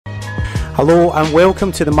Hello and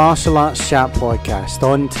welcome to the Martial Arts Chat podcast.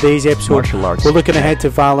 On today's episode, we're looking ahead to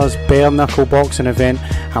Valor's Bare Knuckle boxing event,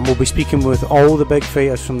 and we'll be speaking with all the big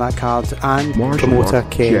fighters from that card and promoter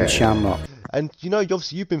Ken Shamrock. And you know,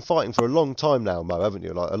 obviously you've been fighting for a long time now, Mo, haven't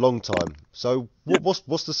you? Like a long time. So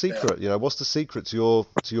what's the secret? You know, what's the secret to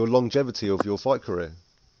your longevity of your fight career?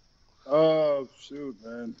 Oh shoot,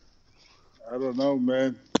 man. I don't know,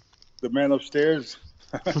 man. The man upstairs.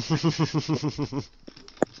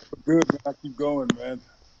 Good, man. I keep going, man.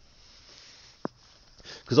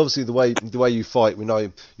 Because obviously the way you fight, we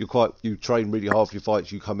know you train really hard for your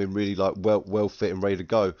fights. You come in really like well fit and ready to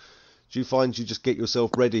go. Do you find you just get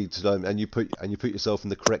yourself ready to and you put yourself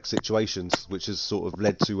in the correct situations, which has sort of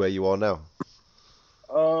led to where you are now?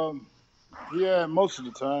 Yeah, most of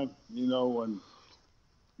the time, you know, when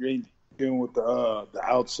you ain't dealing with the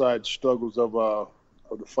outside struggles of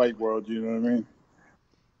the fight world, you know what I mean?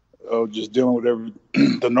 Just dealing with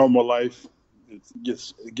the normal life, it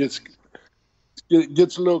gets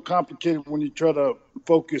a little complicated when you try to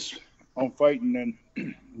focus on fighting and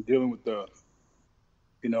dealing with the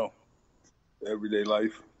everyday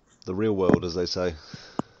life, the real world, as they say.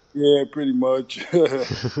 Yeah, pretty much.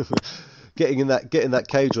 Getting in that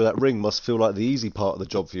cage or that ring must feel like the easy part of the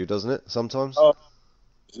job for you, doesn't it? Sometimes.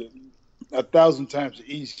 1,000 times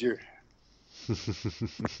easier.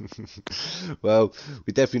 Well,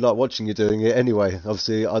 we definitely like watching you doing it anyway.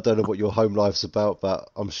 Obviously, I don't know what your home life's about, but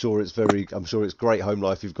I'm sure it's great home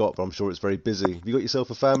life you've got, but I'm sure it's very busy. Have you got yourself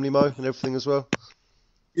a family, Mo, and everything as well?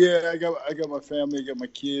 Yeah, I got my family, I got my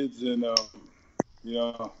kids, and I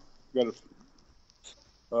got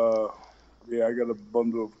a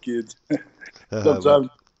bundle of kids. Sometimes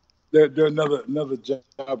they're another job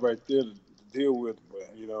right there to deal with, but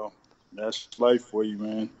that's life for you,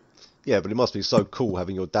 man. Yeah, but it must be so cool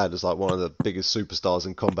having your dad as like one of the biggest superstars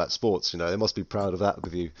in combat sports. You know, they must be proud of that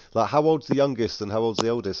with you. Like, how old's the youngest and how old's the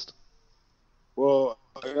oldest? Well,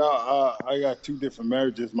 I got two different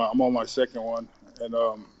marriages. I'm on my second one, and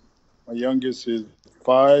my youngest is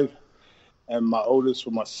 5, and my oldest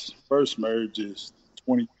from my first marriage is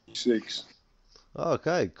 26.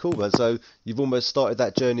 Okay, cool, man. So you've almost started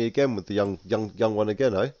that journey again with the young one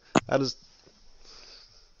again, eh? How does?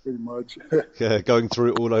 Pretty much. Yeah, going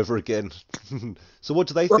through it all over again. So what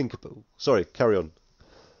do they think about? Sorry, carry on.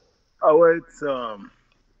 Oh, it's I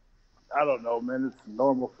don't know, man. It's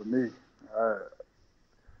normal for me.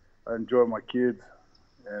 I enjoy my kids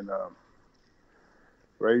and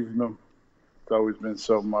raising them. It's always been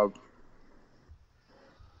something I've.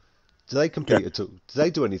 Do they compete at all? Do they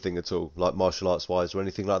do anything at all, like martial arts wise or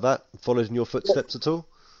anything like that? Follows in your footsteps at all?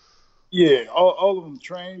 Yeah, all of them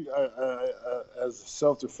trained as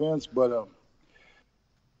self-defense, but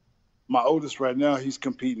my oldest right now, he's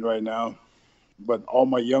competing right now. But all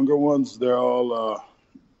my younger ones, they all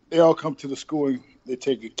come to the school and they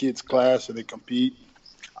take a kid's class and they compete.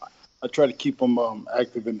 I try to keep them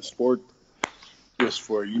active in the sport just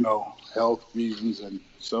for, health reasons and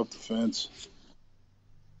self-defense.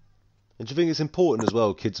 And do you think it's important as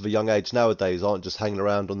well, kids of a young age nowadays aren't just hanging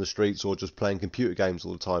around on the streets or just playing computer games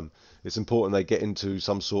all the time? It's important they get into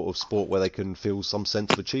some sort of sport where they can feel some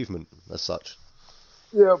sense of achievement as such.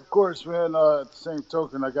 Yeah, of course, man. At the same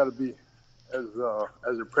token, I got to be, as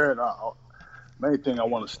a parent, main thing I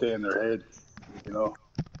want to stay in their head,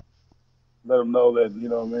 Let them know that,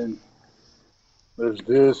 there's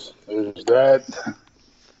this, there's that,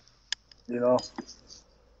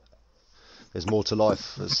 There's more to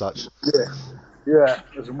life as such. Yeah.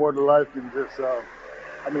 There's more to life than just.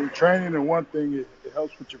 Training and one thing. It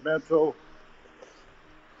helps with your mental,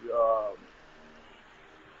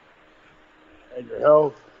 and your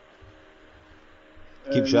health.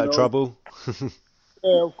 Keeps you out of trouble.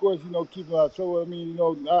 Yeah, of course. Keep you out of trouble.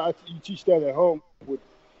 You teach that at home with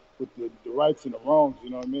the rights and the wrongs.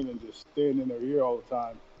 You know what I mean, and just staying in their ear all the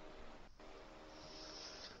time.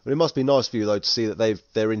 But it must be nice for you though to see that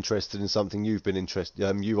they're interested in something you've been interested.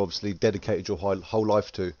 You've obviously dedicated your whole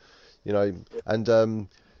life to, And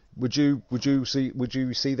would you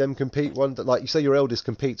see them compete? One that, like you say, your eldest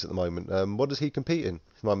competes at the moment. What does he compete in?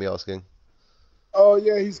 If you mind me asking. Oh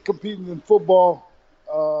yeah, he's competing in football.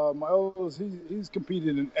 My oldest, he's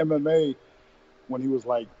competed in MMA when he was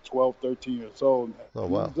like 12, 13 years old. Oh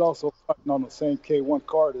wow. He's also fighting on the same K1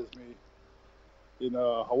 card as me in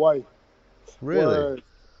Hawaii. Really?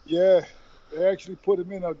 Yeah, they actually put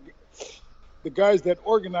him in. The guys that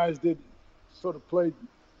organized it sort of played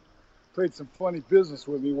some funny business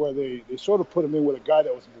with me, where they sort of put him in with a guy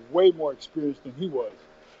that was way more experienced than he was,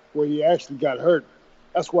 where he actually got hurt.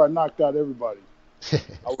 That's where I knocked out everybody.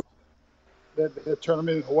 That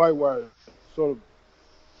tournament in Hawaii, where I sort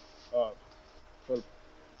of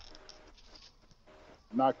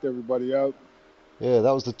knocked everybody out. Yeah,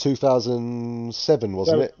 that was the 2007,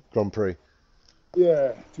 wasn't it? Grand Prix.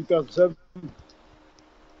 Yeah, 2007.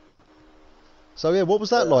 So yeah, what was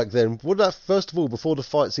that like then? What did that, first of all, before the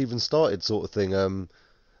fights even started, sort of thing?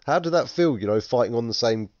 How did that feel? You know, fighting on the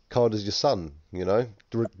same card as your son. You know,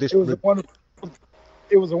 It was a wonderful.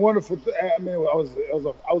 It was a wonderful. I mean, I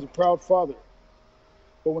was a proud father.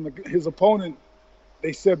 But when his opponent,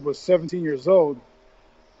 they said, was 17 years old,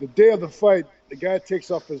 the day of the fight, the guy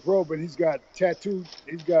takes off his robe and he's got tattooed.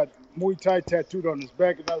 He's got Muay Thai tattooed on his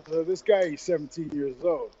back, and I was like, this guy is 17 years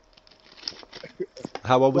old.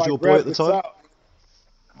 How old was your boy at the time?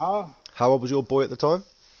 Huh? How old was your boy at the time?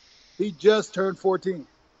 He just turned 14.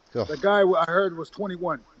 Oh. The guy I heard was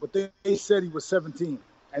 21, but they said he was 17,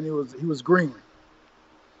 and he was green.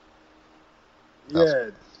 Yeah.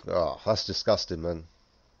 That's disgusting, man.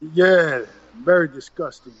 Yeah, very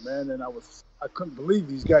disgusting, man. And I couldn't believe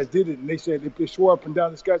these guys did it. And they said they swore up and down,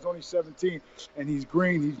 this guy's only 17, and he's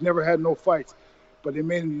green. He's never had no fights, but they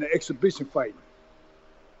made it an exhibition fight.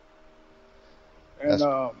 And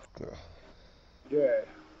yeah.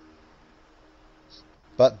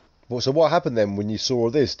 But so what happened then when you saw all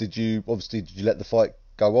this? Did you let the fight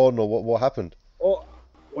go on, or what happened? Oh,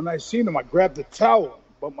 when I seen him, I grabbed the towel.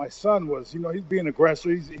 But my son was, he's being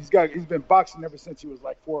aggressive. He's been boxing ever since he was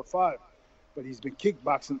like 4 or 5, but he's been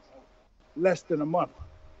kickboxing less than a month.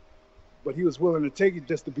 But he was willing to take it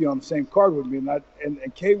just to be on the same card with me. And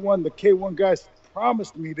K1, the K1 guys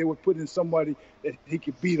promised me they would put in somebody that he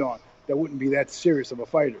could beat on that wouldn't be that serious of a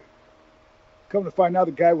fighter. Come to find out,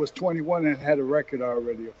 the guy was 21 and had a record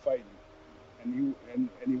already of fighting, and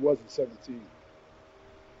he wasn't 17.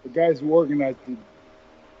 The guys who organized it.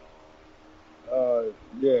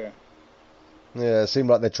 Yeah. Yeah, it seemed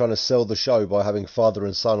like they're trying to sell the show by having father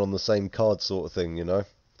and son on the same card, sort of thing, you know?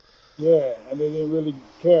 Yeah, and they didn't really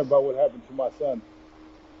care about what happened to my son.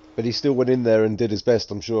 But he still went in there and did his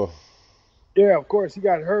best, I'm sure. Yeah, of course, he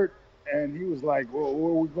got hurt, and he was like, well,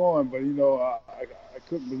 where are we going? But, I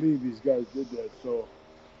couldn't believe these guys did that, so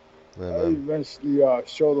I eventually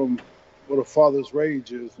showed them what a father's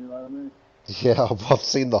rage is, you know what I mean? Yeah, I've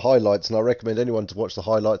seen the highlights, and I recommend anyone to watch the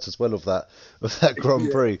highlights as well of that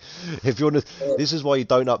Grand Prix. If you want to, this is why you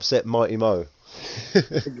don't upset Mighty Mo.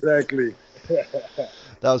 Exactly.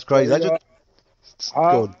 That was crazy. Go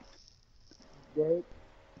on. Go ahead.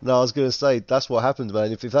 No, I was going to say that's what happens,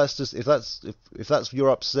 man. If that's you're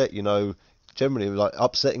upset, generally like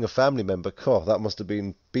upsetting a family member. God, that must have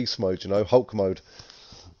been beast mode, Hulk mode.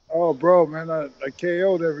 Oh, bro, man, I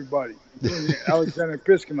KO'd everybody, including Alexander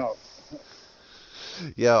Piskunov.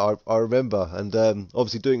 Yeah, I remember, and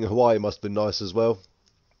obviously doing it in Hawaii must have been nice as well.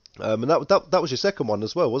 And that was your second one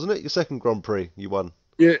as well, wasn't it? Your second Grand Prix you won.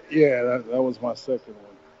 Yeah, that was my second one.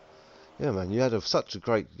 Yeah, man, you had such a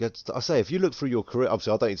great. I say, if you look through your career,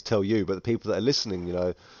 obviously I don't need to tell you, but the people that are listening,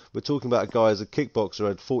 we're talking about a guy as a kickboxer who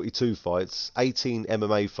had 42 fights, 18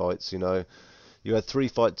 MMA fights. You had 3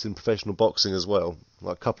 fights in professional boxing as well,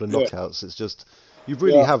 like a couple of knockouts. It's just. You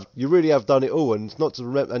really have done it all, and not to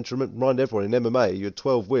remind everyone, in MMA you had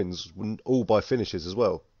 12 wins, all by finishes as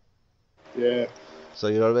well. Yeah. So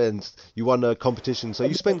and you won a competition. So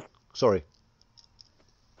you spent. Sorry.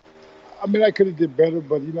 I mean, I could have did better,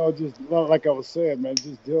 but just like I was saying, man,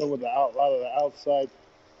 just dealing with a lot of the outside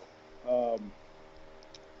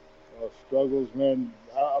struggles, man.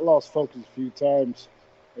 I lost focus a few times,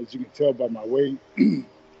 as you can tell by my weight,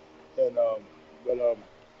 but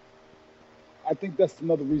I think that's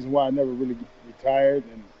another reason why I never really retired,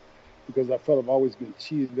 and because I felt I've always been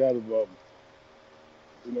cheated out of,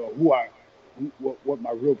 what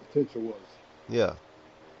my real potential was. Yeah.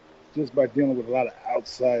 Just by dealing with a lot of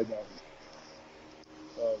outside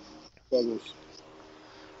struggles.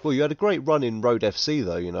 Well, you had a great run in Road FC,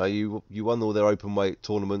 though. You won all their open weight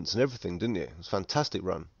tournaments and everything, didn't you? It was a fantastic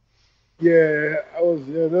run. Yeah, I was.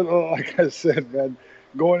 Yeah, like I said, man,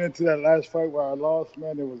 going into that last fight where I lost,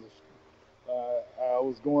 man, it was. I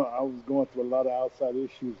was going through a lot of outside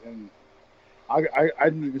issues, and I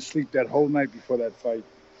didn't even sleep that whole night before that fight.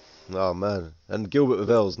 Oh man, and Gilbert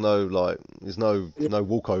Revel's no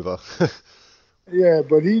walkover. Yeah,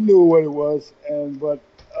 but he knew what it was, man,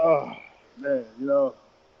 I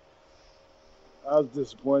was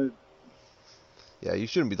disappointed. Yeah, you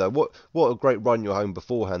shouldn't be though. What a great run you're home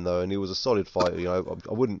beforehand though, and he was a solid fighter.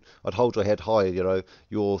 I'd hold your head high.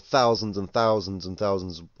 You're thousands and thousands and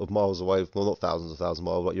thousands of miles away. Well, not thousands of thousands of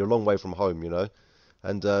miles, but you're a long way from home.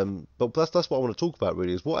 And but that's what I want to talk about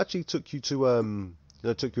really, is what actually took you to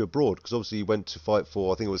took you abroad, because obviously you went to fight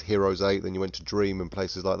for, I think it was Heroes 8, then you went to Dream and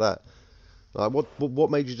places like that. Like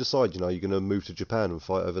what made you decide you're going to move to Japan and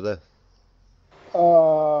fight over there?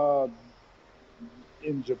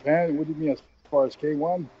 in Japan. What do you mean as far as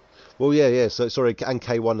K1? Well, yeah. So sorry, and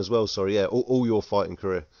K1 as well. Sorry, yeah. All your fighting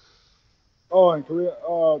career. Oh, in Korea?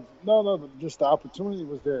 No. Just the opportunity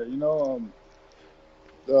was there.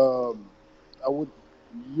 I would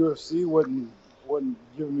UFC wasn't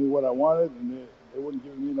giving me what I wanted, and they wouldn't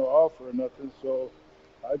give me no offer or nothing. So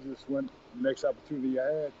I just went the next opportunity I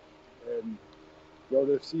had, and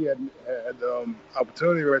UFC had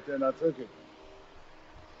opportunity right there, and I took it.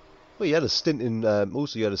 Well, you had a stint in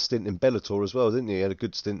also you had a stint in Bellator as well, didn't you? You had a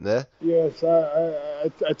good stint there. Yes,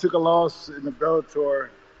 I took a loss in the Bellator,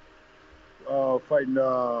 fighting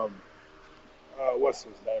what's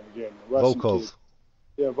his name again? The Russian Volkov. kid.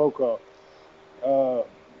 Yeah, Volkov.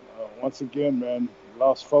 Once again, man,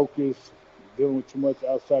 lost focus, dealing with too much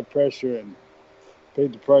outside pressure, and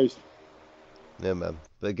paid the price. Yeah, man.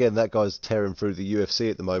 But again, that guy's tearing through the UFC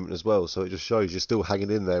at the moment as well, so it just shows you're still hanging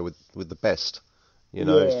in there with the best.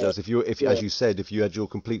 It's just if as you said, if you had your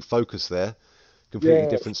complete focus there, completely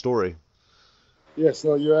different story. Yes,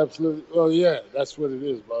 no, you're absolutely. Well, yeah, that's what it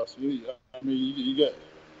is, boss. You get.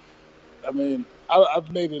 I've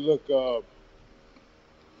made it look.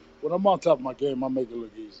 When I'm on top of my game, I make it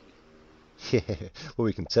look easy. Yeah, well,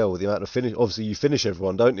 we can tell with the amount of finish. Obviously, you finish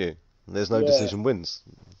everyone, don't you? There's no decision wins.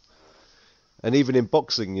 And even in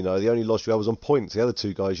boxing, the only loss you had was on points. The other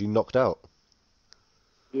two guys you knocked out.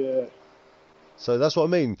 Yeah. So that's what I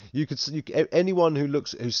mean. Anyone who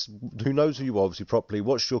knows who you are, obviously properly,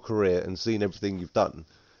 watched your career and seen everything you've done.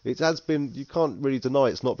 It has been. You can't really deny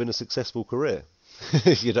it's not been a successful career.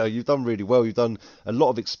 You've done really well. You've done a lot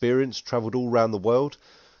of experience, travelled all around the world.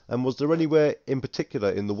 And was there anywhere in particular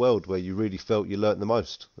in the world where you really felt you learnt the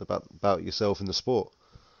most about yourself in the sport?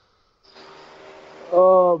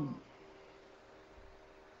 I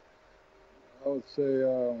would say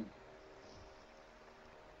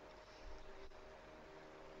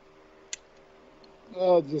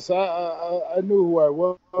I knew who I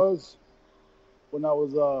was when I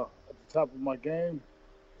was at the top of my game.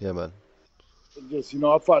 Yeah, man. Just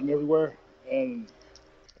I fought everywhere, and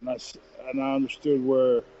I understood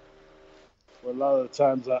where a lot of the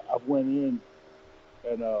times I went in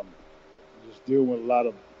and just dealing with a lot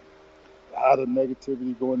of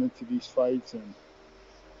negativity going into these fights and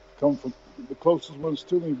come from the closest ones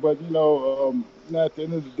to me. But at the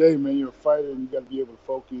end of the day, man, you're a fighter and you got to be able to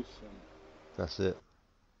focus and that's it.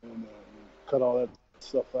 And cut all that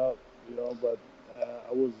stuff out, But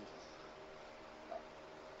I was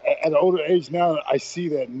at an older age now. I see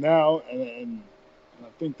that now, and I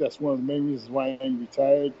think that's one of the main reasons why I ain't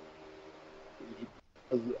retired.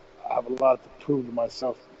 Because I have a lot to prove to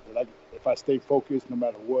myself that if I stay focused, no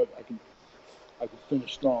matter what, I can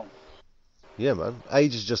finish strong. Yeah, man.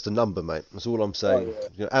 Age is just a number, mate. That's all I'm saying. Oh,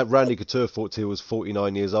 yeah. Randy Couture fought till he was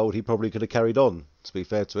 49 years old. He probably could have carried on, to be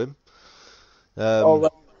fair to him.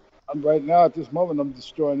 Right now, at this moment, I'm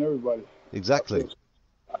destroying everybody. Exactly.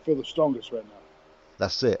 I feel the strongest right now.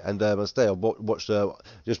 That's it. And I watched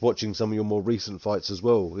just watching some of your more recent fights as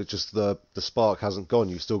well. It's just the spark hasn't gone.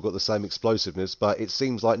 You've still got the same explosiveness, but it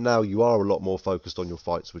seems like now you are a lot more focused on your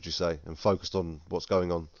fights, would you say, and focused on what's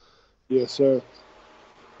going on. Yes, sir.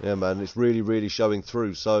 Yeah, man. It's really, really showing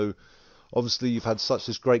through. So, obviously, you've had such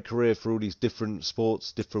this great career for all these different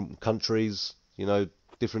sports, different countries,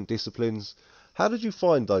 different disciplines. How did you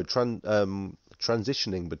find, though,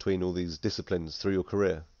 transitioning between all these disciplines through your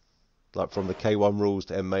career? Like from the K1 rules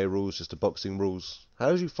to MMA rules, just to boxing rules.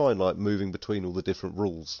 How did you find, like, moving between all the different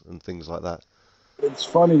rules and things like that? It's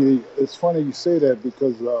funny. It's funny you say that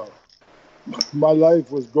because my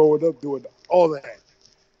life was growing up doing all that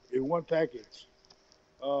in one package.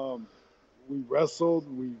 We wrestled,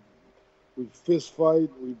 we fist fight,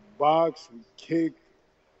 we boxed, we kicked.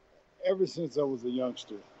 Ever since I was a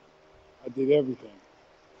youngster, I did everything,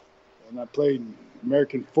 and I played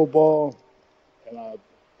American football, and I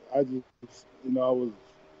just, I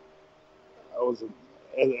was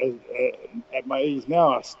at my age now.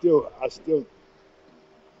 I still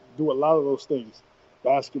do a lot of those things,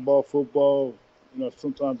 basketball, football.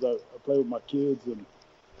 Sometimes I play with my kids and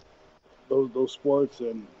those sports,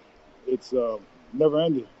 and it's never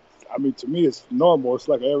ending. I mean, to me, it's normal. It's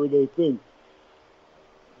like an everyday thing.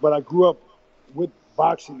 But I grew up with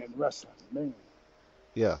boxing and wrestling, mainly.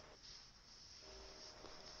 Yeah.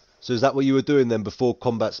 So is that what you were doing then before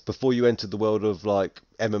you entered the world of like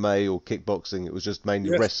MMA or kickboxing? It was just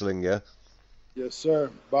mainly wrestling, yeah? Yes, sir.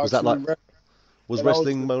 Boxing was that like, and wrestling. Was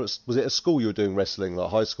wrestling, was it at school you were doing wrestling, like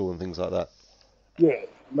high school and things like that? Yeah,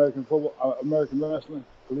 American football, American wrestling,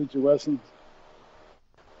 collegiate wrestling.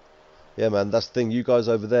 Yeah, man, that's the thing. You guys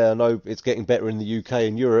over there, I know it's getting better in the UK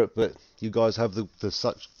and Europe, but you guys have the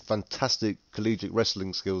such fantastic collegiate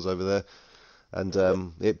wrestling skills over there.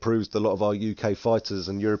 and it proves that a lot of our UK fighters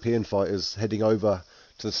and European fighters heading over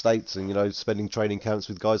to the States and, you know, spending training camps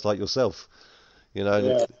with guys like yourself, you know.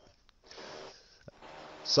 Yeah.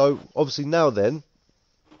 So obviously now then,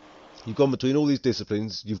 you've gone between all these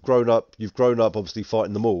disciplines. You've grown up obviously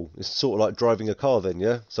fighting them all. It's sort of like driving a car then,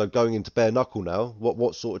 yeah? So going into bare knuckle now,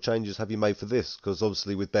 what sort of changes have you made for this? Because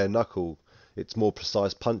obviously with bare knuckle, it's more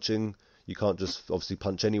precise punching. You can't just obviously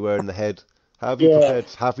punch anywhere in the head. How have you prepared?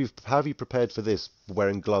 How have you prepared for this,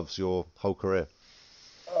 wearing gloves your whole career?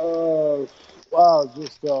 Wow,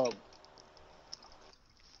 just a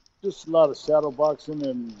lot of shadow boxing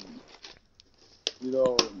and, you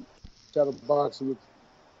know, shadow boxing with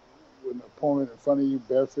an opponent in front of you,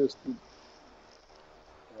 barefisted, and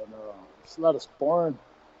it's a lot of sparring.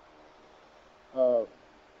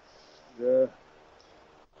 Yeah.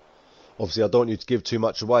 Obviously, I don't want you to give too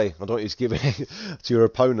much away. I don't want you to give it to your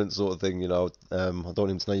opponent, sort of thing. You know, I don't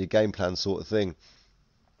want him to know your game plan, sort of thing.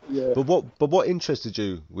 Yeah. But what interested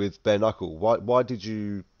you with bare knuckle? Why did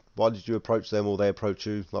you approach them, or they approach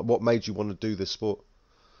you? Like, what made you want to do this sport?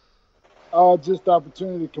 Just the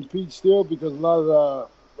opportunity to compete still, because a lot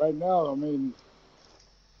of right now, I mean,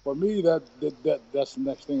 for me that's the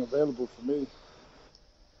next thing available for me.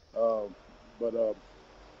 But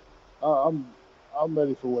I'm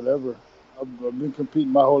ready for whatever. I've been competing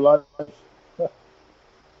my whole life,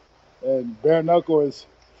 and bare knuckle is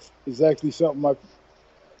actually something I,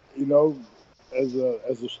 you know, as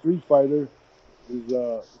a street fighter, is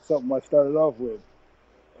something I started off with,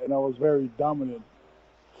 and I was very dominant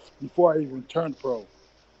before I even turned pro,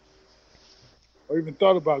 or even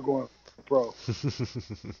thought about going pro.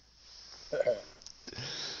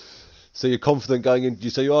 So you're confident going in.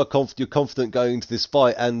 You're confident going into this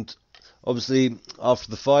fight, and obviously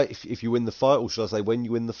after the fight, if you win the fight, or should I say when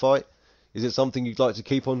you win the fight, is it something you'd like to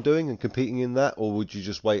keep on doing and competing in that, or would you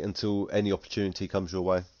just wait until any opportunity comes your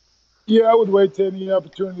way? Yeah, I would wait till any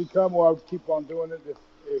opportunity come, or I would keep on doing it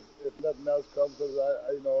if nothing else comes, because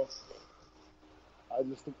I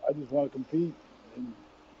just want to compete, and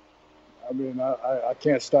I mean I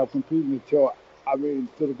can't stop competing until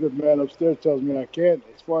the good man upstairs tells me I can't.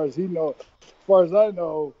 As far as I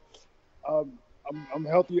know, I'm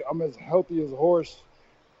healthy. I'm as healthy as a horse,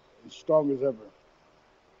 and strong as ever.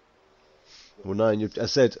 Well, no, and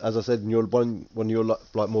as I said in your one of your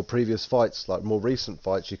like more previous fights, like more recent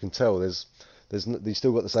fights, you can tell you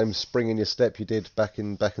still got the same spring in your step you did back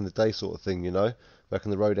in the day, sort of thing, you know, back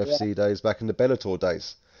in the Road FC days, back in the Bellator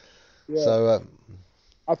days. Yeah. So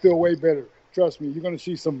I feel way better. Trust me. You're gonna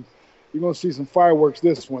see some fireworks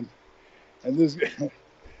this one, and this.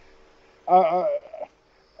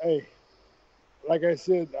 Hey, like I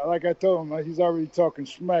said, like I told him, he's already talking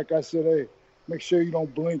smack. I said, hey, make sure you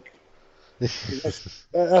don't blink.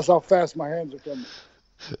 That's how fast my hands are coming.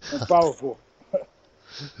 And powerful.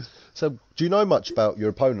 So, do you know much about your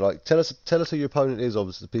opponent? Like, tell us who your opponent is.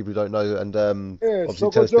 Obviously, the people who don't know, and obviously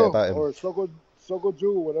tell us a bit about him. Or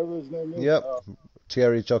Sogoju, whatever his name is. Yep,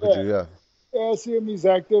 Thierry Chocoju. Yeah. Yeah, I see him. He's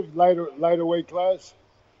active, lighter weight class,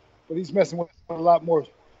 but he's messing with a lot more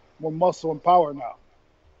muscle and power now,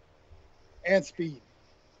 and speed.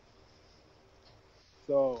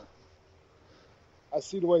 So I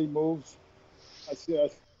see the way he moves. I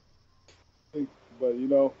think, but you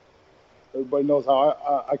know, everybody knows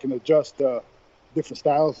how I can adjust different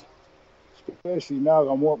styles. Especially now,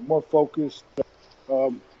 I'm more focused.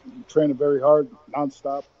 Training very hard,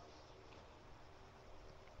 nonstop.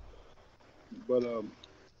 But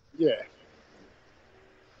yeah,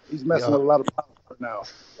 he's messing with a lot of power now.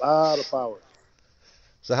 A lot of power.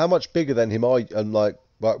 So how much bigger than him are you, and like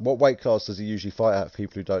what weight class does he usually fight at, for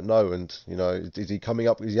people who don't know? And you know, is he coming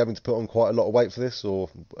up? Is he having to put on quite a lot of weight for this, or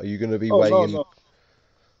are you going to be weighing in? No.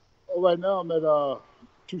 Oh, right now I'm at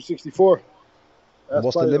 264. And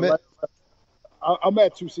what's the limit? I'm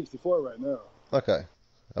at 264 right now. Okay.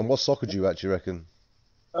 And what soccer do you actually reckon?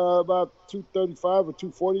 About 235 or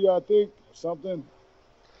 240, I think, or something.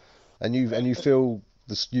 And you feel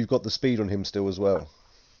you've got the speed on him still as well.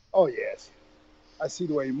 Oh yes, I see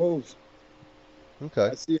the way he moves. Okay.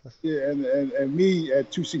 I see it, yeah, and me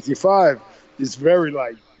at 265 is very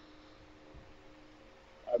light.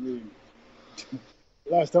 I mean,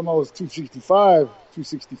 last time I was 265,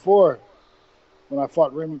 264, when I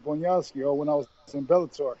fought Raymond Bonyaski, or when I was in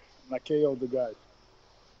Bellator and I KO'd the guy.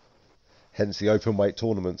 Hence the open weight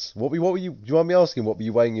tournaments. What were you? Do you mind me asking? What were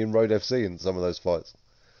you weighing in Road FC in some of those fights?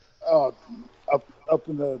 Up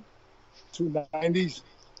in the 290s.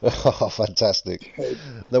 Oh, fantastic!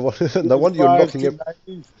 No wonder you're knocking it.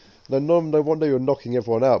 No wonder you're knocking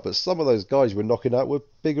everyone out. But some of those guys you were knocking out were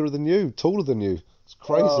bigger than you, taller than you. It's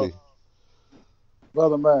crazy.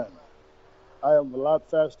 Brother man, I am a lot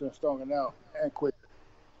faster and stronger now and quicker.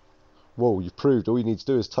 Well, you've proved all you need to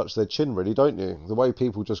do is touch their chin, really, don't you? The way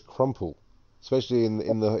people just crumple, especially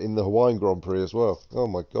in the Hawaiian Grand Prix as well. Oh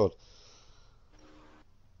my God!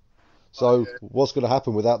 So what's going to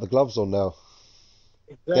happen without the gloves on now?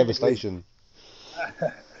 Exactly. Devastation.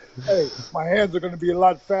 Hey, my hands are going to be a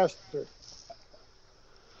lot faster.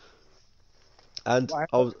 And my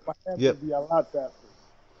hands will be a lot faster.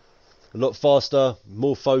 A lot faster,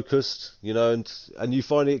 more focused, and you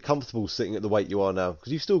finding it comfortable sitting at the weight you are now,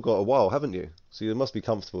 because you've still got a while, haven't you? So you must be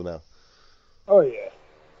comfortable now. Oh yeah,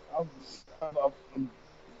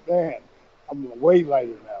 I'm way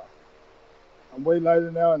lighter now. I'm way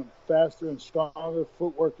lighter now, and I'm faster and stronger.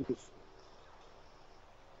 Footwork is.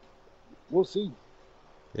 We'll see.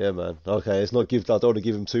 Yeah, man. Okay, I don't want to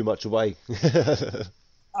give him too much away.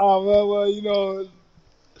 Oh well,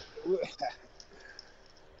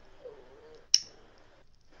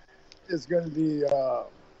 it's going to be. I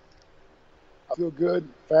feel good,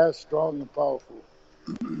 fast, strong, and powerful.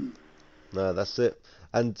 No, that's it.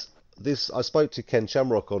 And I spoke to Ken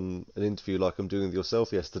Shamrock on an interview like I'm doing with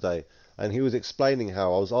yourself yesterday, and he was explaining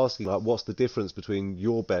how I was asking, like, what's the difference between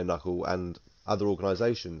your bare knuckle and other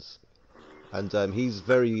organisations? And he's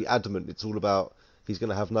very adamant. It's all about he's going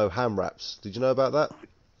to have no ham wraps. Did you know about that?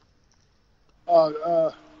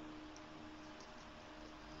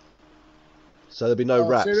 So there'll be no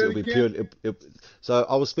wraps. It'll be pure. So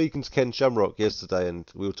I was speaking to Ken Shamrock yesterday, and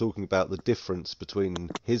we were talking about the difference between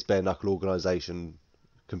his bare knuckle organisation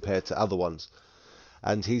compared to other ones.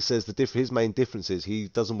 And he says his main difference is he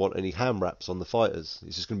doesn't want any ham wraps on the fighters.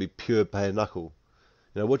 It's just going to be pure bare knuckle.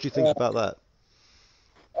 What do you think about that?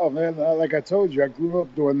 Oh man, like I told you, I grew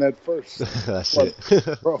up doing that first. That's it.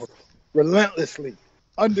 Bro, relentlessly,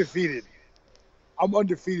 undefeated. I'm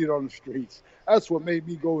undefeated on the streets. That's what made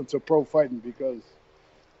me go into pro fighting, because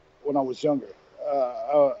when I was younger,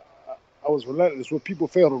 I was relentless. What people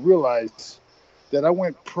fail to realize, that I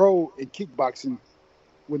went pro in kickboxing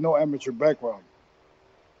with no amateur background.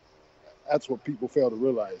 That's what people fail to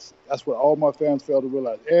realize. That's what all my fans fail to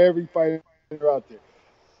realize. Every fighter out there.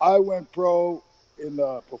 I went pro in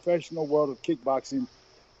the professional world of kickboxing,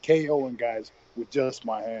 KOing guys with just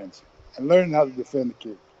my hands and learning how to defend the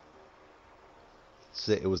kick.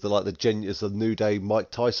 It was it's a new day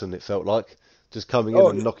Mike Tyson. It felt like just coming in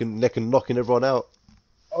and knocking everyone out.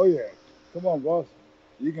 Oh yeah, come on, boss.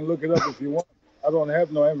 You can look it up if you want. I don't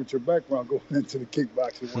have no amateur background going into the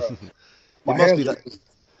kickboxing world. My hands be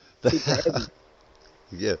super heavy.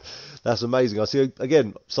 Yeah, that's amazing. I see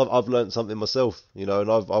again. I've learned something myself, and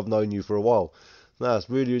I've known you for a while. No, it's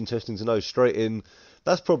really interesting to know. Straight in.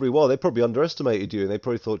 That's probably why they probably underestimated you, and they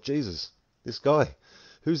probably thought, Jesus, this guy,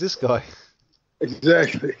 who's this guy?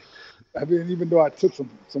 Exactly. I mean, even though I took some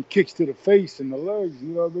kicks to the face and the legs, you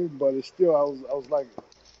know what I mean, but it's still I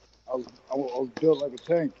was built like a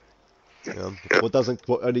tank. Yeah. What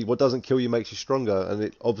doesn't kill you makes you stronger, and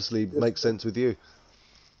it obviously makes sense with you.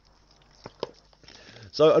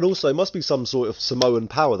 So, and also, it must be some sort of Samoan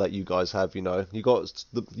power that you guys have. You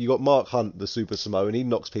got Mark Hunt, the Super Samoan. He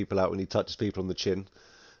knocks people out when he touches people on the chin,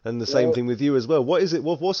 and the same thing with you as well. What is it?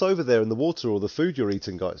 What's over there in the water or the food you're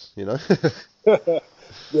eating, guys? Yeah, I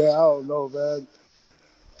don't know, man.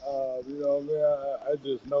 I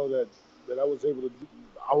just know that I was able to.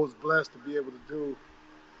 I was blessed to be able to do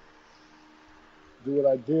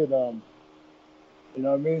what I did. You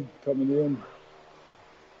know what I mean? Coming in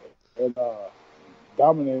and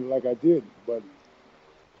dominated like I did,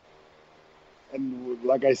 and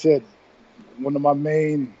like I said, one of my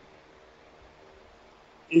main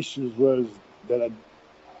issues was that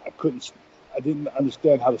I didn't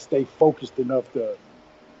understand how to stay focused enough to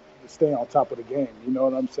stay on top of the game. You know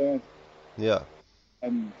what I'm saying? Yeah.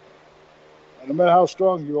 And no matter how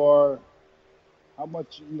strong you are, how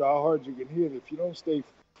hard you can hit, if you don't stay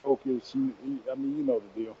focused, you know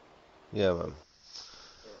the deal. Yeah, man.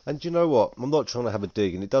 And you know what? I'm not trying to have a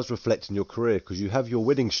dig, and it does reflect in your career, because you have your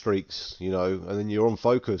winning streaks, and then you're on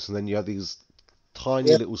focus, and then you have these tiny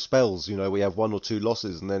little spells, where you have 1 or 2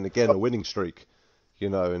 losses, and then again a winning streak,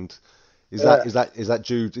 and is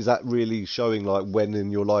that really showing like when in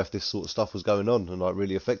your life this sort of stuff was going on and like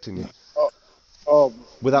really affecting you?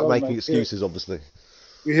 Without making excuses, obviously.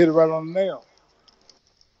 We hit it right on the nail.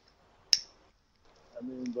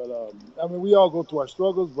 We all go through our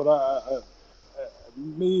struggles, but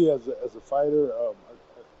me as a fighter,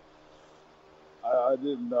 I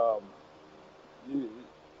didn't know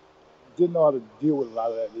how to deal with a lot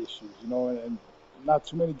of that issues, and not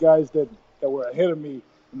too many guys that were ahead of me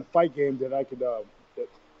in the fight game that I could that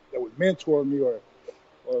would mentor me or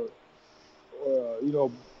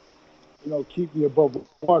keep me above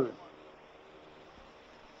water.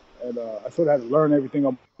 and I sort of had to learn everything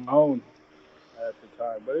on my own at the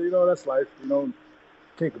time. But that's life.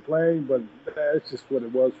 Can't complain. But that's just what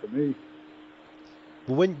it was for me.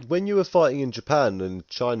 Well, when you were fighting in Japan and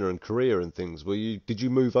China and Korea and things, did you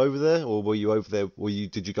move over there, or were you over there?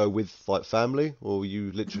 Did you go with like family, or were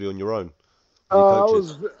you literally on your own with your I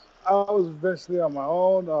coaches? was eventually on my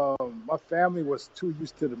own. My family was too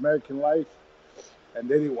used to the American life, and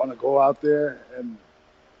they didn't want to go out there.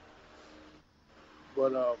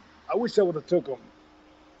 But I wish I would have took them.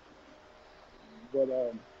 But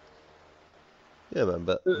Yeah, man.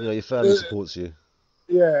 But your family supports you.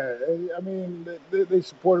 yeah, I mean, they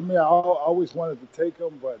supported me. I always wanted to take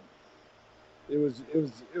them, but it was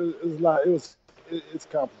a lot. It's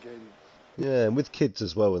complicated. Yeah, and with kids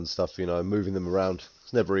as well and stuff, moving them around,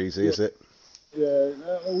 it's never easy, Yeah, is it? yeah.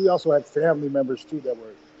 We also had family members too that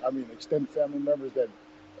were, extended family members that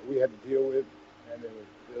we had to deal with, and it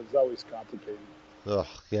was always complicated. Oh,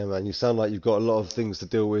 yeah, man. You sound like you've got a lot of things to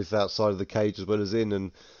deal with outside of the cage as well as in,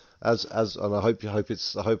 and and I hope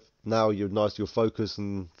now you're focused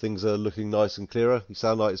and things are looking nice and clearer. You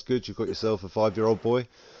sound like it's good. You've got yourself a 5-year-old boy.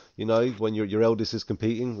 When your eldest is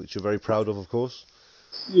competing, which you're very proud of course.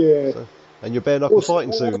 Yeah, So, and you're bare knuckle we'll,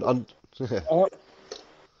 fighting soon. uh,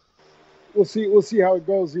 we'll see how it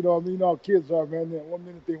goes. How kids are, man. One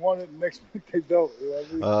minute they want it, the next minute they don't. You know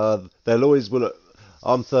what I mean? They'll always will.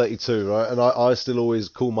 I'm 32, right, and I still always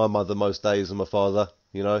call my mother most days and my father.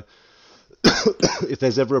 If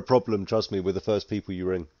there's ever a problem, trust me, we're the first people you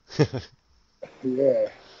ring. Yeah.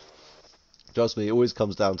 Trust me, it always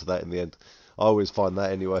comes down to that in the end. I always find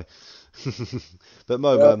that anyway. But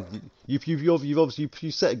Mo, Yeah. man, you've obviously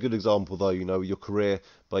you set a good example though. With your career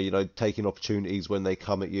by taking opportunities when they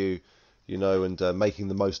come at you, and making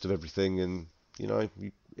the most of everything. And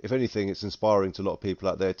if anything, it's inspiring to a lot of people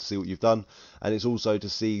out there to see what you've done, and it's also to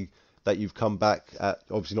see that you've come back at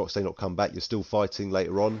obviously not come back. You're still fighting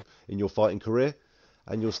later on in your fighting career,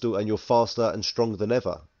 and you're faster and stronger than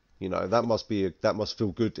ever. That must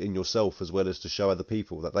feel good in yourself as well as to show other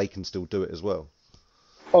people that they can still do it as well.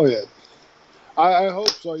 Oh yeah. I hope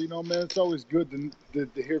so. Man, it's always good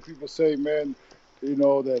to hear people say, man,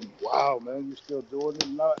 that wow, man, you're still doing it.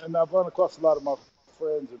 And I've run across a lot of my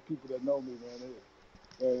friends and people that know me,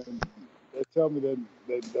 man, and they tell me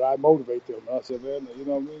that I motivate them. And I said, man, you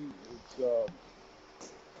know what I mean?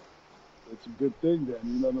 It's a good thing then.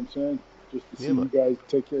 You know what I'm saying? Just to see Yeah, man. you guys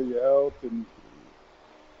take care of your health and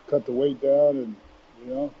cut the weight down, and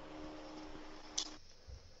you know.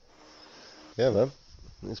 Yeah, man.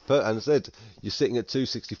 And I said you're sitting at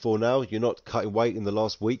 264 now. You're not cutting weight in the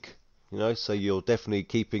last week, so you're definitely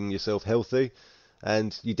keeping yourself healthy,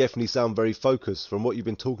 and you definitely sound very focused. From what you've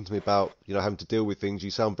been talking to me about, having to deal with things,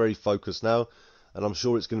 you sound very focused now, and I'm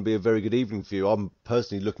sure it's going to be a very good evening for you. I'm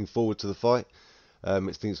personally looking forward to the fight. I think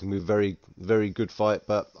it's going to be a very, very good fight.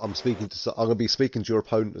 But I'm going to be speaking to your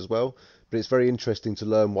opponent as well. But it's very interesting to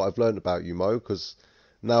learn what I've learned about you, Mo, because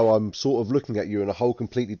now I'm sort of looking at you in a whole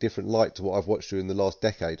completely different light to what I've watched you in the last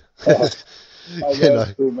decade. Oh,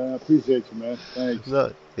 that's cool, man. I appreciate you, man. Thanks.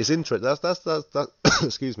 No, it's interesting. That.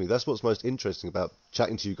 Excuse me. That's what's most interesting about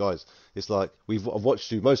chatting to you guys. It's like I've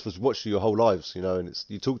watched you. Most of us have watched you your whole lives, and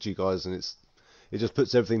you talk to you guys, and it just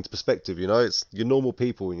puts everything into perspective. It's you're normal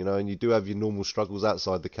people, and you do have your normal struggles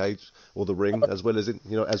outside the cage or the ring, as well as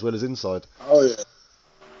inside. Oh yeah,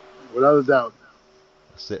 without a doubt.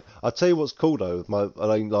 That's it. I'll tell you what's cool though.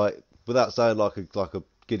 Without saying like a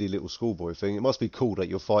giddy little schoolboy thing, it must be cool that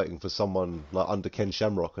you're fighting for someone like under Ken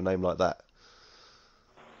Shamrock, a name like that.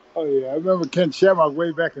 Oh yeah, I remember Ken Shamrock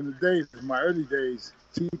way back in the days, in my early days,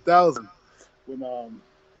 2000, when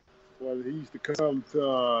he used to come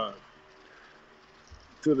to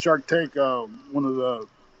the Shark Tank, one of the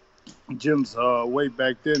gyms way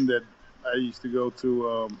back then that I used to go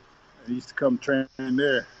to. He used to come train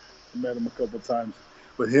there. I met him a couple of times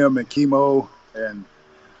with him and Chemo and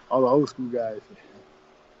all the old school guys.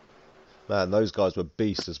 Man, those guys were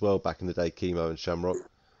beasts as well back in the day, Chemo and Shamrock.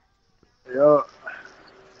 Yeah.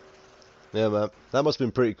 Yeah, man. That must have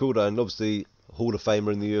been pretty cool though, and obviously Hall of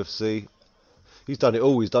Famer in the UFC. He's done it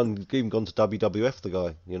all. He's even gone to WWF, the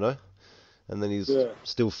guy, and then he's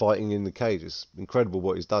still fighting in the cage. It's incredible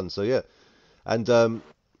what he's done. So yeah, and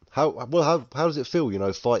how does it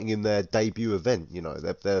feel, fighting in their debut event?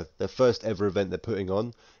 Their first ever event they're putting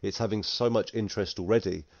on. It's having so much interest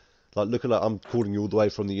already. Like look at I'm calling you all the way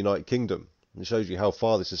from the United Kingdom. It shows you how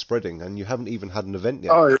far this is spreading, and you haven't even had an event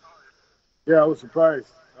yet. Oh yeah, I was surprised.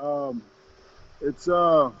 It's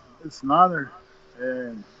an honor,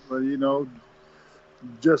 but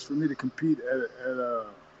just for me to compete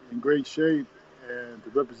in great shape and to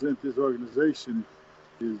represent this organization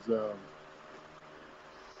is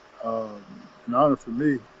An honor for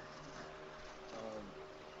me.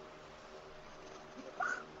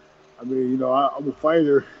 I mean, you know, I'm a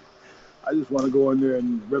fighter. I just want to go in there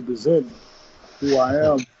and represent who I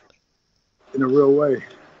am in a real way.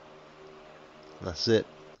 That's it.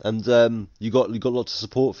 And you got lots of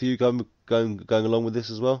support for you going along with this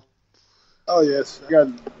as well. Oh yes, I got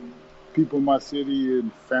people in my city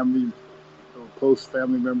and family, close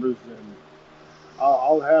family members, and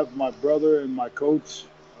I'll have my brother and my coach,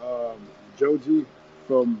 Joji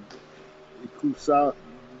from Ikusa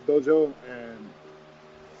Dojo,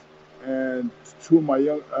 and two of my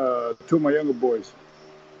younger boys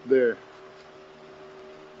there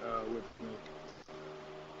with me.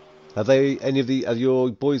 Have your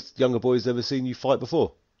younger boys ever seen you fight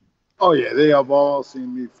before? Oh yeah, they have all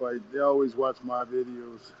seen me fight. They always watch my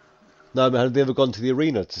videos. No, but have they ever gone to the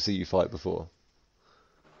arena to see you fight before?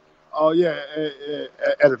 Oh yeah,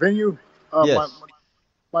 at a venue. Yes.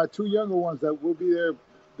 My two younger ones that will be there,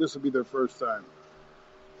 this will be their first time.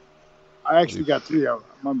 I actually got three of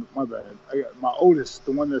them. My bad. I got my oldest,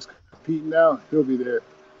 the one that's competing now, he'll be there.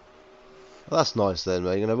 Well, that's nice then,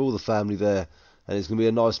 mate. You're gonna have all the family there, and it's gonna be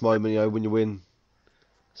a nice moment, you know, when you win.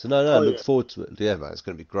 So look forward to it. Yeah, man, it's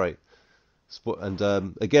gonna be great. And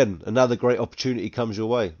again, another great opportunity comes your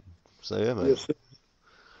way. So yeah, mate. Yes.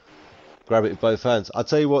 Grab it with both hands. I'll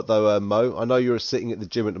tell you what though, Mo, I know you're sitting at the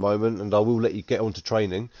gym at the moment, and I will let you get on to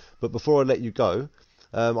training. But before I let you go,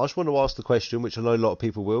 I just want to ask the question, which I know a lot of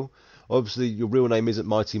people will. Obviously, your real name isn't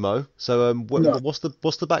Mighty Mo. So what's the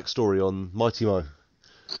backstory on Mighty Mo?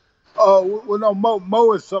 Oh well, no,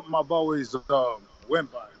 Mo is something I've always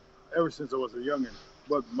went by ever since I was a youngin'.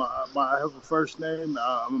 But I have a first name.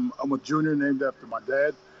 I'm a junior named after my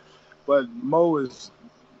dad. But Mo is.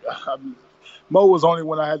 Mo was only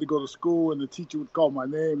when I had to go to school and the teacher would call my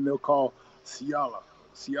name and they'll call Ciala.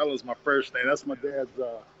 Ciala is my first name. That's my dad's.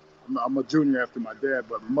 I'm a junior after my dad,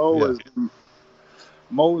 but Mo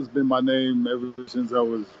has been my name ever since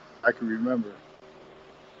I can remember.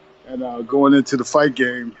 And going into the fight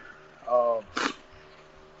game,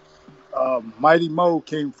 Mighty Mo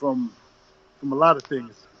came from a lot of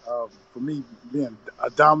things. For me, being a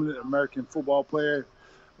dominant American football player,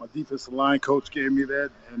 my defensive line coach gave me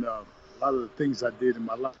that, and a lot of the things I did in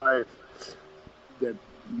my life that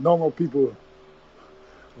normal people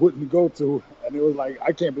wouldn't go to, and it was like,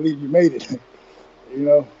 I can't believe you made it, you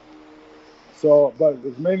know. So, but it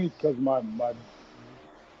was mainly because my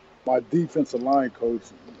defensive line coach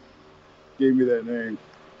gave me that name,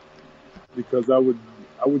 because I would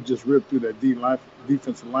just rip through that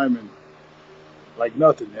defensive lineman like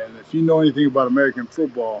nothing. And if you know anything about American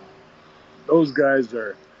football, those guys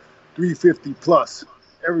are 350 plus.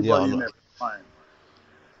 Everybody in that line.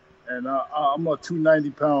 And I'm a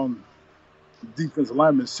 290-pound defensive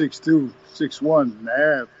lineman, 6'2", 6'1" and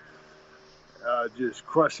a half, just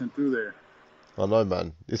crushing through there. I know,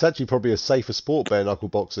 man. It's actually probably a safer sport, bare knuckle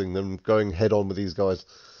boxing, than going head on with these guys.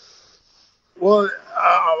 Well,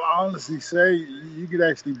 I'll honestly say you could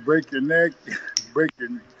actually break your neck,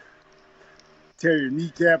 tear your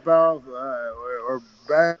kneecap out, or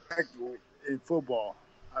back in football.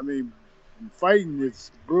 I mean, fighting is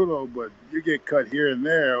brutal, but you get cut here and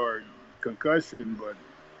there or concussion. But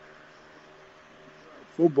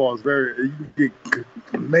football is you get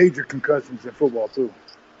major concussions in football too.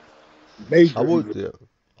 Major.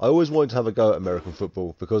 I always wanted to have a go at American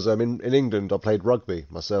football because in England I played rugby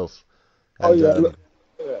myself. And,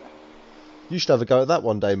 yeah. You should have a go at that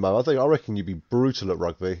one day, Mo. I reckon you'd be brutal at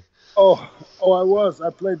rugby. Oh, I was. I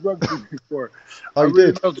played rugby before. Oh, you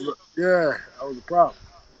did? Yeah, I was a prop.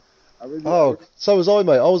 So was I,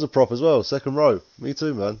 mate. I was a prop as well, second row. Me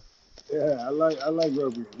too, man. Yeah, I like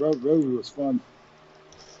rugby. Rugby was fun.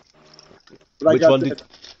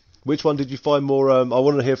 Which one did you find more? I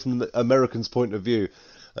want to hear from the Americans' point of view.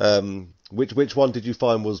 Which one did you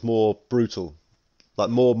find was more brutal? Like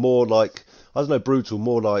more like, I don't know, brutal,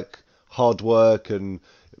 more like hard work and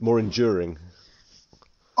more enduring.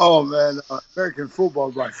 Oh man, American football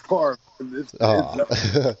by far.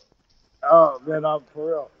 Oh man, I'm for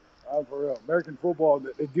real. American football,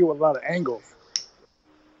 they deal with a lot of angles,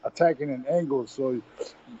 attacking in angles. So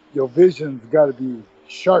your vision's got to be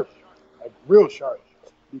sharp, like real sharp,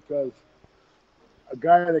 because a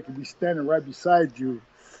guy that could be standing right beside you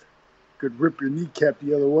could rip your kneecap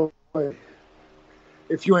the other way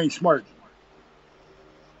if you ain't smart.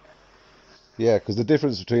 Yeah, because the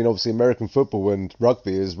difference between obviously American football and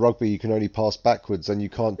rugby is rugby you can only pass backwards and you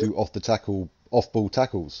can't do off-ball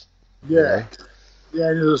tackles. Yeah, you know? Yeah,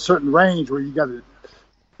 and there's a certain range where you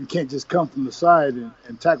can't just come from the side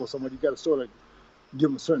and tackle somebody. You got to sort of give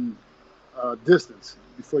them a certain distance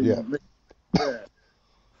before you make it. Yeah.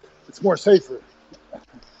 it's more safer.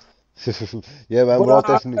 Yeah, man. But Well,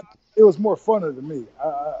 definitely. It was more funner to me.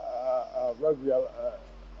 Rugby, I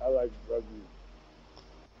like rugby.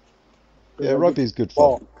 Yeah, rugby is good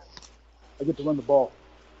fun. I get to run the ball.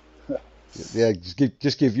 Yeah,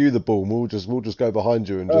 just give you the ball. And we'll just go behind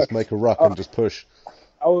you and just make a ruck and just push.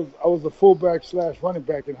 I was a fullback / running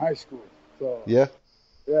back in high school. So yeah.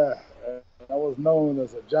 I was known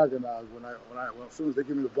as a juggernaut. As soon as they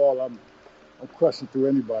give me the ball, I'm crushing through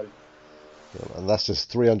anybody. Yeah, and that's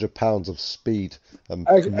just 300 pounds of speed and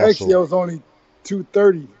actually, muscle. I was only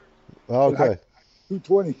 230. Oh, okay.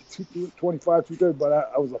 220, 225, 230. But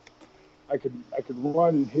I could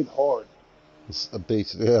run and hit hard. It's a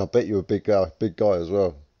beat. Yeah, I bet you're a big guy as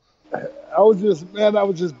well. I was just built. I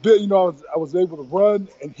was able to run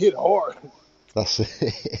and hit hard. That's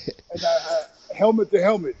it. And helmet to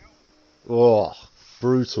helmet. Oh,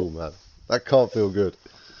 brutal, man. That can't feel good.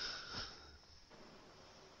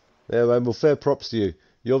 Yeah, man. Well, fair props to you.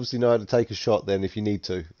 You obviously know how to take a shot then if you need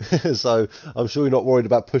to. So I'm sure you're not worried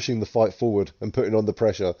about pushing the fight forward and putting on the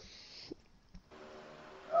pressure.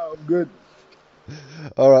 Oh, good.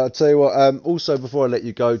 All right, I'll tell you what. Also, before I let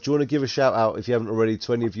you go, do you want to give a shout out, if you haven't already,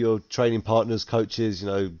 to any of your training partners, coaches,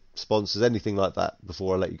 sponsors, anything like that,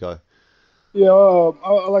 before I let you go? Yeah,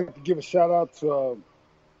 I like to give a shout out to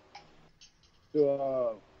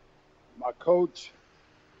my coach,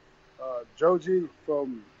 Joji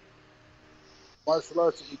from Martial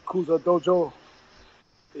Arts Kuza Dojo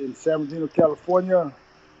in San Bernardino, California,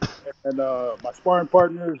 and my sparring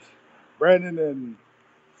partners, Brandon and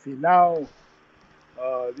Finau.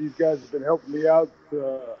 These guys have been helping me out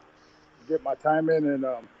to get my time in and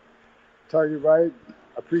target right.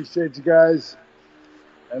 I appreciate you guys.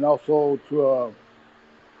 And also to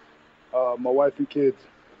my wife and kids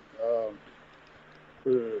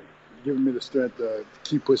for giving me the strength to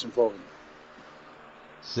keep pushing forward.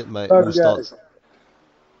 That's it, mate. All starts.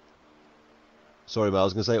 Sorry, mate. I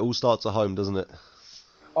was going to say, it all starts at home, doesn't it?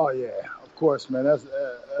 Oh yeah, of course, man. That's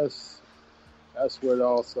where it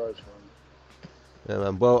all starts from. Yeah,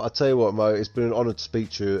 man. Well, I tell you what, Mo. It's been an honour to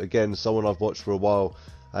speak to you again. Someone I've watched for a while.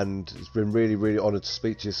 And it's been really, really honoured to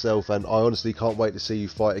speak to yourself, and I honestly can't wait to see you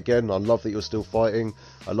fight again. I love that you're still fighting.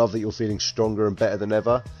 I love that you're feeling stronger and better than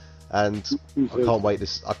ever, and I can't wait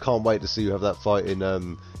to see you have that fight in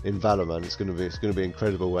Valor, man. It's gonna be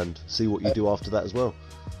incredible, and see what you do after that as well.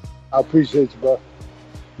 I appreciate you, bro.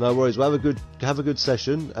 No worries. Well, have a good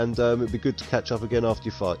session, and it'd be good to catch up again after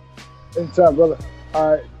your fight. Anytime, brother.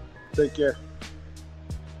 All right, take care.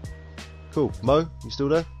 Cool, Mo. You still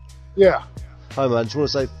there? Yeah. Hi, man. Just want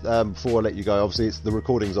to say before I let you go, obviously the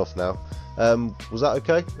recording's off now. Was that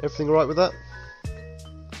okay? Everything all right with that?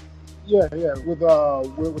 Yeah. With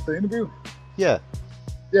the interview. Yeah.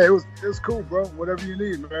 Yeah, it was cool, bro. Whatever you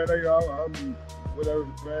need, man. I'm whatever,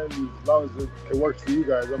 man. As long as it works for you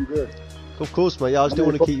guys, I'm good. Of course, mate. Yeah, I just didn't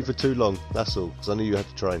want to keep you for too long. That's all, because I knew you had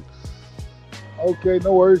to train. Okay,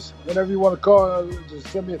 no worries. Whenever you want to call, just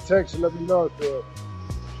send me a text and let me know if you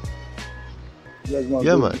guys want to.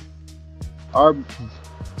 Yeah, mate. All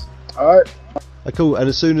right. Cool. And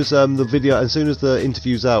as soon as the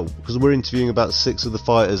interview's out, because we're interviewing about 6 of the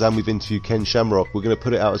fighters, and we've interviewed Ken Shamrock, we're going to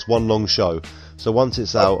put it out as one long show. So once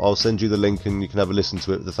it's out, I'll send you the link, and you can have a listen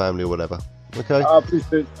to it with the family or whatever. Okay. I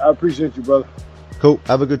appreciate you, brother. Cool.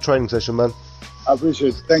 Have a good training session, man. I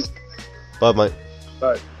appreciate it. Thanks. Bye, mate.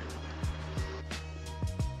 Bye.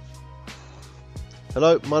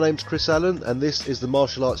 Hello, my name's Chris Allen, and this is the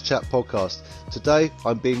Martial Arts Chat podcast. Today,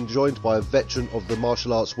 I'm being joined by a veteran of the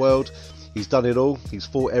martial arts world. He's done it all. He's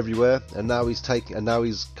fought everywhere, and now he's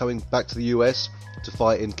coming back to the US to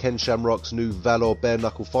fight in Ken Shamrock's new Valor Bare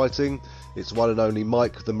Knuckle fighting. It's one and only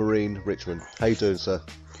Mike the Marine Richman. How you doing, sir?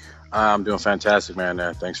 I'm doing fantastic, man.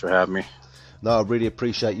 Thanks for having me. No, I really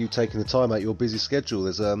appreciate you taking the time out of your busy schedule.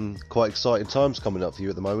 There's quite exciting times coming up for you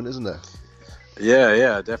at the moment, isn't there?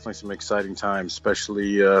 Yeah, definitely some exciting times,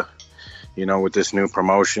 especially with this new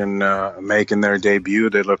promotion making their debut.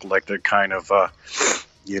 They look like they're kind of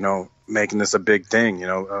making this a big thing,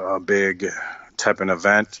 a big type of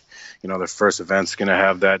event. Their first event's going to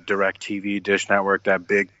have that direct TV dish network, that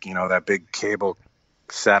big cable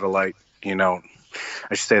satellite,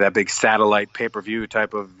 I should say that big satellite pay-per-view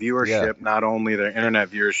type of viewership. Yeah. Not only their internet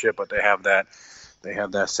viewership, but they have that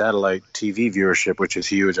satellite TV viewership, which is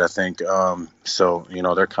huge, I think. So,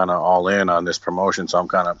 they're kind of all in on this promotion, so I'm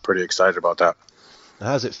kind of pretty excited about that.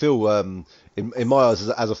 How does it feel? In my eyes,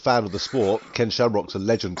 as a fan of the sport, Ken Shamrock's a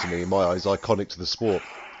legend to me. In my eyes, iconic to the sport.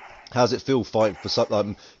 How does it feel fighting for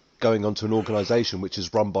something, going onto an organisation which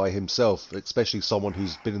is run by himself, especially someone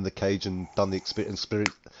who's been in the cage and done the experienced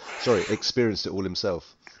it all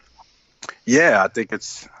himself? Yeah, I think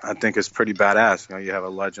it's pretty badass. You know, you have a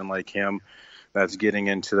legend like him that's getting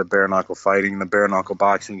into the bare knuckle fighting, the bare knuckle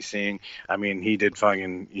boxing scene. I mean, he did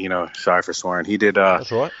fucking, sorry for swearing. He did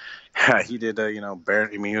That's all right. he did bare.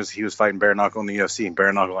 I mean, he was fighting bare knuckle in the UFC,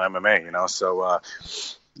 bare knuckle MMA. So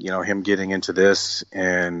him getting into this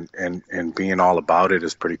and being all about it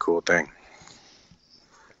is a pretty cool thing.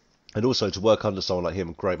 And also to work under someone like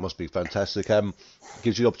him, great, must be fantastic.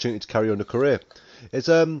 Gives you the opportunity to carry on a career. It's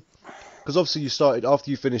because obviously you started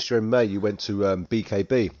after you finished your MMA, you went to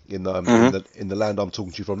BKB in the land I'm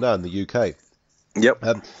talking to you from now in the UK.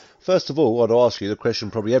 Yep. First of all, I want to ask you the question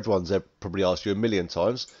probably everyone's probably asked you a million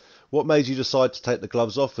times. What made you decide to take the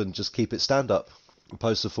gloves off and just keep it stand up,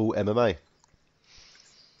 opposed to full MMA?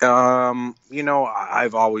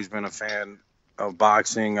 I've always been a fan of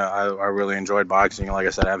boxing. I really enjoyed boxing. Like I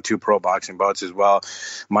said, I have 2 pro boxing belts as well.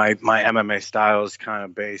 My MMA style is kind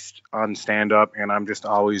of based on stand up, and I'm just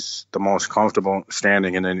always the most comfortable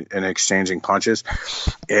standing and exchanging punches.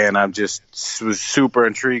 And I'm just was super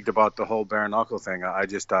intrigued about the whole bare knuckle thing.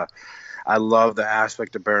 I love the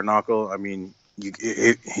aspect of bare knuckle. I mean,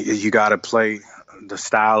 you got to play. The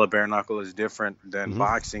style of bare knuckle is different than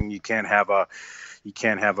boxing. You can't have a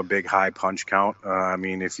big high punch count. I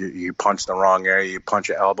mean, if you punch the wrong area, you punch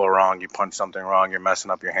your elbow wrong, you punch something wrong, you're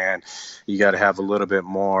messing up your hand. You got to have a little bit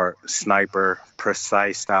more sniper,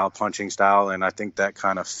 precise style, punching style, and I think that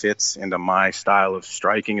kind of fits into my style of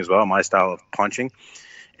striking as well, my style of punching.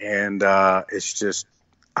 And it's just,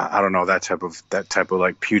 I don't know, that type of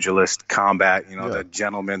like pugilist combat, the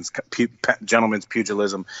gentleman's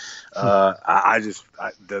pugilism. I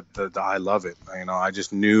love it. I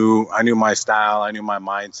just I knew my style. I knew my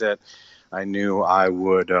mindset. I knew I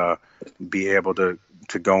would be able to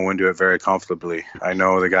go into it very comfortably. I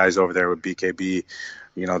know the guys over there with BKB,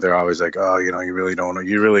 they're always like, oh, you really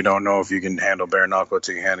don't know if you can handle bare knuckle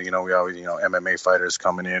till you handle, we always, MMA fighters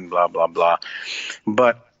coming in, blah, blah, blah.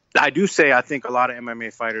 But I do say I think a lot of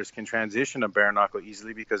MMA fighters can transition to bare knuckle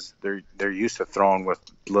easily because they're used to throwing with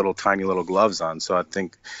tiny little gloves on. So I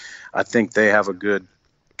think they have a good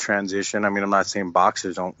transition. I mean, I'm not saying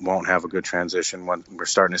boxers won't have a good transition when we're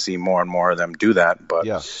starting to see more and more of them do that. But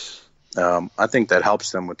yeah. I think that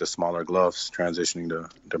helps them with the smaller gloves transitioning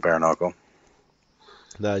to bare knuckle.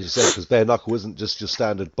 No, as you said, because bare knuckle isn't just your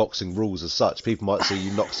standard boxing rules as such. People might see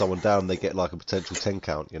you knock someone down, they get like a potential 10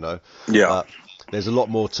 count, Yeah. There's a lot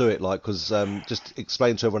more to it, because just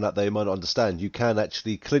explain to everyone that they might not understand. You can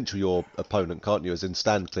actually clinch your opponent, can't you? As in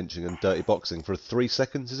stand clinching and dirty boxing for 3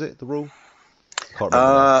 seconds. Is it the rule? Can't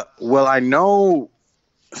remember. Well, I know.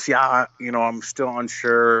 See, I'm still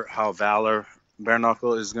unsure how Valor bare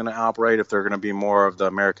knuckle is going to operate. If they're going to be more of the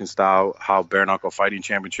American style, how bare knuckle fighting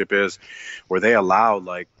championship is, where they allow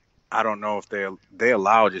I don't know if they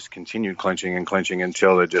allow just continued clinching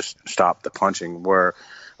until they just stop the punching. Where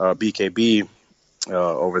BKB.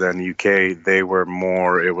 Over there in the UK,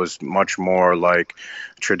 it was much more like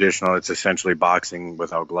traditional. It's essentially boxing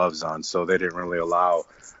without gloves on. So they didn't really allow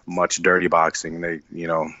much dirty boxing. They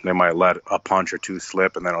might let a punch or two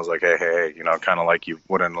slip, and then I was like, hey, kind of like you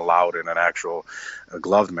wouldn't allow it in an actual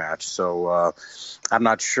gloved match. So I'm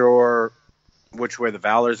not sure which way the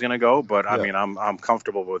Valor is going to go, but I mean, I'm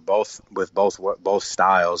comfortable with both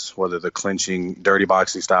styles, whether the clinching dirty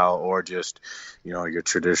boxing style or just, your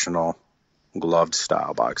traditional gloved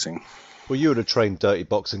style boxing. Well, you would have trained dirty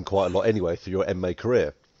boxing quite a lot anyway for your MMA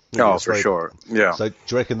career. Oh, for sure. Yeah. So do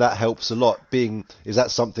you reckon that helps a lot? Is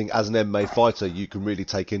that something as an MMA fighter you can really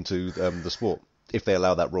take into the sport if they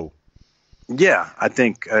allow that rule? Yeah, I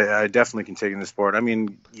think I definitely can take in the sport. I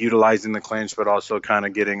mean, utilizing the clinch, but also kind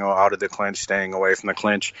of getting out of the clinch, staying away from the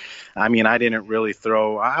clinch. I mean, I didn't really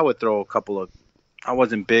I would throw a couple of, I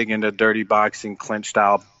wasn't big into dirty boxing clinch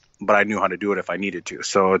style, but I knew how to do it if I needed to.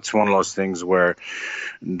 So it's one of those things where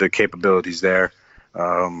the capability's there.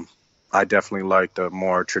 I definitely like the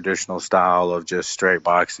more traditional style of just straight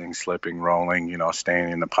boxing, slipping, rolling,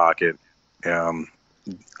 staying in the pocket.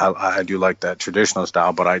 I do like that traditional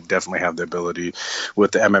style, but I definitely have the ability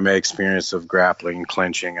with the MMA experience of grappling,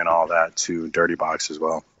 clinching, and all that to dirty box as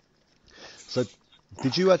well. So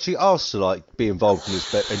did you actually ask to be involved in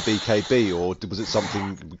this in BKB, or was it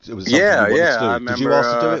something? You wanted to do? I remember, did you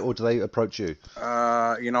ask to do it, or did they approach you?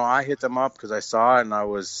 I hit them up because I saw it, and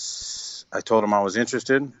I told them I was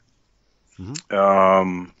interested.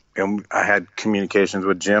 Mm-hmm. And I had communications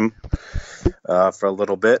with Jim for a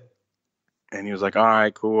little bit, and he was like, "All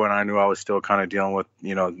right, cool." And I knew I was still kind of dealing with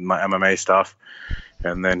my MMA stuff,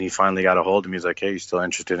 And then he finally got a hold of me. He's like, "Hey, you still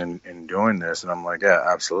interested in doing this?" And I'm like, "Yeah,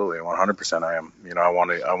 absolutely, 100% I am." You know, I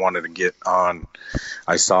wanted to get on.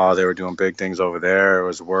 I saw they were doing big things over there. It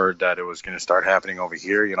was word that it was going to start happening over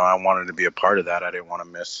here. You know, I wanted to be a part of that. I didn't want to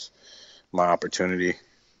miss my opportunity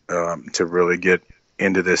to really get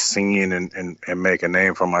into this scene and make a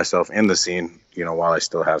name for myself in the scene, you know, while I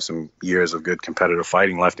still have some years of good competitive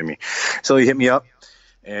fighting left in me. So he hit me up,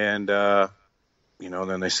 and you know,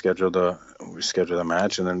 then they scheduled the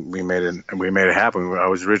match, and then we made it happen. I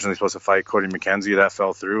was originally supposed to fight Cody McKenzie. That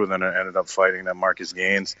fell through, and then I ended up fighting that Marcus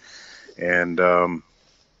Gaines, and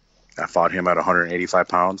I fought him at 185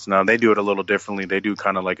 pounds. Now they do it a little differently. They do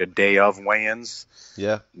kind of like a day of weigh-ins.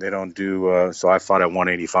 Yeah. They don't do so I fought at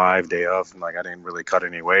 185 day of, and like I didn't really cut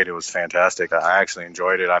any weight. It was fantastic. I actually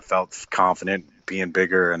enjoyed it. I felt confident being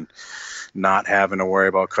bigger and not having to worry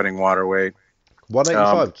about cutting water weight.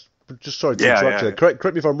 185. Just sorry to interrupt you. Correct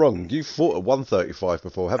me if I'm wrong. You fought at 135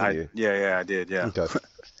 before, haven't you? Yeah, I did. Yeah. Okay.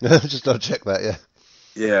 Just double check that. Yeah.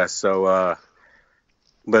 Yeah. So,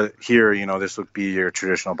 but here, you know, this would be your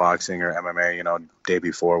traditional boxing or MMA, you know, day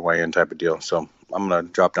before weigh-in type of deal. So I'm gonna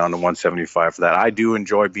drop down to 175 for that. I do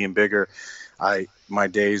enjoy being bigger. My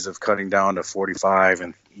days of cutting down to 45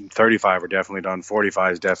 and 35 are definitely done.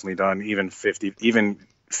 45 is definitely done. Even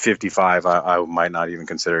 55, I might not even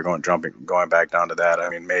consider going back down to that. I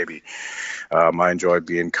mean, maybe. I enjoy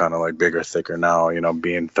being kind of like bigger, thicker now. You know,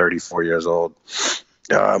 being 34 years old,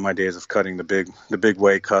 my days of cutting the big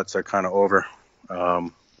weight cuts are kind of over.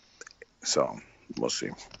 So we'll see.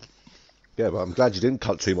 Yeah, but I'm glad you didn't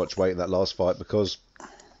cut too much weight in that last fight, because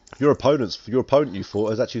your opponent you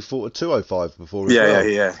fought has actually fought at 205 before.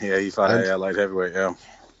 Yeah, he fought at light heavyweight. Yeah.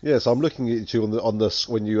 Yeah, so I'm looking at you on the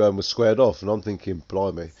when you were squared off, and I'm thinking,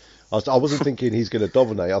 blimey. I wasn't thinking he's going to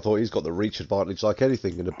dominate. I thought he's got the reach advantage like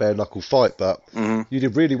anything in a bare knuckle fight. But you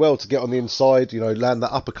did really well to get on the inside, you know, land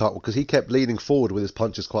that uppercut, because he kept leaning forward with his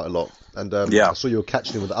punches quite a lot. And I saw you were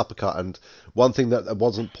catching him with the uppercut. And one thing that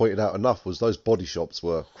wasn't pointed out enough was those body shots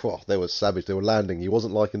were they were savage. They were landing. He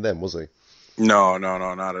wasn't liking them, was he? No,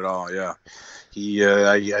 not at all. Yeah,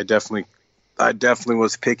 I definitely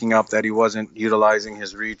was picking up that he wasn't utilizing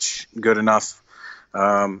his reach good enough.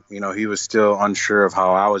 You know, he was still unsure of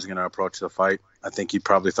how I was going to approach the fight. I think he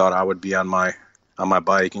probably thought I would be on my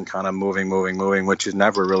bike and kind of moving, which is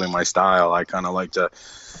never really my style. I kind of like to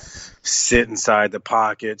sit inside the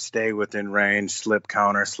pocket, stay within range, slip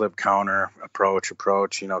counter,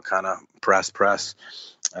 approach, you know, kind of press.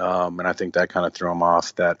 And I think that kind of threw him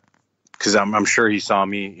off, that because I'm sure he saw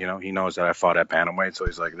me, you know, he knows that I fought at bantamweight, so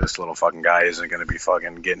he's like, this little fucking guy isn't going to be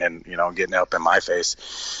fucking getting up in my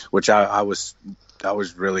face, which I was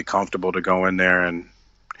really comfortable to go in there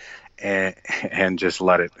and just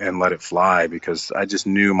let it fly, because I just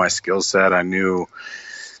knew my skill set. I knew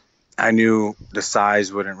the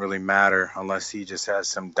size wouldn't really matter unless he just has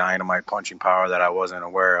some dynamite punching power that I wasn't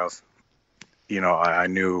aware of. You know, I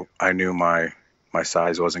knew my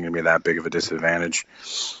size wasn't going to be that big of a disadvantage.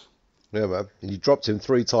 Yeah, man. You dropped him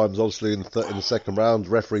 3 times, obviously, in the second round.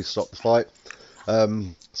 Referee stopped the fight.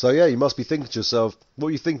 So yeah, you must be thinking to yourself, what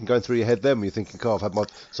are you thinking going through your head then when you're thinking, oh,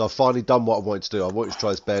 I've finally done what I wanted to do. I wanted to try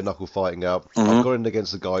this bare knuckle fighting out. I've got in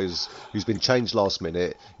against a guy who's been changed last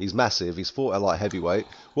minute. He's massive. He's fought at light heavyweight.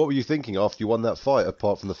 What were you thinking after you won that fight,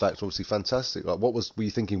 apart from the fact, obviously, fantastic? Like, were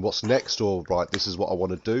you thinking, what's next? Or, right, this is what I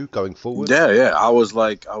want to do going forward? Yeah. I was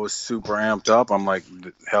super amped up. I'm like,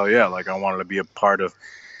 hell yeah. Like, I wanted to be a part of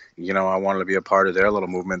their little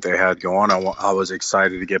movement they had going. I was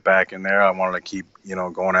excited to get back in there. I wanted to keep, you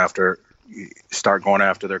know, start going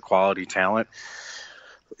after their quality talent,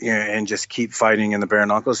 and just keep fighting in the bare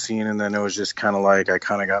knuckle scene. And then it was just kind of like, I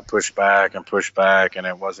kind of got pushed back, and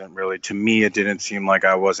it wasn't really, to me, it didn't seem like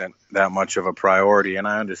I wasn't that much of a priority. And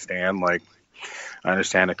I understand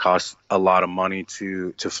it costs a lot of money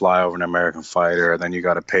to fly over an American fighter, and then you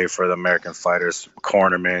got to pay for the American fighters'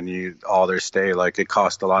 cornermen, all their stay. Like, it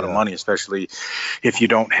costs a lot of money, especially if you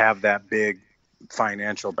don't have that big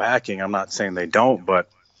financial backing. I'm not saying they don't, but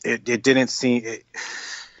it didn't seem.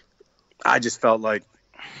 I just felt like,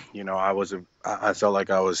 you know, I felt like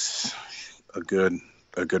I was a good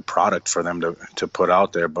product for them to put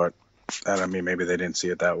out there. But I mean, maybe they didn't see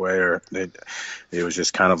it that way, or it was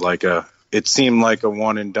just kind of like it seemed like a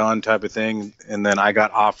one and done type of thing. And then I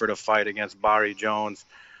got offered a fight against Barry Jones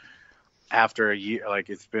after a year. Like,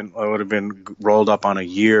 it would have been rolled up on a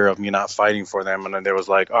year of me not fighting for them. And then there was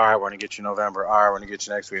like, all right, we're going to get you November. All right, we're going to get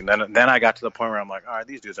you next week. And then I got to the point where I'm like, all right,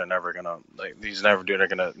 these dudes are never going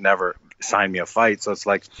to, never sign me a fight. So it's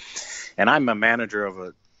like, and I'm a manager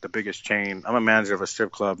of the biggest chain. I'm a manager of a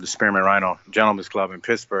strip club, the Spearmint Rhino Gentlemen's Club in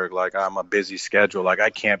Pittsburgh. Like, I'm a busy schedule. Like, I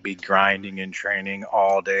can't be grinding and training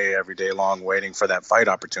all day, every day long, waiting for that fight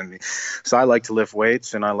opportunity. So I like to lift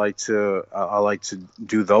weights, and I like to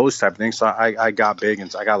do those type of things. So I got big,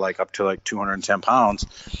 and I got like up to like 210 pounds.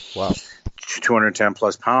 Wow. 210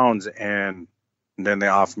 plus pounds, and then they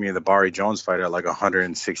offered me the Barry Jones fight at like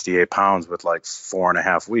 168 pounds with like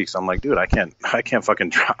 4.5 weeks. I'm like, dude, I can't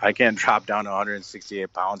drop down to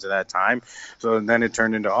 168 pounds at that time. So then it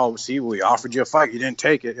turned into, oh, see, we offered you a fight, you didn't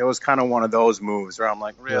take it. It was kind of one of those moves where I'm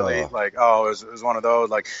like, really? Yeah. Like, oh, it was one of those,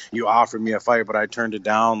 like, you offered me a fight, but I turned it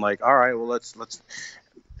down. Like, all right, well, let's.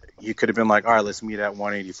 You could have been like, all right, let's meet at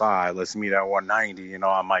 185. Let's meet at 190. You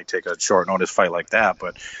know, I might take a short notice fight like that,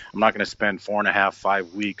 but I'm not going to spend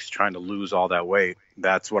 4.5-5 weeks trying to lose all that weight.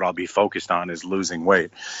 That's what I'll be focused on, is losing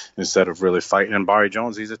weight instead of really fighting. And Barry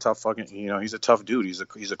Jones, he's a tough he's a tough dude.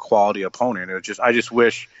 He's a quality opponent.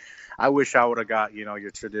 I wish I would have got,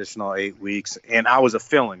 your traditional 8 weeks. And I was a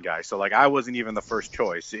fill-in guy. So, like, I wasn't even the first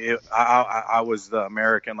choice. I was the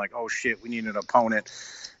American, like, oh, shit, we need an opponent.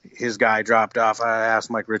 His guy dropped off. I asked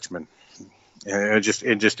Mike Richman, and it just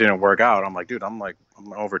didn't work out. I'm like, dude, I'm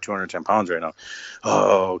over 210 pounds right now.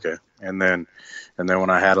 Oh, okay. And then when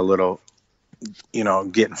I had a little,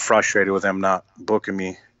 getting frustrated with them not booking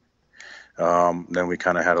me, then we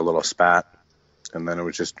kind of had a little spat. And then it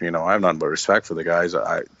was just, I have nothing but respect for the guys.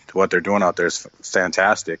 What they're doing out there is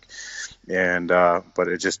fantastic. And but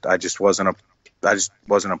I just wasn't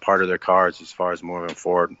a part of their cards as far as moving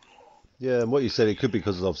forward. Yeah, and what you said, it could be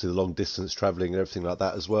because of obviously the long distance travelling and everything like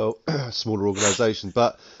that as well. Smaller organisation.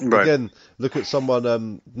 But again, look at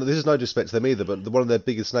someone, this is no disrespect to them either, but one of their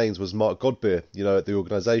biggest names was Mark Godbeer, at the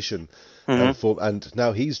organisation. Mm-hmm. And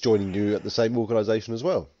now he's joining you at the same organisation as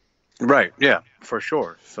well. Right, yeah, for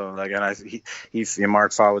sure. So, again,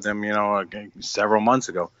 Mark fought with him, several months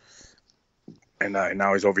ago. And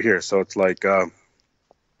now he's over here. So it's like,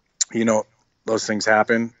 those things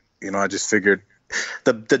happen. I just figured,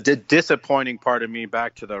 the disappointing part of me,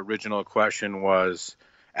 back to the original question, was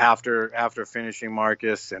after finishing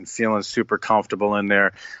Marcus and feeling super comfortable in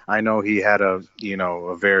there. I know he had a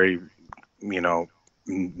very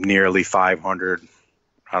nearly 500,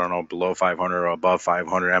 I don't know, below 500 or above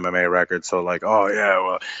 500 MMA record. So like, oh yeah,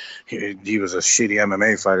 well, he was a shitty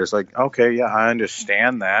MMA fighter. It's like, okay, yeah, I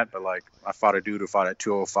understand that, but like, I fought a dude who fought at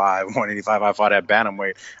 205, 185. I fought at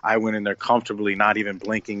bantamweight. I went in there comfortably, not even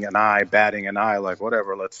blinking an eye, batting an eye, like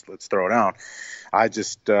whatever, let's throw down.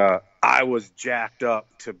 I was jacked up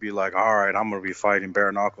to be like, all right, I'm going to be fighting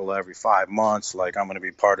Bare Knuckle every 5 months. Like, I'm going to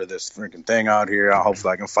be part of this freaking thing out here.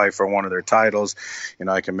 Hopefully I can fight for one of their titles.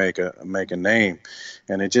 I can make a name.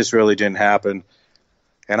 And it just really didn't happen.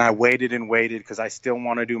 And I waited and waited because I still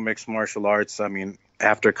want to do mixed martial arts. I mean,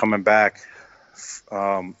 after coming back,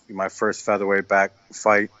 my first featherweight back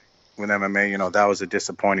fight with MMA, that was a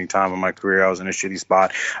disappointing time in my career. I was in a shitty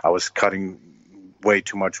spot. I was cutting way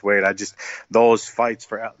too much weight. Those fights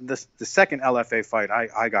for the second LFA fight,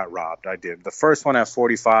 I got robbed. I did. The first one at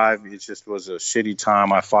 45, it just was a shitty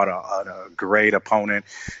time. I fought a great opponent,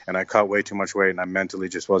 and I cut way too much weight, and I mentally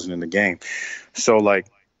just wasn't in the game. So like,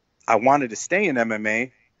 I wanted to stay in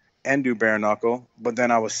MMA and do bare knuckle, but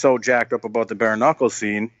then I was so jacked up about the bare knuckle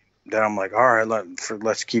scene that I'm like, all right,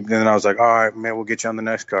 let's keep. And then I was like, all right, man, we'll get you on the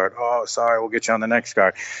next card. Oh, sorry, we'll get you on the next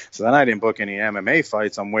card. So then I didn't book any MMA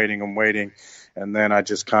fights. I'm waiting. And then I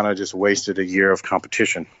just kind of wasted a year of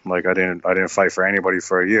competition. Like I didn't fight for anybody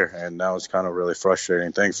for a year, and that was kind of really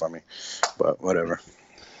frustrating thing for me. But whatever.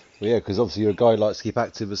 Well, yeah, because obviously you're a guy who likes to keep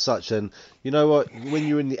active as such, and you know what? When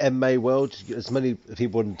you're in the MMA world, as many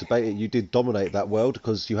people want to debate it, you did dominate that world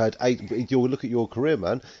because you had 8. You'll look at your career,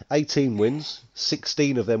 man. 18 wins,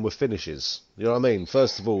 16 of them were finishes. You know what I mean?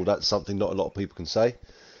 First of all, that's something not a lot of people can say.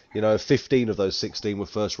 15 of those 16 were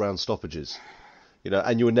first round stoppages.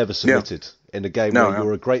 And you were never submitted in a game where you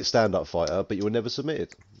were a great stand-up fighter, but you were never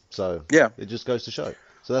submitted. So it just goes to show.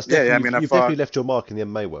 So that's definitely, you've definitely left your mark in the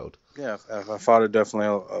MMA world. Yeah, I fought definitely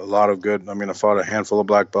a lot of good. I mean, I fought a handful of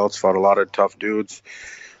black belts, fought a lot of tough dudes,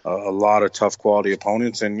 a lot of tough quality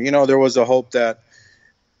opponents, and there was a hope that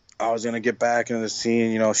I was gonna get back into the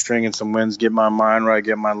scene. Stringing some wins, get my mind right,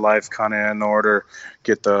 get my life kind of in order,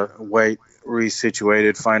 get the weight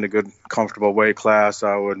resituated, find a good comfortable weight class.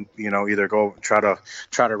 I would either go try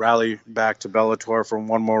to rally back to Bellator for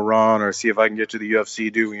one more run, or see if I can get to the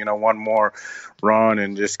UFC, do one more run,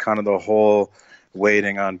 and just kind of the whole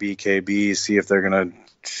waiting on BKB, see if they're gonna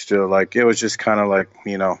still, like, it was just kind of like,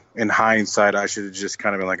 in hindsight I should have just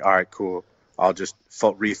kind of been like, all right, cool, I'll just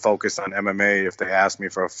refocus on MMA. If they ask me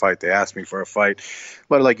for a fight, they ask me for a fight.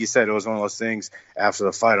 But like you said, it was one of those things. After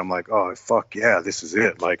the fight, I'm like, oh fuck yeah, this is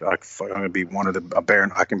it. Like I'm gonna be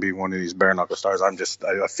I can be one of these bare knuckle stars.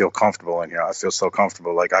 I feel comfortable in here. I feel so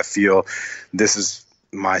comfortable. Like I feel this is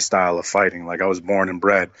my style of fighting. Like I was born and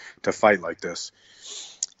bred to fight like this.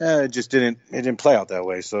 It just didn't play out that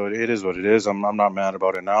way. So it is what it is. I'm not mad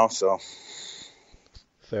about it now. So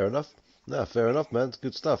fair enough. No, fair enough, man. It's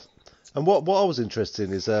good stuff. And what I was interested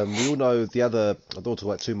in is we all know the other, I don't talk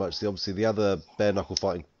about too much, obviously the other bare knuckle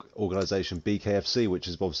fighting organisation, BKFC, which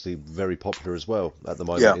is obviously very popular as well at the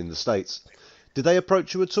moment in the States. Did they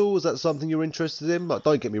approach you at all? Was that something you're interested in? Like,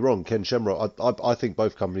 don't get me wrong, Ken Shamrock, I think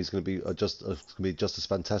both companies are going to be just as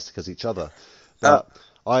fantastic as each other. But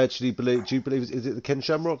I actually believe, do you believe, is it the Ken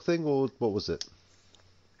Shamrock thing or what was it?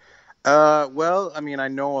 Well, I mean, I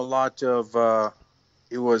know a lot of...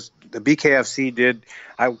 It was the BKFC did.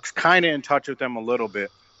 I was kind of in touch with them a little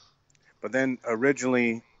bit, but then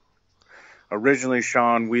originally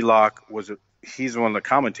Sean Wheelock he's one of the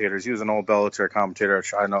commentators. He was an old Bellator commentator.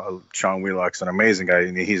 I know Sean Wheelock's an amazing guy,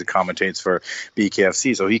 and he commentates for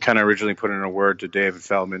BKFC. So he kind of originally put in a word to David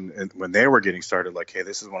Feldman when they were getting started, like, hey,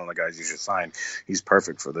 this is one of the guys you should sign. He's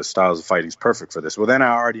perfect for this. Styles of fighting. He's perfect for this. Well, then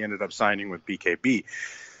I already ended up signing with BKB.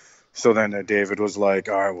 So then David was like,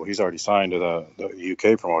 all right, well, he's already signed to the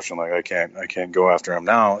UK promotion. Like, I can't go after him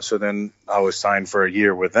now. So then I was signed for a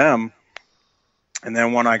year with them. And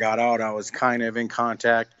then when I got out, I was kind of in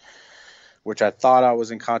contact, which I thought I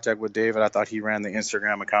was in contact with David. I thought he ran the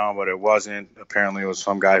Instagram account, but it wasn't. Apparently it was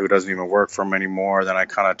some guy who doesn't even work for him anymore. Then I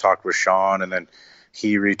kind of talked with Sean, and then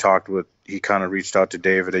he kind of reached out to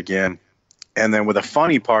David again. And then the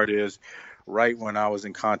funny part is, right when I was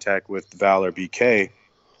in contact with Valor BK,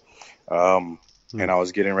 and I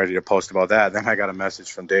was getting ready to post about that, then I got a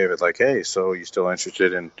message from David like, hey, so you still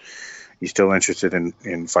interested in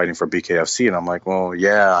fighting for BKFC? And I'm like, well,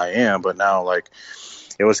 yeah, I am, but now, like,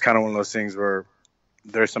 it was kind of one of those things where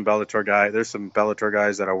there's some Bellator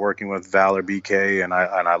guys that are working with Valor BK, and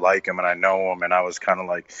I like them and I know them, and I was kind of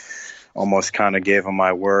like almost kind of gave them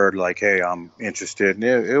my word, like, hey, I'm interested.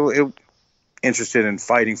 And interested in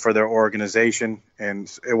fighting for their organization,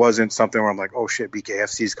 and it wasn't something where I'm like, oh shit,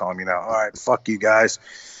 BKFC's calling me now, all right, fuck you guys.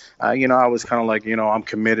 I was kind of like, I'm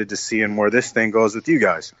committed to seeing where this thing goes with you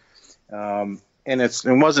guys. And it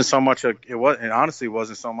wasn't so much honestly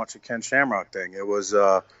wasn't so much a Ken Shamrock thing. It was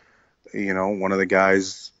one of the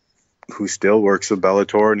guys who still works with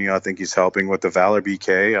Bellator, and I think he's helping with the Valor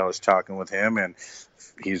BK. I was talking with him, and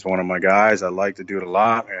he's one of my guys. I like to do it a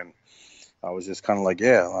lot, and I was just kind of like,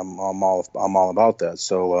 yeah, I'm all about that.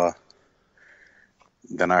 So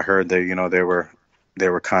then I heard that they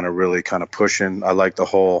were kind of really kind of pushing. I love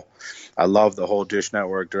the whole Dish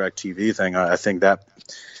Network DirecTV thing. I think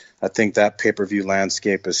that pay-per-view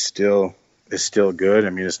landscape is still good. I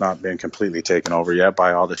mean, it's not been completely taken over yet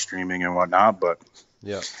by all the streaming and whatnot, but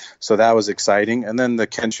yeah. So that was exciting. And then the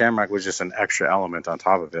Ken Shamrock was just an extra element on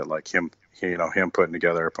top of it, like him putting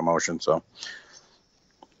together a promotion. So.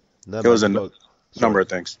 It was a number of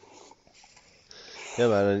things. Yeah,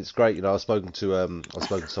 man, and it's great. I've spoken to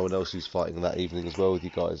someone else who's fighting that evening as well with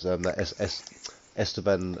you guys. That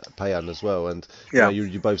Estevan Payan as well, and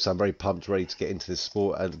you both sound very pumped, ready to get into this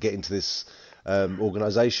sport and get into this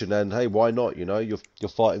organisation. And hey, why not? You're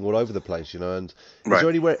fighting all over the place. And is there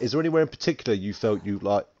anywhere in particular you felt you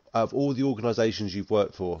like? Out of all the organisations you've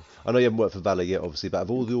worked for, I know you haven't worked for Valor yet, obviously, but out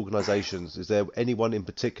of all the organisations, is there anyone in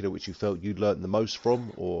particular which you felt you'd learnt the most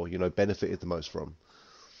from, or benefited the most from?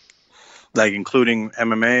 Like including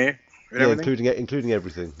MMA? Including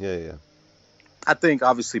everything. Yeah. I think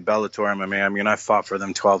obviously Bellator MMA. I mean, I fought for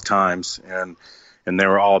them 12 times, and they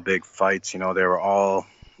were all big fights. They were all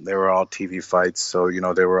TV fights. So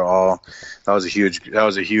they were all. That was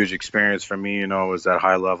a huge experience for me. It was that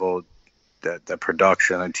high level. That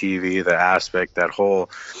production on TV, the aspect, that whole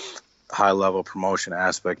high level promotion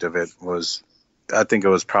aspect of it was, I think it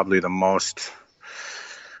was probably the most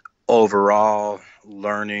overall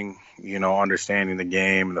learning, understanding the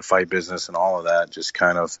game and the fight business and all of that, just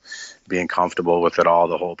kind of being comfortable with it all,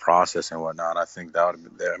 the whole process and whatnot. I think that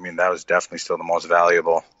was definitely still the most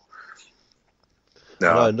valuable.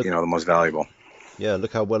 The most valuable. Yeah,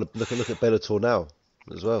 look at Bellator now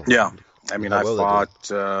as well. Yeah, I mean, I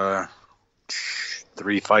fought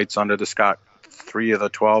 3 fights under the Scott. 3 of the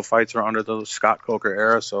 12 fights are under the Scott Coker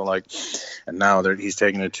era. So and now he's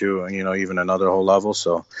taking it to even another whole level.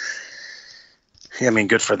 So yeah, I mean,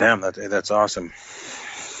 good for them. That's awesome.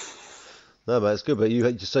 No, man, it's good. But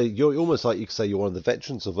you say you're almost like you could say you're one of the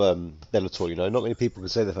veterans of Bellator. You know, not many people can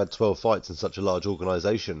say they've had 12 fights in such a large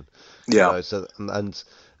organisation. You Yeah. know, so and as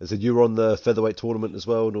I said, you were on the featherweight tournament as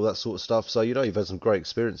well and all that sort of stuff. So you know, you've had some great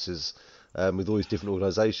experiences with all these different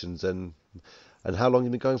organisations. And how long have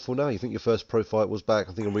you been going for now? You think your first pro fight was back?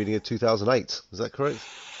 I think I'm reading it 2008. Is that correct?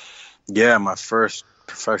 Yeah, my first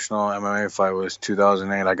professional MMA fight was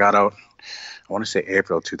 2008. I got out, I want to say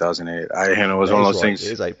April 2008. And it was one of those things.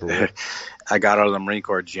 It is April. Yeah. I got out of the Marine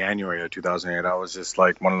Corps January of 2008. I was just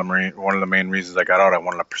like one of the main reasons I got out. I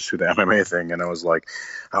wanted to pursue the MMA thing, and I was like,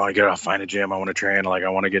 I want to get out, find a gym, I want to train, like I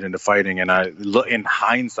want to get into fighting. And in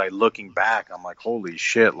hindsight, looking back, I'm like, holy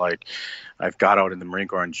shit! Like I've got out in the Marine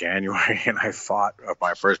Corps in January, and I fought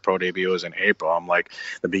my first pro debut was in April. I'm like,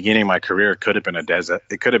 the beginning of my career could have been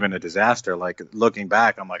a disaster. Like looking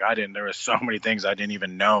back, I'm like, there were so many things I didn't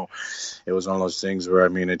even know. It was one of those things where, I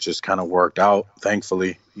mean, it just kind of worked out.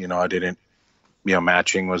 Thankfully, I didn't.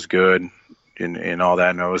 Matching was good and all that,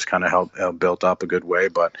 and it was kind of built up a good way.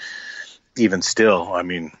 But even still, I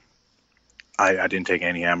mean, I didn't take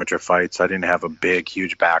any amateur fights. I didn't have a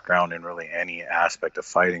huge background in really any aspect of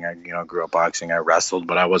fighting. I, grew up boxing. I wrestled,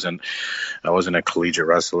 but I wasn't a collegiate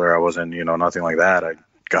wrestler. I wasn't, nothing like that. I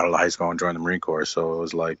got out of high school and joined the Marine Corps. So it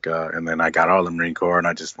was like, and then I got out of the Marine Corps and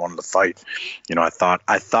I just wanted to fight. I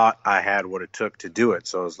thought I had what it took to do it.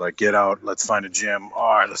 So it was like, get out, let's find a gym.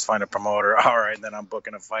 All right, let's find a promoter. All right. And then I'm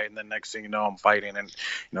booking a fight. And then next thing you know, I'm fighting. And,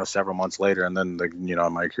 several months later, and then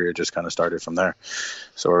my career just kind of started from there.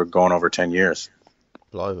 So we're going over 10 years.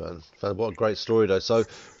 Blimey, man. What a great story, though. So,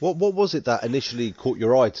 what was it that initially caught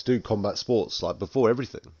your eye to do combat sports, like before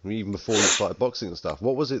everything, even before you started boxing and stuff?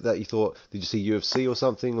 What was it that you thought? Did you see UFC or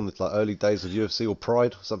something on the early days of UFC or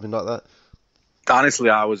Pride, something like that? Honestly,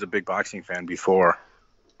 I was a big boxing fan before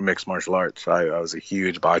mixed martial arts. I was a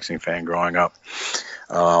huge boxing fan growing up,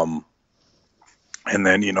 and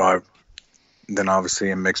then then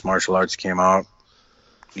obviously mixed martial arts came out.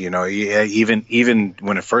 Even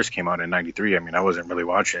when it first came out in '93, I mean, I wasn't really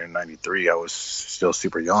watching it in '93. I was still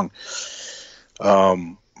super young.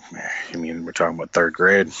 I mean, we're talking about third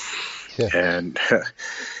grade, yeah. And I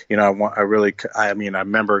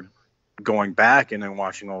remember going back and then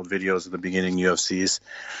watching old videos of the beginning UFCs.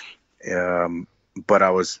 But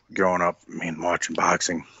I was growing up, watching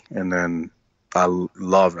boxing, and then I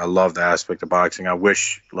love the aspect of boxing. I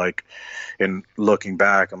wish, in looking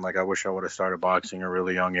back, I'm like, I wish I would have started boxing at a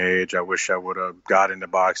really young age. I wish I would have got into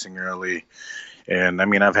boxing early. And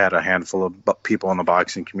I've had a handful of people in the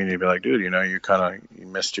boxing community be like, dude, you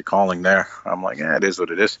missed your calling there. I'm like, yeah, it is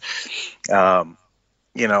what it is. I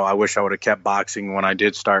wish I would have kept boxing when I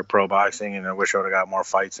did start pro boxing, and I wish I would have got more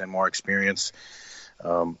fights and more experience.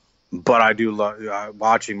 But I do love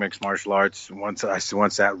watching mixed martial arts. Once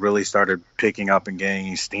that really started picking up and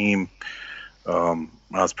gaining steam, I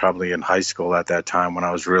was probably in high school at that time when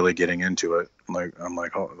I was really getting into it. I'm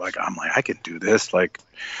like, I can do this.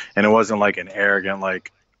 And it wasn't like an arrogant,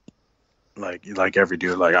 like every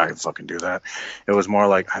dude, like I can fucking do that. It was more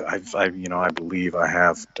like I believe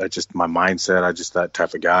my mindset. I just that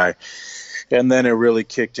type of guy. And then it really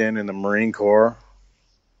kicked in the Marine Corps.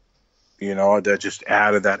 That just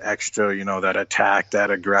added that extra, that attack,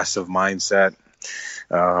 that aggressive mindset.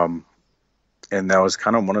 And that was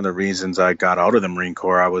kind of one of the reasons I got out of the Marine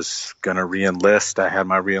Corps. I was going to re-enlist. I had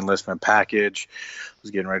my re-enlistment package. I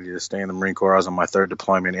was getting ready to stay in the Marine Corps. I was on my third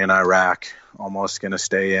deployment in Iraq, almost going to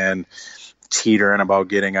stay in, teetering about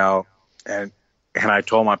getting out. And I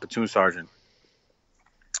told my platoon sergeant,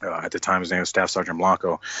 at the time his name was Staff Sergeant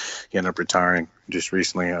Blanco. He ended up retiring just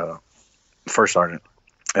recently, first sergeant.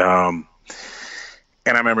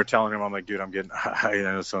 And I remember telling him, I'm like, dude, I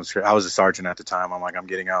was a sergeant at the time. I'm like, I'm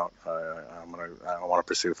getting out. I want to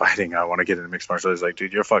pursue fighting. I want to get into mixed martial arts. He's like,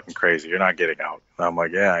 dude, you're fucking crazy. You're not getting out. I'm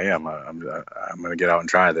like, yeah, I am. I'm going to get out and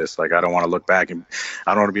try this. Like, I don't want to look back, and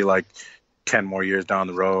I don't want to be like 10 more years down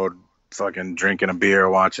the road, fucking drinking a beer,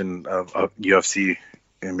 watching a UFC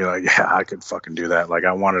and be like, yeah, I could fucking do that. Like,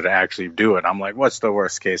 I wanted to actually do it. I'm like, what's the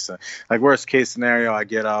worst case? Like, worst case scenario, I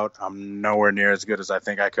get out. I'm nowhere near as good as I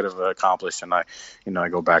think I could have accomplished, and I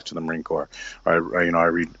go back to the Marine Corps. I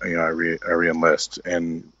re-enlist,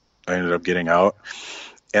 and I ended up getting out.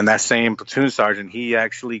 And that same platoon sergeant,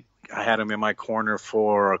 I had him in my corner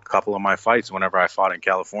for a couple of my fights. Whenever I fought in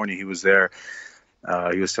California, he was there.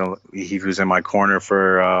 He was in my corner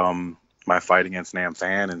for my fight against Nam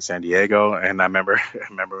Fan in San Diego, and I remember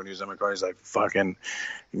when he was in my car, he's like, "Fucking,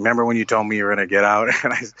 remember when you told me you were gonna get out?"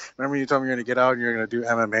 And I remember you told me you're gonna get out and you're gonna do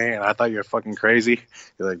MMA, and I thought you were fucking crazy.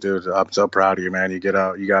 You're like, dude, I'm so proud of you, man. You got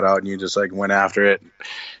out, and you just like went after it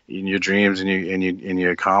in your dreams, and you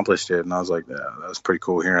accomplished it. And I was like, yeah, that was pretty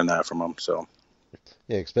cool hearing that from him. So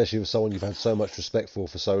Yeah, especially with someone you've had so much respect for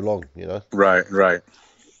so long, right.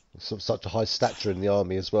 Such a high stature in the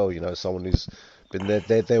army as well, someone who's been there.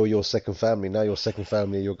 They were your second family. Now your second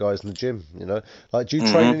family are your guys in the gym, Like, do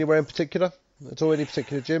you train anywhere in particular? At all, any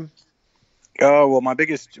particular gym? Oh, well, my big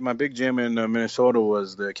gym in Minnesota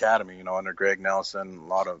was the Academy, under Greg Nelson.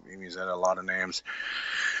 He's had a lot of names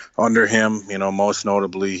under him, most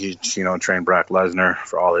notably he, trained Brock Lesnar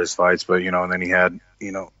for all his fights, but, and then he had,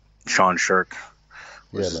 Sean Shirk,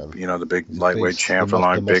 which is, the big lightweight champ for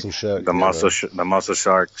long, the muscle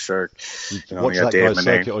shark. Watch that guy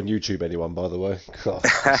circuit on YouTube, anyone, by the way. God,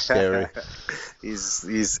 scary. He's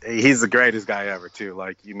the greatest guy ever too.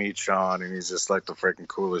 Like, you meet Sean and he's just like the freaking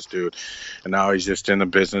coolest dude. And now he's just in the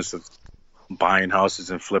business of buying houses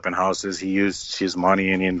and flipping houses. He used his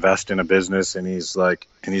money and he invested in a business, and he's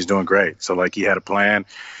doing great. So like, he had a plan,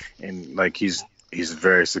 and like he's a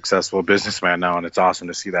very successful businessman now, and it's awesome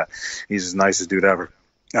to see that. He's the nicest dude ever.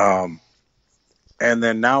 And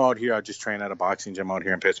then now out here, I just train at a boxing gym out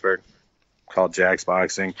here in Pittsburgh called Jack's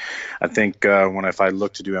Boxing. I think if I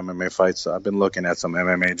look to do MMA fights, I've been looking at some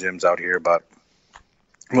MMA gyms out here, but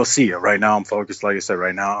we'll see. Right now, I'm focused. Like I said,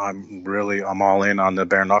 right now, I'm all in on the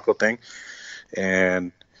bare knuckle thing,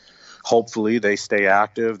 and hopefully they stay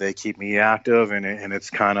active. They keep me active, and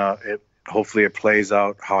it's hopefully it plays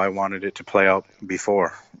out how I wanted it to play out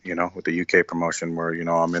before, with the UK promotion where,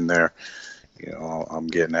 I'm in there, I'm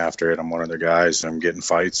getting after it. I'm one of their guys. I'm getting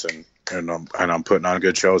fights, and I'm putting on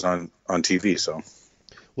good shows on TV. So,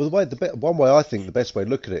 well, one way I think the best way to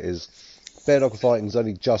look at it is bare knuckle fighting is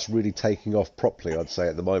only just really taking off properly, I'd say,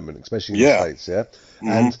 at the moment, especially in the States, yeah? Mm-hmm.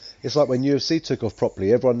 And it's like when UFC took off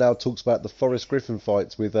properly, everyone now talks about the Forrest Griffin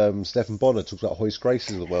fights with Stephan Bonner, talks about Hoist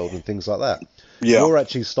Gracie of the world and things like that. Yeah. You're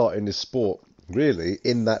actually starting this sport, really,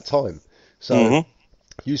 in that time. So,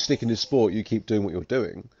 you stick in this sport, you keep doing what you're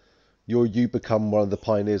doing, you become one of the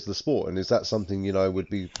pioneers of the sport. And is that something, you'd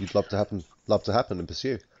love to happen and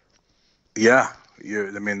pursue? Yeah.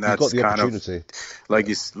 That's kind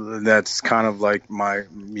of that's kind of like my,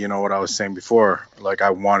 what I was saying before. Like,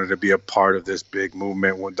 I wanted to be a part of this big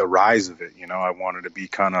movement with the rise of it. I wanted to be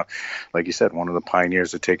kind of, like you said, one of the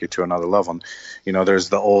pioneers to take it to another level. There's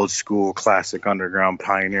the old school classic underground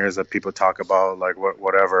pioneers that people talk about, like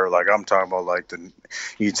whatever. Like, I'm talking about like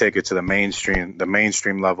you take it to the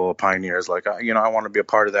mainstream level of pioneers. Like, I want to be a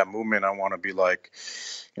part of that movement. I want to be like,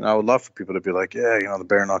 I would love for people to be like, yeah, the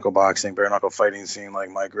bare knuckle boxing, bare knuckle fighting scene, like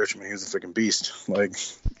Mike Richman, he was a freaking beast. Like,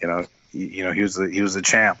 he was the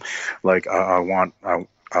champ. Like, I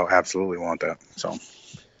absolutely want that. So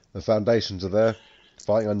the foundations are there,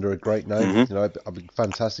 fighting under a great name. It'd be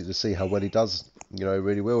fantastic to see how well he does.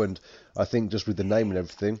 Really will. And I think just with the name and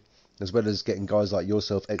everything, as well as getting guys like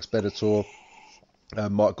yourself, ex-Bellator,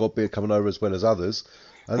 Mark Godbeard coming over, as well as others.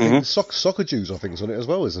 I think Soccer Jews, I think, is on it as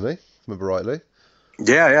well, isn't he? If I remember rightly.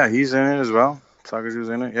 Yeah, he's in it as well. Sakaju's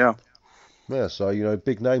in it, yeah. Yeah, so,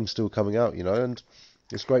 big names still coming out, and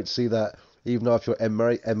it's great to see that, even after your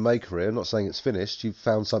MMA career, I'm not saying it's finished, you've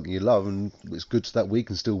found something you love, and it's good that we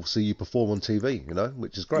can still see you perform on TV,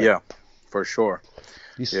 which is great. Yeah, for sure.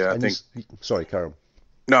 Sorry, Karen.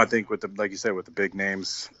 No, I think like you said, with the big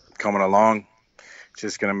names coming along, it's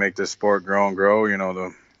just going to make this sport grow and grow,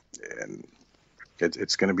 and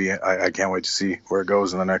it's going to be, I can't wait to see where it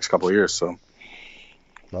goes in the next couple of years, so.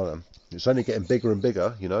 No, it's only getting bigger and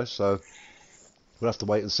bigger, so we'll have to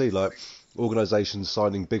wait and see. Like, organisations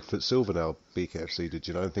signing Bigfoot Silver now, BKFC did,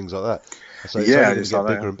 and things like that. So it's only going to get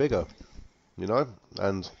bigger and bigger,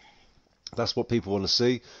 and that's what people want to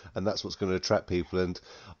see, and that's what's going to attract people. And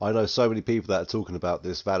I know so many people that are talking about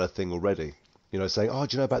this Valor thing already, saying, oh,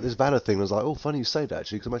 do you know about this Valor thing? And I was like, oh, funny you say that,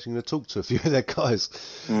 actually, because I'm actually going to talk to a few of their guys.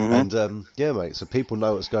 And, yeah, mate, so people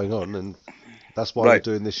know what's going on, and that's why we're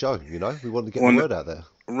doing this show, we want to get the word out there.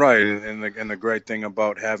 Right, and the great thing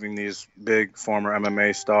about having these big former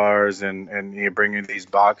MMA stars and you bringing these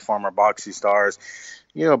former boxing stars,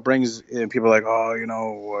 brings people like, oh,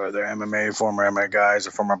 they're MMA, former MMA guys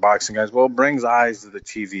or former boxing guys. Well, it brings eyes to the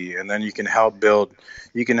TV, and then you can help build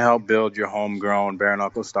your homegrown bare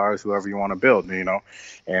knuckle stars, whoever you want to build,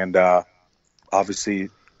 and obviously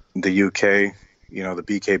the UK the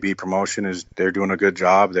BKB promotion they're doing a good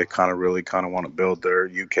job. They really want to build their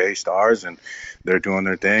UK stars, and they're doing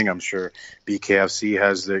their thing. I'm sure BKFC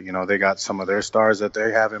has they got some of their stars that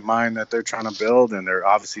they have in mind that they're trying to build, and they're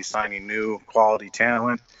obviously signing new quality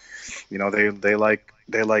talent. They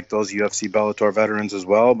like those UFC Bellator veterans as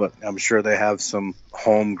well, but I'm sure they have some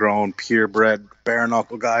homegrown, purebred, bare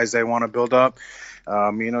knuckle guys they want to build up.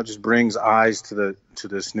 Just brings eyes to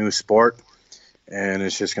this new sport, and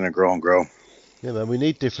it's just going to grow and grow. Yeah, man, we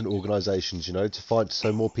need different organisations, to fight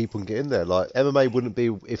so more people can get in there. Like, MMA wouldn't be,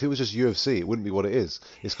 if it was just UFC, it wouldn't be what it is.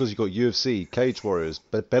 It's because you've got UFC, Cage Warriors,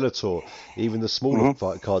 Bellator, even the smaller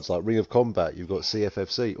fight cards like Ring of Combat, you've got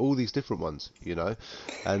CFFC, all these different ones,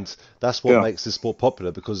 And that's what makes this sport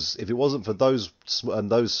popular, because if it wasn't for those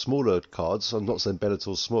smaller cards, I'm not saying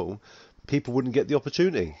Bellator's small, people wouldn't get the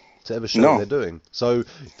opportunity to ever show what they're doing. So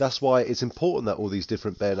that's why it's important that all these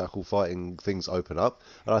different bare knuckle fighting things open up.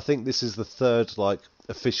 And I think this is the third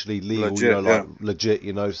officially legal, legit,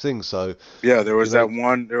 thing. So there was that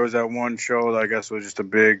one show that I guess was just a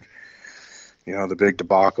big, the big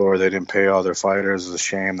debacle where they didn't pay all their fighters. It's a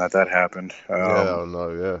shame that happened.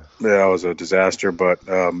 Yeah, it was a disaster. But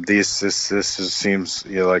this seems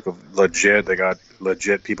like legit. They got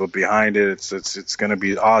legit people behind it. It's going to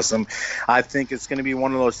be awesome. I think it's going to be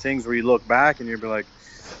one of those things where you look back and you'll be like,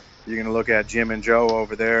 you're going to look at Jim and Joe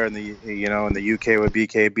over there in the UK with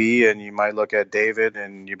BKB, and you might look at David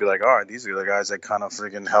and you'd be like, all right, these are the guys that kind of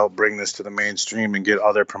freaking help bring this to the mainstream and get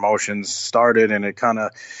other promotions started. And it kind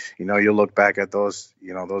of, you'll look back at those,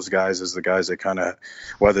 those guys as the guys that kind of,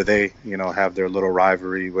 whether they, have their little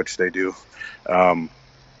rivalry, which they do,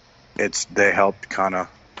 they helped kind of,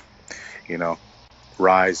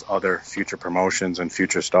 rise other future promotions and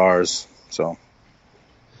future stars. So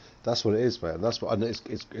that's what it is, man. That's what, and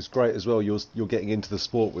it's great as well. You're getting into the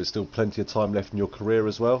sport with still plenty of time left in your career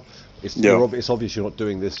as well. It's obvious you're not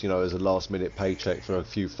doing this, as a last minute paycheck for a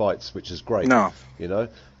few fights, which is great. No,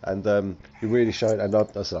 and you're really showing. And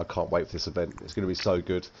I said I can't wait for this event. It's going to be so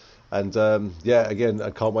good. And again, I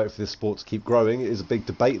can't wait for this sport to keep growing. It is a big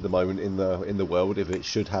debate at the moment in the world if it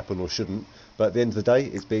should happen or shouldn't. But at the end of the day,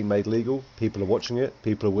 it's being made legal. People are watching it.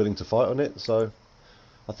 People are willing to fight on it. So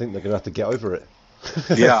I think they're going to have to get over it.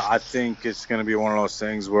 Yeah, I think it's going to be one of those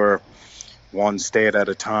things where one state at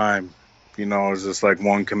a time, it's just like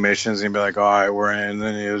one commission's going to be like, all right, we're in. And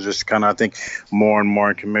then it was just kind of, I think more and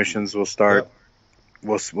more commissions will start,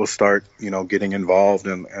 we'll start, getting involved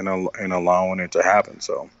and allowing it to happen.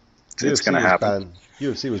 So it's going to happen.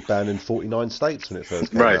 UFC was banned in 49 states when it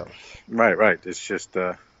first came out. Right. It's just,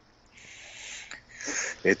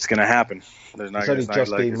 it's going to happen. It's not going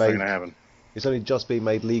to happen. It's only just being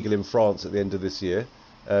made legal in France at the end of this year.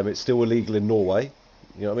 It's still illegal in Norway.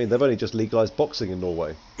 You know what I mean? They've only just legalised boxing in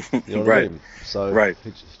Norway. You know what I mean? So it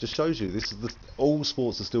just shows you all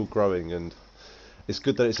sports are still growing, and it's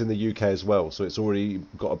good that it's in the UK as well. So it's already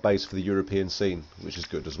got a base for the European scene, which is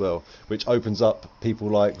good as well. Which opens up people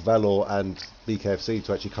like Valor and BKFC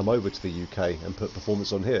to actually come over to the UK and put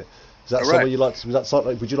performance on here. Is that somewhere you like?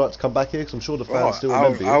 Would you like to come back here? Because I'm sure the fans still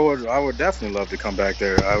remember you. I would definitely love to come back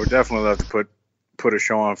there. I would definitely love to put a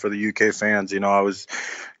show on for the UK fans.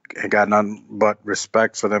 I got nothing but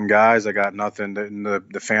respect for them guys. I got nothing.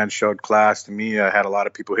 The fans showed class to me. I had a lot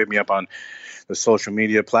of people hit me up on the social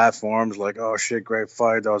media platforms like, "Oh shit, great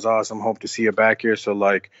fight. That was awesome. Hope to see you back here." So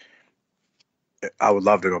I would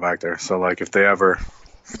love to go back there. So if they ever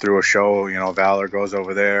threw a show, Valor goes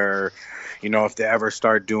over there. If they ever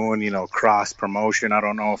start doing, cross promotion, I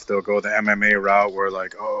don't know if they'll go the MMA route where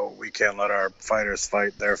we can't let our fighters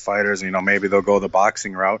fight their fighters. Maybe they'll go the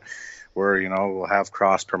boxing route where, we'll have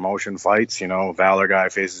cross promotion fights. Valor guy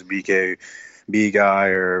faces BKB guy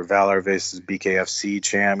or Valor faces BKFC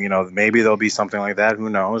champ. Maybe there'll be something like that. Who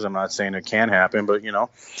knows? I'm not saying it can't happen, but,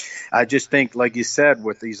 I just think, like you said,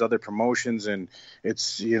 with these other promotions, and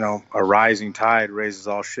it's, a rising tide raises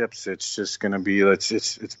all ships. It's just going to be,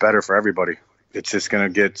 it's better for everybody. It's just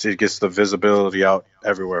going to gets the visibility out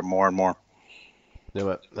everywhere more and more.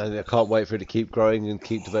 Yeah, and I can't wait for it to keep growing and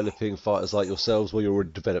keep developing fighters like yourselves. Well, you're a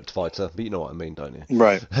developed fighter, but you know what I mean, don't you?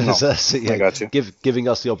 Right. No, I got you. Giving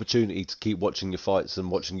us the opportunity to keep watching your fights and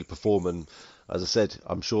watching you perform. And as I said,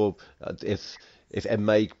 I'm sure if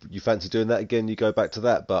MMA, you fancy doing that again, you go back to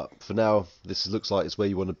that. But for now, this looks like it's where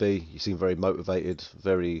you want to be. You seem very motivated,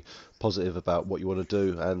 very positive about what you want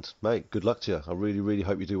to do. And, mate, good luck to you. I really, really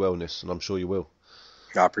hope you do well in this, and I'm sure you will.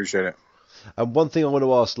 I appreciate it. And one thing I want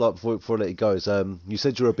to ask, before I let you go, is you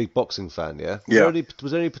said you're a big boxing fan, yeah? Yeah.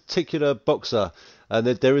 Was there any particular boxer, and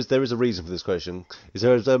there is a reason for this question, is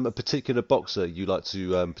there a particular boxer you like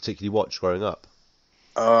to particularly watch growing up?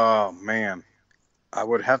 Oh, man. I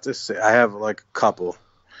would have to say I have like a couple.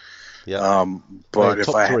 Yeah. But maybe if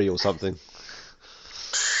top three or something.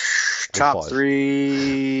 Top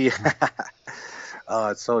three. Oh,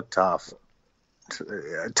 it's so tough.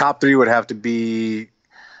 Top three would have to be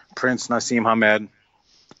Prince Nassim Hamed.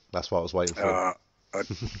 That's what I was waiting for.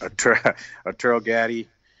 A Turl Gaddy,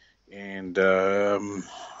 and I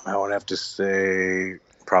would have to say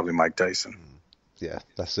probably Mike Tyson. Yeah,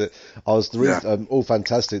 that's it. All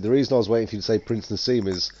fantastic. The reason I was waiting for you to say Prince Nassim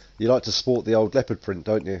is you like to sport the old leopard print,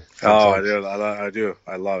 don't you? Sometimes. Oh, I do.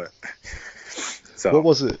 I love it. So, what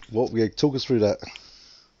was it? Talk us through that.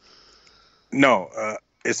 No,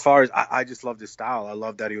 as far as I just loved his style. I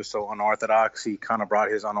love that he was so unorthodox. He kind of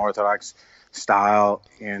brought his unorthodox style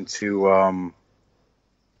into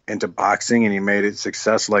boxing, and he made it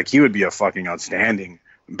successful. Like, he would be a fucking outstanding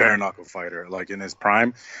bare knuckle fighter, like in his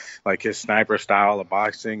prime, like his sniper style of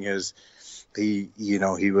boxing. He was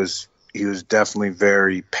definitely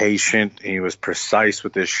very patient, and he was precise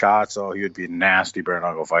with his shots. So he would be a nasty bare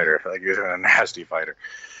knuckle fighter, like he was a nasty fighter,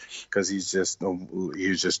 because he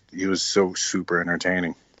was so super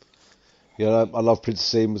entertaining. Yeah, I love Prince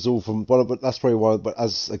Nassim. It's all from that's probably one. But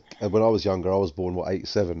when I was younger, I was born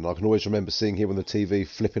 87, and I can always remember seeing him on the TV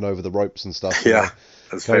flipping over the ropes and stuff. Yeah,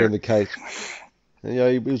 that's fair. In the cage.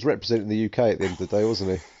 And, he was representing the UK at the end of the day,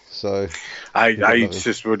 wasn't he? So I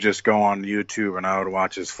would just go on YouTube, and I would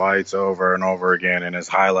watch his fights over and over again, and his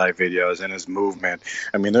highlight videos and his movement.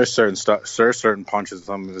 I mean, there's certain punches,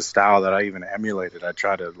 some of the style that I even emulated. I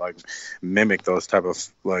try to like mimic those type of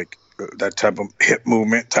like that type of hip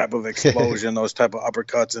movement, type of explosion, those type of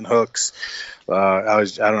uppercuts and hooks. I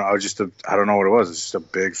don't know what it was. It's just a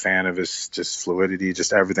big fan of his just fluidity,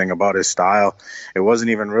 just everything about his style. It wasn't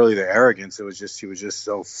even really the arrogance. It was just, he was just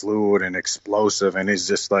so fluid and explosive, and he's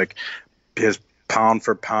just like his pound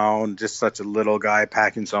for pound, just such a little guy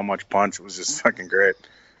packing so much punch. It was just fucking great.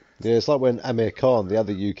 Yeah, it's like when Amir Khan, the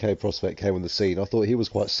other UK prospect, came on the scene. I thought he was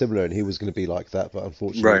quite similar, and he was going to be like that, but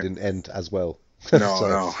unfortunately it didn't end as well.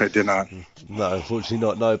 No, it did not. No, unfortunately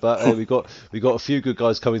not. No, but we got a few good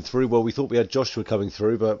guys coming through. Well, we thought we had Joshua coming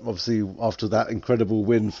through, but obviously after that incredible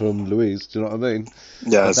win from Luis, do you know what I mean?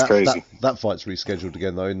 Yeah, that's crazy. That fight's rescheduled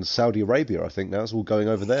again though in Saudi Arabia, I think now. It's all going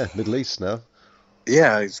over there, Middle East now.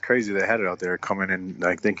 Yeah, it's crazy they had it out there coming in.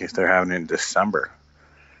 I think if they're having it in December,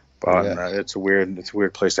 but it's a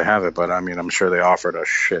weird place to have it. But I mean, I'm sure they offered a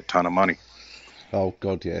shit ton of money. Oh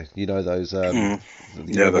God, yeah. You know those. The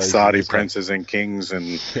Saudi princes and kings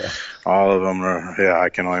and all of them are. Yeah, I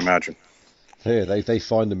can only imagine. Yeah, they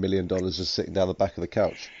find $1 million just sitting down the back of the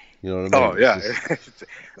couch. You know what I mean? Oh yeah.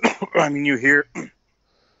 I mean, you hear. I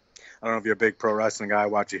don't know if you're a big pro wrestling guy. I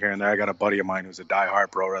watch it here and there. I got a buddy of mine who's a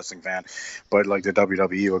diehard pro wrestling fan, but like the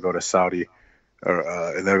WWE will go to Saudi.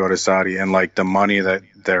 And they'll go to Saudi, and like the money that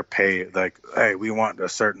they're paid, like, hey, we want a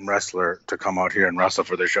certain wrestler to come out here and wrestle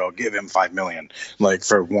for the show. Give him $5 million, like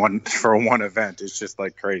for one event. It's just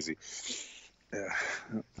like crazy. Yeah,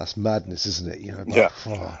 that's madness, isn't it? You know, yeah.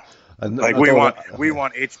 And like we want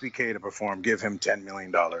HBK to perform. Give him $10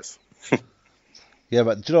 million. Yeah,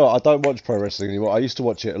 but do you know what? I don't watch pro wrestling anymore. I used to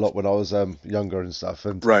watch it a lot when I was younger and stuff.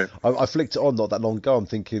 And right. I flicked it on not that long ago. I'm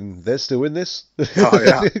thinking, they're still in this? Oh,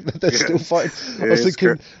 yeah. They're still fighting. I was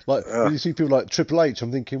thinking, when you see people like Triple H,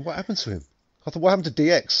 I'm thinking, what happened to him? I thought, what happened to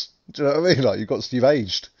DX? Do you know what I mean? Like, you've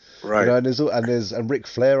aged. Right. You know, and Ric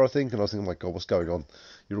Flair, I think. And I was thinking, oh my God, what's going on?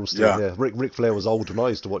 You're all still there. Ric Flair was old, and I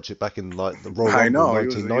used to watch it back in like the Royal Rumble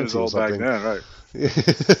 1990 he was old or something. Back then, right?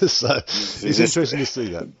 So it's interesting to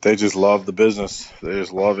see that. They just love the business. They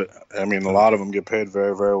just love it. I mean, a lot of them get paid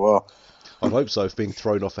very, very well. I hope so. If being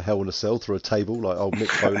thrown off a Hell in a Cell through a table like old Mick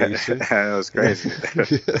Foley used to. That was crazy.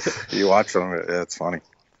 You watch them, it's funny.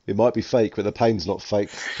 It might be fake, but the pain's not fake.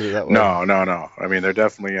 Put it that way. No. I mean, they're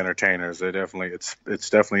definitely entertainers. It's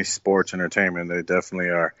definitely sports entertainment. They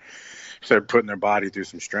definitely are. They're putting their body through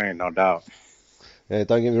some strain, no doubt. Yeah,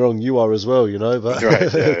 don't get me wrong, you are as well, you know. But right,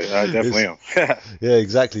 I definitely am. Yeah,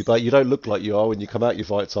 exactly. But you don't look like you are when you come out your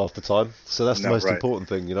fights half the time. So that's the most important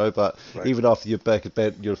thing, you know. But even after your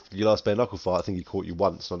last bare knuckle fight, I think he caught you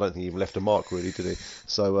once. And I don't think he even left a mark, really, did he?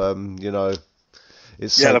 So, you know,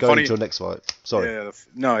 it's going into your next fight. Sorry.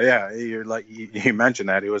 You mentioned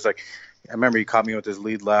that. It was like, I remember he caught me with his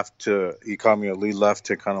lead left to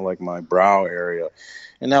kind of like my brow area.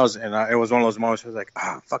 And it was one of those moments where I was like,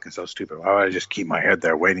 fucking so stupid. Why would I just keep my head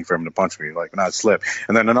there waiting for him to punch me, like not slip?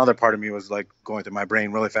 And then another part of me was like going through my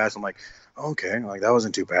brain really fast. I'm like, okay, like that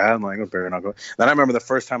wasn't too bad. I'm like, oh, bare knuckle. Then I remember the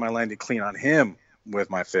first time I landed clean on him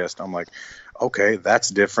with my fist. I'm like, okay, that's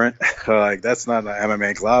different. Like that's not an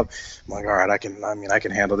MMA glove. I'm like, all right, I can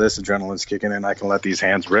handle this. Adrenaline's kicking in. I can let these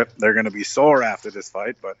hands rip. They're gonna be sore after this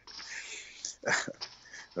fight, but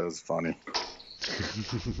That was funny.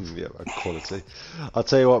 Yeah, man, quality. I'll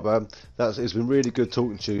tell you what, man. It's been really good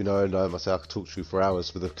talking to you. You know, and I say I could talk to you for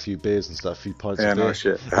hours with a few beers and stuff, a few pints of beer. No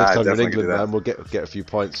shit. Next time you're in England, man, we'll get a few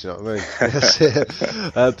pints. You know what I mean? That's it.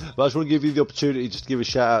 But I just want to give you the opportunity just to give a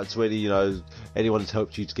shout out to anyone that's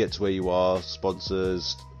helped you to get to where you are,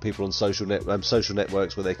 sponsors, people on social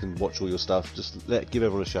networks where they can watch all your stuff. Just give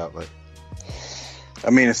everyone a shout, mate. I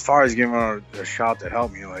mean, as far as giving a shout to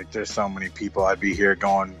help me, like there's so many people. I'd be here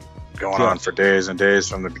going on for days and days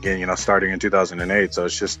from the beginning, starting in 2008. So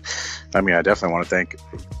it's just, I mean, I definitely want to thank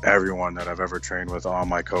everyone that I've ever trained with, all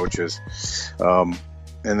my coaches. And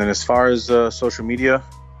then as far as social media,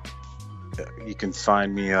 you can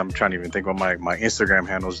find me. I'm trying to even think what my Instagram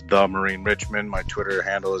handle is, The Marine Richman. My Twitter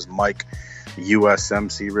handle is Mike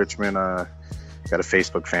USMC Richman. Got a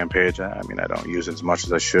Facebook fan page. I mean, I don't use it as much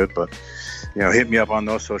as I should, but hit me up on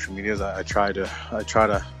those social medias. I try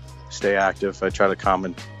to stay active. I try to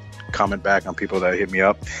comment back on people that hit me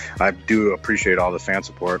up. I do appreciate all the fan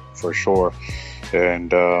support for sure.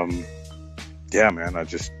 And yeah, man,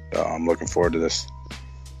 I'm looking forward to this.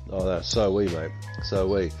 Oh, so are we, mate. So are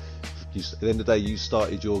we. At the end of the day, you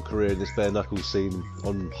started your career in this bare knuckle scene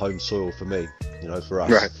on home soil for me, for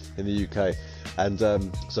us right. in the UK. And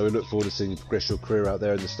so we look forward to seeing you progress your career out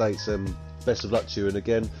there in the States. Best of luck to you. And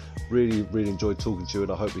again, really, really enjoyed talking to you,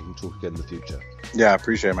 and I hope we can talk again in the future. Yeah, I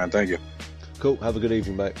appreciate it, man. Thank you. Cool. Have a good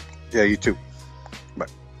evening, mate. Yeah, you too. Bye.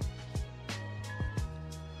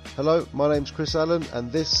 Hello, my name's Chris Allen,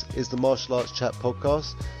 and this is the Martial Arts Chat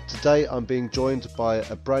podcast. Today I'm being joined by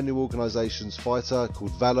a brand new organisation's fighter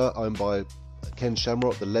called Valor, owned by Ken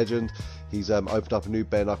Shamrock, the legend. He's opened up a new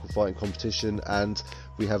bare knuckle fighting competition, and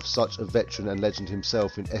we have such a veteran and legend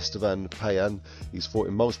himself in Estevan Payan. He's fought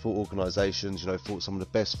in multiple organisations, fought some of the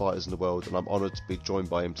best fighters in the world, and I'm honoured to be joined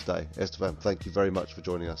by him today. Estevan, thank you very much for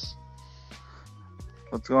joining us.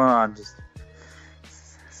 What's going on? Just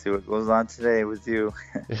see what goes on today with you.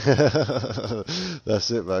 That's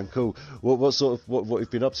it, man. Cool. What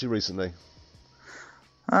you've been up to recently?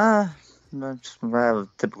 I have a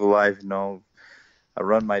typical life, I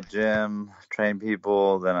run my gym, train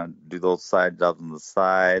people, then I do those side jobs on the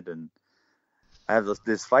side, and I have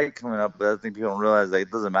this fight coming up, but I think people don't realize that it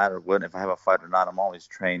doesn't matter if I have a fight or not. I'm always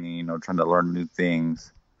training, trying to learn new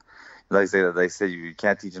things. Like they say you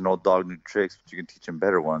can't teach an old dog new tricks, but you can teach him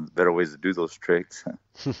better ways to do those tricks.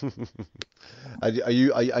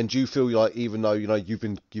 And do you feel like, even though you've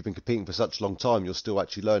been competing for such a long time, you're still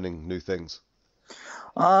actually learning new things?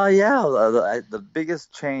 Yeah. The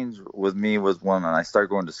biggest change with me was when I started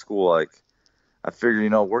going to school. Like, I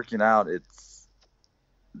figured, working out,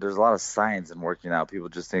 there's a lot of science in working out. People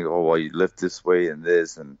just think, oh, well, you lift this weight and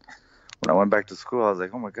this. And when I went back to school, I was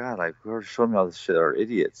like, oh my God, like, whoever showed me all this shit are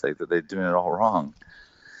idiots. Like, that they're doing it all wrong.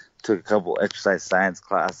 Took a couple exercise science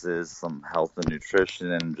classes, some health and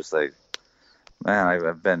nutrition, and just like, man,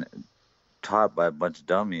 I've been taught by a bunch of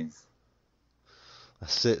dummies.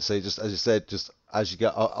 That's it. So just as you said, just as you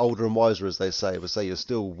get older and wiser, as they say, you're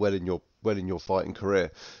still well in your fighting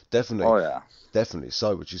career. Definitely. Oh yeah. Definitely.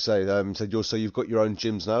 So would you say? So you've got your own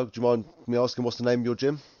gyms now. Do you mind me asking what's the name of your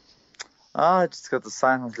gym? I just got the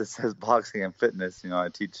sign that says boxing and fitness. I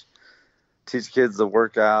teach kids to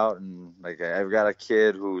work out, and like I've got a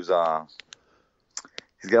kid who's he's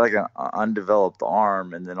got like an undeveloped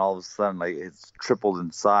arm, and then all of a sudden like it's tripled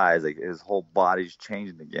in size, like his whole body's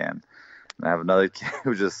changing again. And I have another kid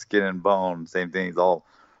who's just skin and bone, same thing.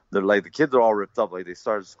 They're like, the kids are all ripped up. Like, they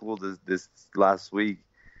started school this last week,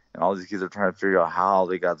 and all these kids are trying to figure out how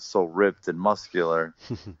they got so ripped and muscular.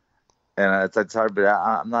 And it's hard, but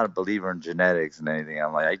I'm not a believer in genetics and anything.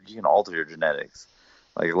 I'm like, you can alter your genetics.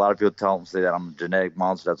 Like, a lot of people say that I'm a genetic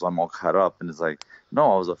monster, that's why I'm all cut up. And it's like,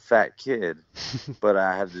 no, I was a fat kid, but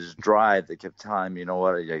I had this drive that kept telling me, you know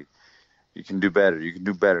what, you can do better. You can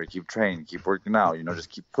do better. Keep training. Keep working out. Just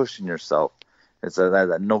keep pushing yourself. It's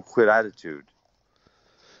that no quit attitude.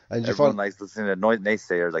 And everyone likes listening to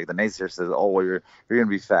naysayers. Like, the naysayer says, "Oh, well, you're gonna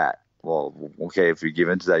be fat." Well, okay, if you give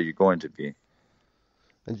into that, you're going to be.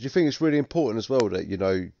 And do you think it's really important as well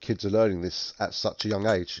that kids are learning this at such a young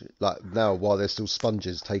age, like now, while they're still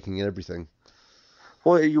sponges, taking in everything?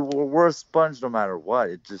 Well, we're a sponge no matter what.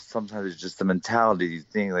 Sometimes it's just the mentality. You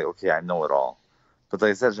think like, okay, I know it all. But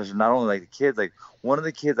like I said, not only like the kids, like one of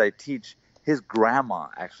the kids I teach, his grandma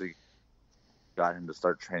actually got him to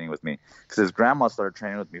start training with me, because his grandma started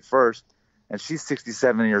training with me first, and she's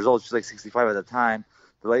 67 years old. She's like 65 at the time.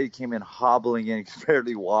 The lady came in hobbling in, could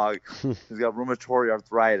barely walk. She's got rheumatoid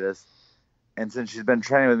arthritis. And since she's been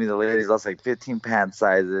training with me, the lady's lost like 15 pant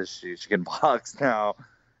sizes. She can box now.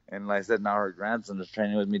 And like I said, now her grandson is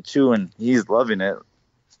training with me too, and he's loving it.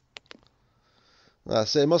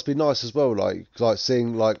 So it must be nice as well, like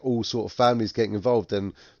seeing like all sort of families getting involved.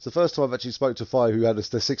 And it's the first time I've actually spoke to a fighter who had the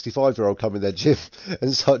 65-year-old come in their gym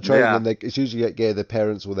and start training. Yeah. And it's usually their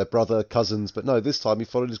parents or their brother, cousins, but no, this time he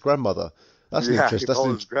followed his grandmother. That's an Yeah, interest. he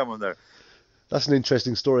followed his grandmother. That's an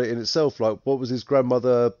interesting story in itself. Like, what was his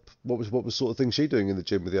grandmother? What was sort of thing she doing in the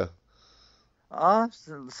gym with you?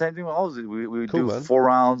 Same thing with always. We would Cool, do man. 4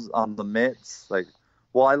 rounds on the mitts. Like,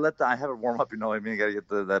 well, I have it warm up. You know what I mean? You gotta get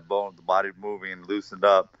that bone, the body moving and loosened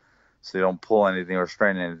up, so you don't pull anything or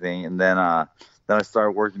strain anything. And then I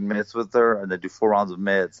started working mitts with her, and then do 4 rounds of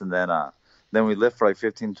mitts, and then we lift for like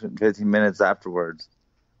 15 minutes afterwards.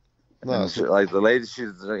 No, And like the lady,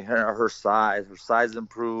 she's like, her size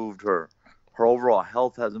improved. Her overall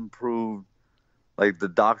health has improved. Like the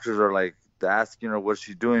doctors are like asking her what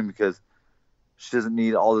she's doing because she doesn't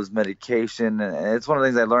need all this medication. And it's one of the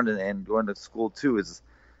things I learned in going to school too, is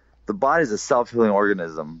the body's a self-healing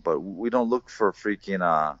organism, but we don't look for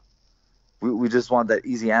freaking we just want that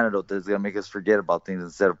easy antidote that's gonna make us forget about things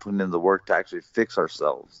instead of putting in the work to actually fix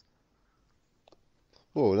ourselves.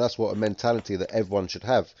 well, that's what a mentality that everyone should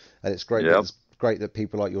have, and it's great. Yep. It's great that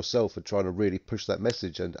people like yourself are trying to really push that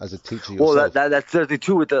message. And as a teacher Well, yourself, that's the thing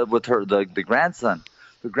too with the grandson.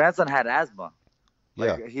 The grandson had asthma.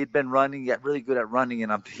 Like yeah, he'd been running, got really good at running,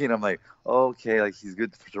 and I'm like, okay, like he's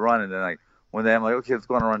good to run. And then like one day I'm like, okay, let's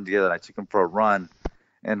go on a run together. And I took him for a run,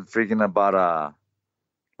 and freaking about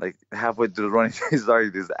like halfway through the running,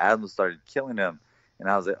 this asthma started killing him, and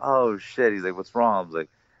I was like, oh shit. He's like, what's wrong? I was like,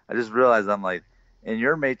 I just realized I'm like, in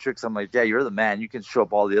your matrix, I'm like, yeah, you're the man. You can show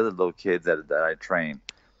up all the other little kids that I train,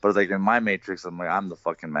 but it's like in my matrix, I'm like, I'm the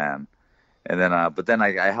fucking man. And then, but then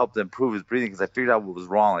I helped improve his breathing because I figured out what was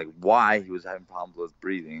wrong, like why he was having problems with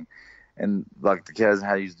breathing. And like the kid hasn't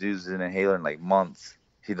had to use an inhaler in like months.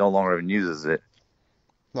 He no longer even uses it.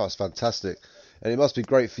 no, it's fantastic. And it must be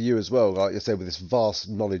great for you as well, like you said, with this vast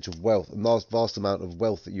knowledge of wealth, and vast amount of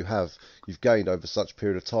wealth that you've gained over such a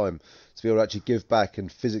period of time, to be able to actually give back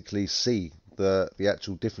and physically see the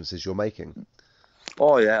actual differences you're making.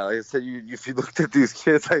 Oh yeah, like I said, if you looked at these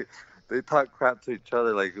kids, like they talk crap to each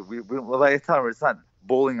other. Like like I tell them, it's not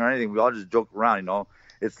bullying or anything. We all just joke around, you know.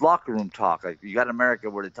 It's locker room talk. Like you got America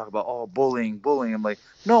where they talk about bullying. I'm like,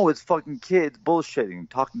 no, it's fucking kids bullshitting,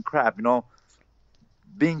 talking crap, you know,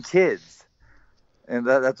 being kids. And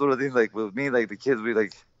that's one of the things. Like with me, like the kids,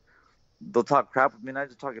 they'll talk crap with me, and I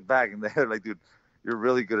just talk it back. And they're like, dude, you're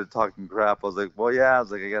really good at talking crap. I was like, well, yeah. I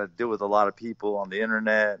was like, I got to deal with a lot of people on the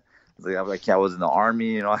internet. I was in the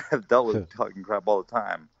army, you know. I've dealt with talking crap all the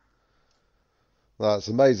time. That's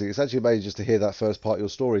amazing. It's actually amazing just to hear that first part of your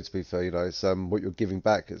story. To be fair, you know, it's what you're giving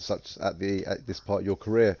back at this part of your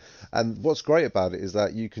career. And what's great about it is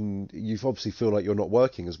that you obviously feel like you're not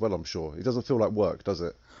working as well. I'm sure it doesn't feel like work, does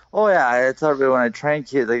it? Oh yeah, I tell everybody when I train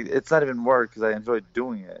kids, like it's not even work because I enjoy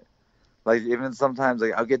doing it. Like even sometimes,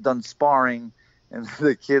 like I'll get done sparring, and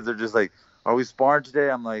the kids are just like, "Are we sparring today?"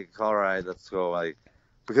 I'm like, "All right, let's go." Like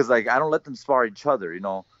because like I don't let them spar each other. You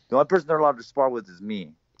know, the only person they're allowed to spar with is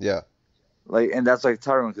me. Yeah. Like, and that's like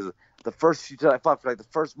terrible because the first few times I fought for like the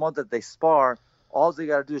first month that they spar, all they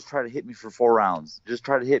gotta do is try to hit me for 4 rounds. Just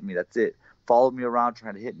try to hit me. That's it. Follow me around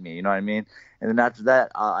trying to hit me. You know what I mean? And then after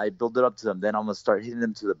that, I build it up to them. Then I'm gonna start hitting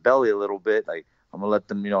them to the belly a little bit. Like I'm gonna let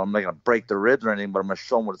them, you know, I'm not gonna break their ribs or anything, but I'm gonna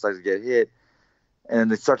show them what it's like to get hit. And then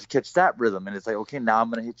they start to catch that rhythm, and it's like, okay, now I'm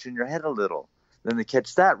gonna hit you in your head a little. Then they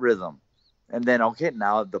catch that rhythm, and then okay,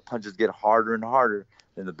 now the punches get harder and harder.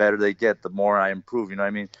 And the better they get, the more I improve. You know what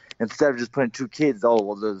I mean? Instead of just putting 2 kids,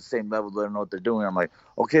 well, they're the same level, they don't know what they're doing. I'm like,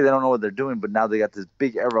 okay, they don't know what they're doing, but now they got this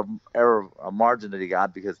big error margin that he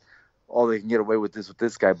got because they can get away with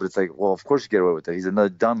this guy. But it's like, well, of course you get away with it. He's another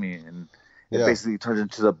dummy, and it basically turns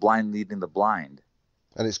into the blind leading the blind.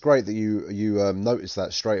 And it's great that you notice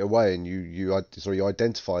that straight away, and you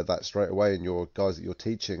identify that straight away in your guys that you're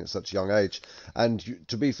teaching at such a young age. And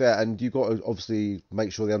to be fair, and you've got to obviously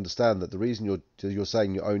make sure they understand that the reason you're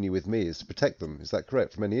saying you're only with me is to protect them. Is that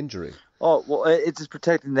correct? From any injury? Oh well, it's just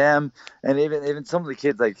protecting them, and even some of the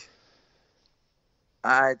kids. Like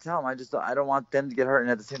I tell them, I don't want them to get hurt,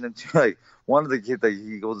 and at the same time, too, like one of the kids, like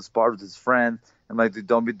he goes to spar with his friend. I'm like, dude,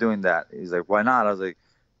 don't be doing that. He's like, why not? I was like,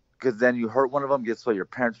 because then you hurt one of them, guess what? Your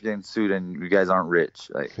parents are getting sued, and you guys aren't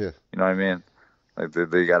rich. Like, You know what I mean? Like,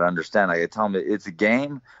 they got to understand. Like, I tell them it's a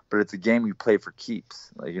game, but it's a game you play for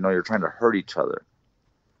keeps. Like, you know, you're trying to hurt each other.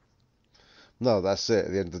 No, that's it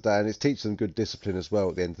at the end of the day. And it's teaching them good discipline as well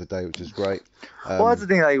at the end of the day, which is great. Well, that's the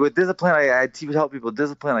thing. Like, with discipline, I help people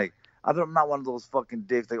discipline. Like, I'm not one of those fucking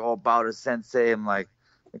dicks, like, about a sensei. I'm like,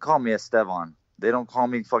 they call me Estevan. They don't call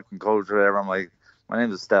me fucking coach or whatever. I'm like, my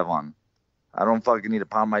name is Estevan. I don't fucking need to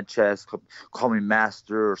pound my chest, call me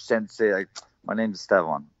master or sensei. Like, My name's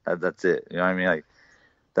Estevan. That's it. You know what I mean? Like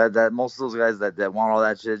that most of those guys that want all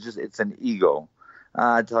that shit, it's an ego.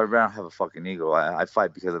 I tell everybody I don't have a fucking ego. I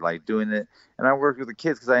fight because I like doing it, and I work with the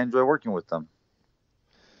kids because I enjoy working with them.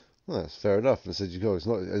 Well, that's fair enough. And I said it's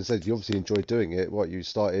not. As I said, you obviously enjoyed doing it. What you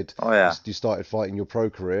started? Oh yeah. You started fighting your pro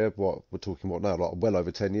career. What we're talking what now? Like well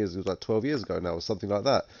over 10 years. It was like 12 years ago now, or something like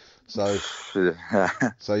that. So,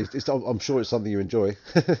 I'm sure it's something you enjoy.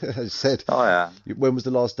 As you said. Oh yeah. When was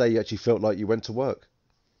the last day you actually felt like you went to work?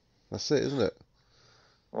 That's it, isn't it?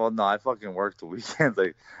 Well, no, I fucking work the weekends.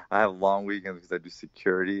 Like I have long weekends because I do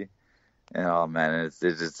security. And oh man, it's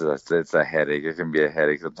a headache. It can be a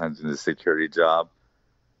headache sometimes in the security job.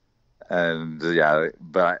 And yeah,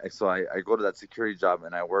 but I go to that security job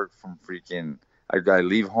and I work from I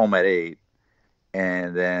leave home at 8,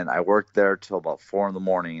 and then I work there till about 4 in the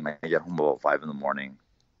morning, and I get home about 5 in the morning.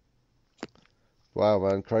 Wow,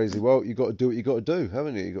 man, crazy. Well, you got to do what you got to do,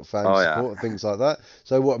 haven't you? You got family support and things like that.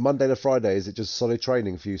 So what, Monday to Friday, is it just solid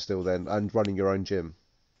training for you still then, and running your own gym?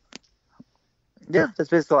 Yeah, that's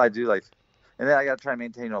basically what I do. Like, and then I got to try and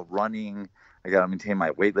maintain, running. I got to maintain my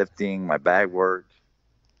weightlifting, my bag work.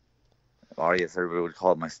 Or I guess everybody would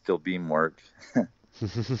call it my steel beam work.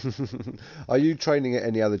 Are you training at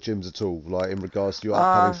any other gyms at all, like in regards to your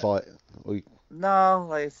upcoming fight? No,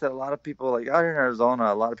 like I said, a lot of people, like out here in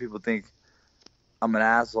Arizona, a lot of people think I'm an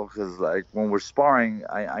asshole because, like, when we're sparring,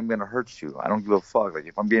 I'm going to hurt you. I don't give a fuck. Like,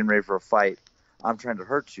 if I'm getting ready for a fight, I'm trying to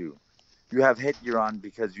hurt you. You have headgear on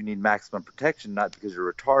because you need maximum protection, not because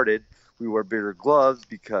you're retarded. We wear bigger gloves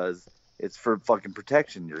because it's for fucking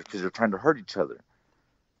protection, because you're trying to hurt each other.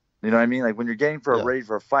 You know what I mean? Like when you're getting ready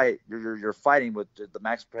for a fight, you're fighting with the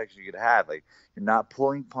max protection you could have. Like you're not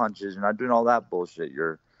pulling punches, you're not doing all that bullshit.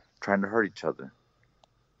 You're trying to hurt each other.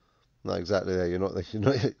 No, exactly. You're not.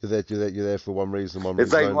 You're there for one reason.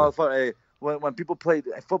 It's like motherfucker. When people play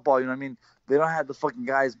football, you know what I mean? They don't have the fucking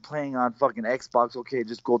guys playing on fucking Xbox. Okay,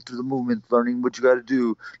 just go through the movement, learning what you got to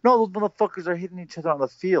do. No, those motherfuckers are hitting each other on the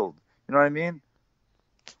field. You know what I mean?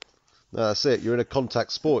 No, that's it. You're in a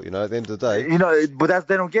contact sport, at the end of the day. But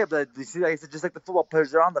they don't get that. You see, like I said, just like the football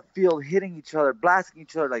players, they're on the field hitting each other, blasting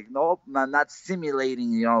each other. Like, nope, not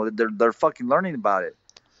simulating. They're fucking learning about it.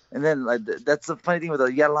 And then like that's the funny thing with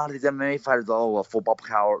you got a lot of these MMA fighters. Oh, well, football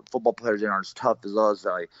players aren't as tough as us.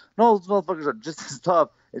 Like, no, those motherfuckers are just as tough.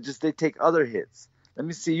 It's just they take other hits. Let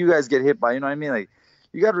me see you guys get hit by. You know what I mean? Like,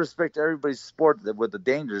 you got to respect everybody's sport with the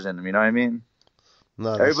dangers in them. You know what I mean?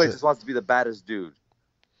 No, everybody just wants to be the baddest dude.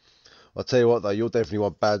 I'll tell you what, though, you're definitely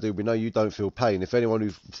one bad dude. We know you don't feel pain. If anyone who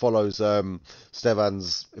follows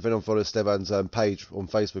Estevan's page on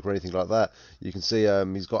Facebook or anything like that, you can see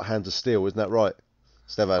he's got hands of steel. Isn't that right,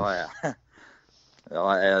 Estevan? Oh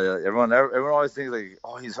yeah. Everyone always thinks like,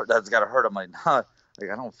 oh, he's hurt. That's gotta hurt. I'm like, nah. Like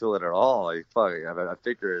I don't feel it at all. Like fuck, I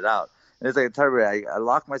figured it out. And it's like I tell you, I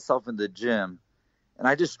lock myself in the gym, and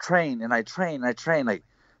I just train and I train. Like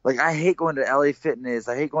I hate going to LA Fitness.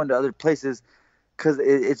 I hate going to other places. Because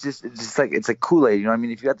it's just like it's like Kool-Aid, you know what I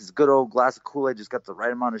mean? If you got this good old glass of Kool-Aid, just got the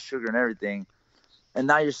right amount of sugar and everything, and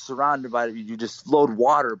now you're surrounded by it, you just load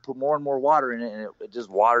water, put more and more water in it, and it just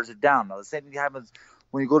waters it down. Now the same thing happens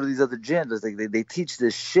when you go to these other gyms. It's like they teach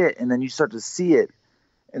this shit, and then you start to see it,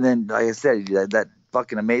 and then like I said, that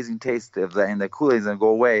fucking amazing taste of that, and the Kool-Aid's gonna go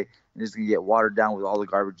away, and it's gonna get watered down with all the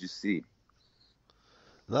garbage you see.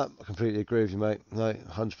 No, I completely agree with you, mate. No,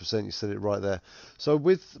 100%. You said it right there. So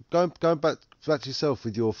with going back to yourself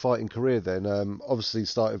with your fighting career, then obviously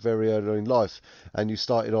started very early in life, and you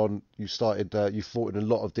fought in a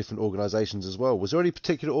lot of different organisations as well. Was there any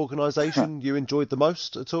particular organisation you enjoyed the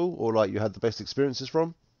most at all, or like you had the best experiences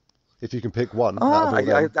from? If you can pick one.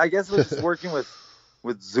 I guess it was just working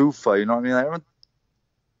with Zuffa. You know what I mean? Like, everyone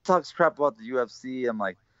talks crap about the UFC. I'm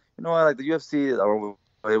like, you know what? Like the UFC, or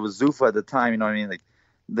it was Zuffa at the time. You know what I mean? Like.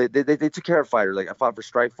 They took care of fighters. Like I fought for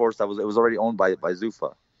Strikeforce. It was already owned by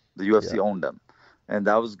Zuffa. The UFC owned them, and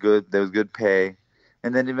that was good. There was good pay,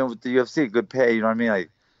 and then even with the UFC, good pay. You know what I mean? Like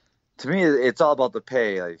to me, it's all about the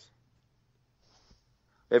pay. Like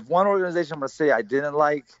if one organization I'm gonna say I didn't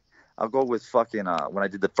like, I'll go with fucking when I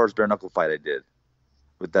did the first bare knuckle fight I did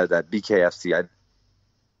with that BKFC. I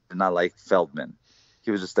did not like Feldman.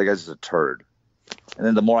 He was just that guy's just a turd. And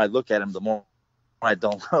then the more I look at him, the more I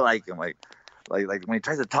don't like him. Like when he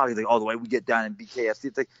tries to talk, he's like, oh, the way we get down in BKFC.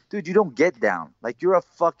 It's like, dude, you don't get down. Like, you're a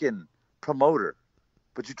fucking promoter.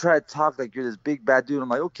 But you try to talk like you're this big bad dude. I'm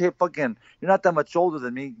like, okay, fucking, you're not that much older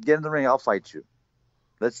than me. Get in the ring, I'll fight you.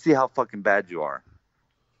 Let's see how fucking bad you are.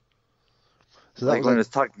 So that like when he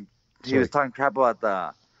was talking crap about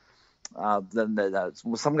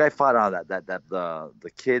some guy fought on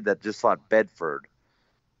the kid that just fought Bedford.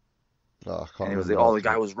 Oh, I can't And he was remember. like, oh, the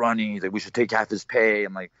guy was running. He's like, we should take half his pay.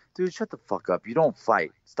 I'm like, dude, shut the fuck up. You don't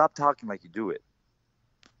fight. Stop talking like you do it.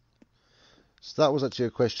 So that was actually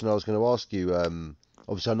a question I was going to ask you.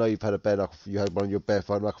 Obviously, I know you've had you had one of your bare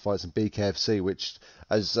knuckle fights in BKFC, which,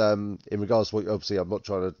 as in regards to what, obviously, I'm not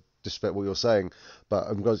trying to disrespect what you're saying, but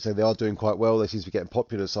I'm going to say they are doing quite well. They seem to be getting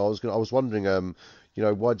popular. So I was wondering,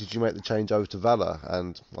 why did you make the change over to Valor?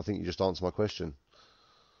 And I think you just answered my question.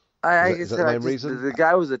 Is that the main reason? The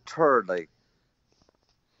guy was a turd. Like,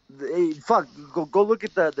 go look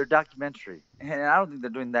at their documentary, and I don't think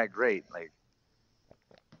they're doing that great. Like,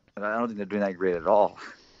 I don't think they're doing that great at all.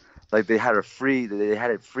 Like, they had it free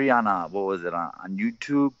on what was it, on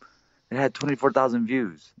YouTube? It had 24,000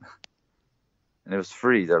 views, and it was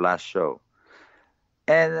free, their last show.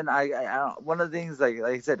 And then I one of the things, like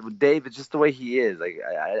I said, with Dave, it's just the way he is. Like,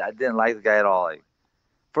 I didn't like the guy at all. Like,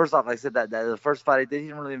 first off, like I said, that the first fight I did, he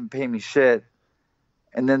didn't really even pay me shit.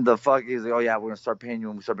 And then he's like, oh yeah, we're gonna start paying you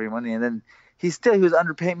when we start paying money. And then he was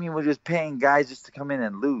underpaying me. Was just paying guys just to come in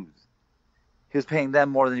and lose. He was paying them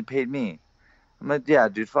more than he paid me. I'm like, yeah,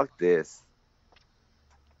 dude, fuck this.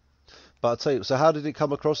 But I'll tell you, so how did it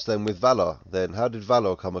come across then with Valor? Then how did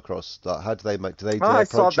Valor come across? Like, how did they make? I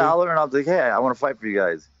saw Valor and I was like, hey, I want to fight for you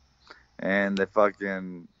guys. And they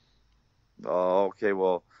fucking, oh, okay,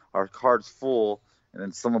 well, our card's full. And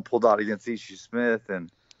then someone pulled out against Ishi Smith,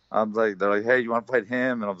 and I'm like, they're like, hey, you want to fight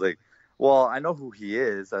him? And I was like, well, I know who he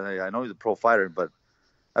is. I know he's a pro fighter, but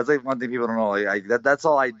that's like one thing people don't know. Like, that's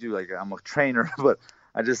all I do. Like, I'm a trainer, but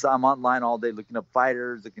I'm online all day looking up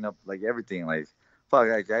fighters, looking up like everything. Like, fuck,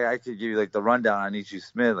 I could give you like the rundown on Ishi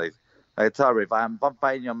Smith. Like, I tell everybody, if I'm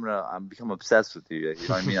fighting you, I'm become obsessed with you. You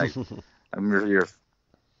know what I mean? Like, I'm your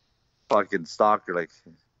fucking stalker. Like,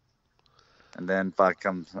 and then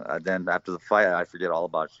then after the fight, I forget all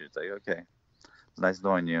about you. It's like, okay, it's nice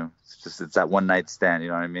knowing you. It's that one night stand. You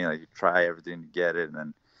know what I mean? Like, you try everything to get it, and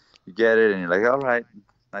then you get it, and you're like, all right,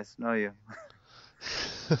 nice to know you.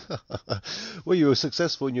 Well, you were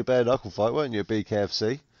successful in your bare knuckle fight, weren't you, at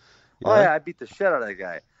BKFC? Yeah, I beat the shit out of that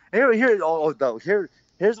guy. Here's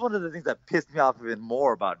one of the things that pissed me off even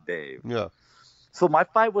more about Dave. Yeah. So my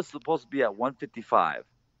fight was supposed to be at 155.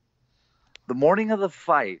 The morning of the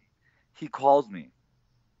fight, he calls me.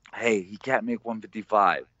 Hey, he can't make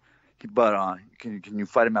 155. But can you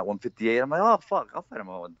fight him at 158? I'm like, oh, fuck, I'll fight him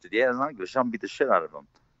at 158. I'm not going to beat the shit out of him.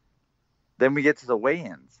 Then we get to the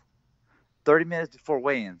weigh-ins. 30 minutes before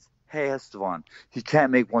weigh-ins, hey, Estevan, he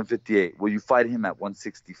can't make 158. Will you fight him at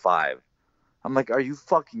 165? I'm like, are you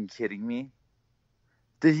fucking kidding me?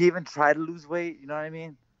 Did he even try to lose weight? You know what I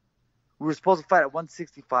mean? We were supposed to fight at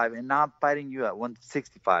 165, and now I'm fighting you at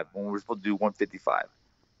 165 when we were supposed to do 155.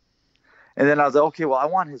 And then I was like, okay, well, I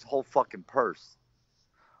want his whole fucking purse.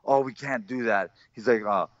 Oh, we can't do that. He's like,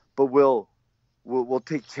 but we'll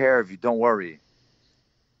take care of you. Don't worry.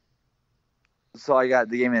 So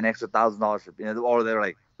they gave me an extra $1,000 for, or they're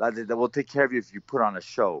like, we'll take care of you if you put on a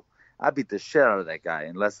show. I beat the shit out of that guy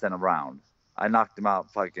in less than a round. I knocked him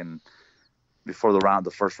out fucking before the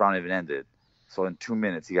first round even ended. So in 2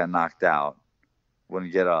 minutes he got knocked out.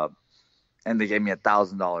 Wouldn't get up. And they gave me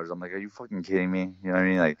 $1,000. I'm like, are you fucking kidding me? You know what I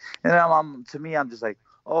mean? Like, and to me, I'm just like,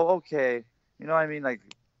 oh, okay. You know what I mean? Like,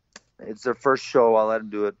 it's their first show. I'll let him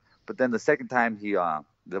do it. But then the second time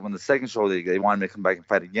when the second show, they wanted me to come back and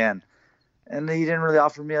fight again. And he didn't really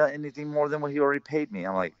offer me anything more than what he already paid me.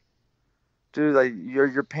 I'm like, dude, like,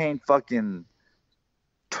 you're paying fucking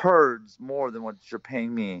turds more than what you're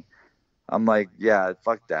paying me. I'm like, yeah,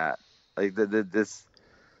 fuck that. Like,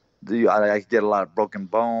 I could get a lot of broken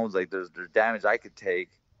bones. Like, there's damage I could take.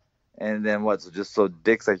 And then so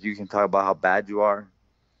dicks like you can talk about how bad you are?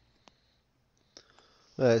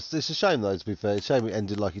 Yeah, it's a shame though, to be fair. It's a shame it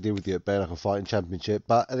ended like it did with you at Bare Knuckle Fighting Championship.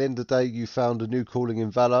 But at the end of the day, you found a new calling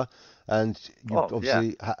in Valor, and you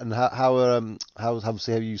obviously. Yeah. And how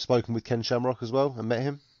obviously have you spoken with Ken Shamrock as well and met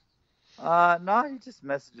him? No, he just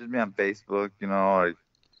messages me on Facebook. You know, like,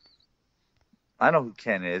 I know who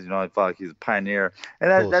Ken is. You know, fuck, he's a pioneer,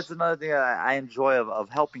 and that's another thing I enjoy of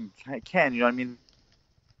helping Ken. You know what I mean?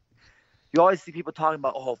 You always see people talking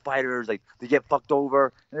about fighters like they get fucked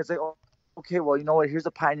over, and it's like, oh, okay, well, you know what? Here's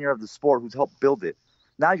a pioneer of the sport who's helped build it.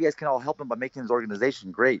 Now you guys can all help him by making his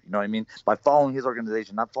organization great. You know what I mean? By following his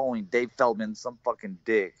organization, not following Dave Feldman, some fucking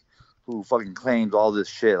dick who fucking claims all this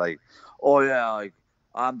shit. Like, oh yeah, like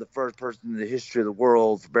I'm the first person in the history of the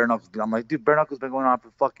world for bare knuckles. I'm like, dude, bare knuckles been going on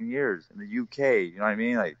for fucking years in the UK. You know what I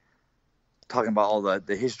mean? Like, talking about all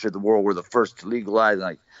the history of the world. We're the first to legalize.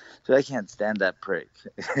 Like, so I can't stand that prick.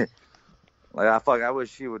 Like, I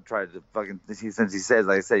wish he would try to fucking, since he says,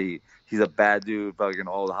 like I said, he's a bad dude, fucking,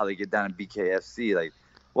 how they get down in BKFC. Like,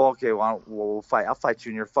 Well, okay, we'll fight. I'll fight you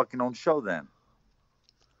in your fucking own show then.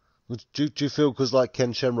 Do you feel because like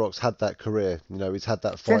Ken Shamrock's had that career, he's had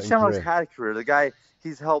that Ken fighting Shamrock's career? had a career. The guy,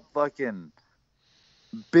 he's helped fucking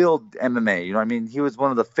build MMA. You know what I mean? He was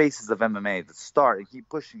one of the faces of MMA, the start, and keep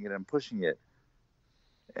pushing it and pushing it.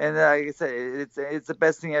 And like I said, it's the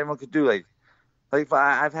best thing everyone could do. Like if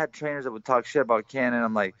I've had trainers that would talk shit about Ken, and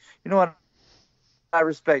I'm like, you know what? I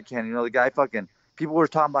respect Ken. You know, the guy fucking, people were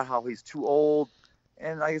talking about how he's too old.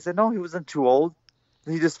 And like I said, no, he wasn't too old.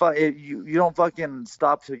 He just, you don't fucking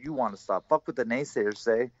stop till you want to stop. Fuck what the naysayers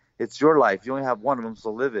say. It's your life. You only have one of them, so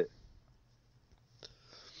live it.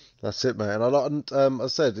 That's it, man. And I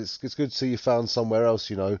said it's good to see you found somewhere else,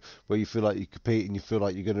 where you feel like you compete and you feel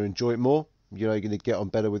like you're going to enjoy it more. You're going to get on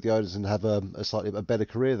better with the owners and have a slightly better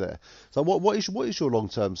career there. So what is your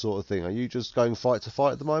long-term sort of thing? Are you just going fight to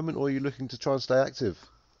fight at the moment, or are you looking to try and stay active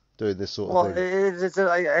doing this sort of thing?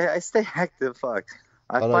 I stay active. Fuck.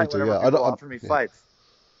 I fight whenever people offer me fights.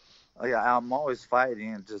 Like, I'm always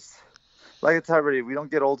fighting, and just like I tell everybody, we don't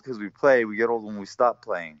get old because we play. We get old when we stop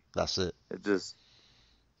playing. That's it. It just.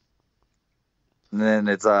 And then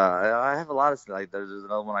it's I have a lot of like there's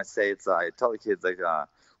another one I say it's I tell the kids like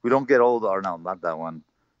we don't get old, or no, not that one.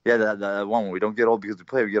 Yeah, that one we don't get old because we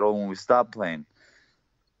play. We get old when we stop playing.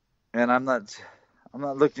 And I'm not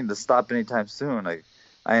looking to stop anytime soon. Like,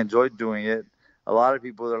 I enjoy doing it. A lot of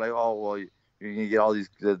people are like, oh well, you're gonna get all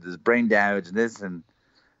this brain damage and this and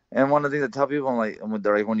one of the things I tell people, I'm like,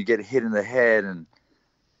 when you get hit in the head, and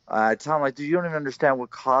I tell them like, dude, you don't even understand what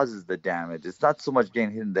causes the damage. It's not so much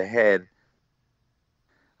getting hit in the head.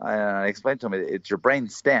 I explained to him, it's your brain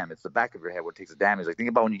stem. It's the back of your head what takes the damage. Like, think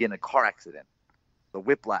about when you get in a car accident, the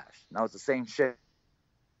whiplash. Now it's the same shit.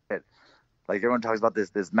 Like, everyone talks about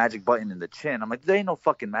this magic button in the chin. I'm like, there ain't no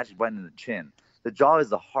fucking magic button in the chin. The jaw is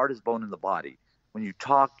the hardest bone in the body. When you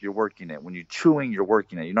talk, you're working it. When you're chewing, you're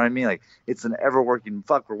working it. You know what I mean? Like, it's an ever-working,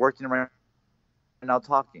 we're working right now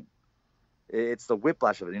talking. It's the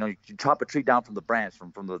whiplash of it. You chop a tree down from the branch,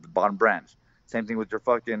 from the bottom branch. Same thing with your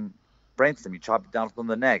fucking brainstem. You chop it down from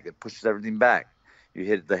the neck. It pushes everything back. You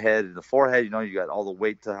hit the head and the forehead. You got all the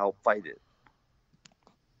weight to help fight it.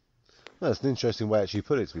 That's an interesting way actually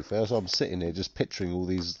put it, to be fair. So I'm sitting here just picturing all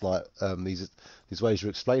these like these ways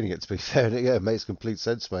you're explaining it, to be fair. And it makes complete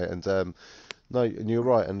sense, mate. And no, and you're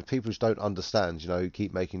right. And people just don't understand,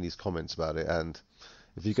 keep making these comments about it. And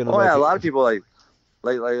if you're gonna, a lot of people like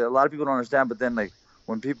a lot of people don't understand. But then like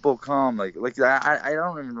when people come, like I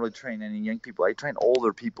don't even really train any young people. I train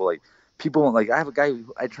older people. Like people like I have a guy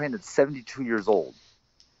who I trained at 72 years old.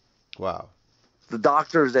 Wow. The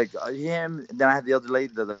doctors like him. Then I had the other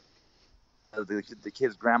lady, the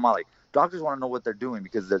kid's grandma. Like, doctors want to know what they're doing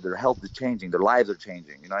because their health is changing, their lives are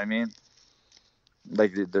changing. You know what I mean?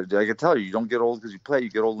 Like, I can tell you don't get old because you play. You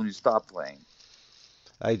get old when you stop playing.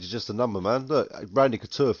 Age is just a number, man. Look, Randy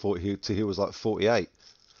Couture thought he was like 48.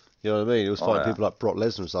 You know what I mean? He was fighting people like Brock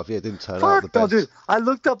Lesnar and stuff. Yeah, it didn't turn out the best. No, dude. I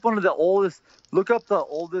looked up one of the oldest. Look up the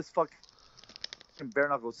oldest fucking bare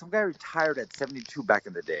knuckle. Some guy retired at 72 back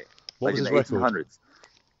in the day. What was in his the 1800s. Record?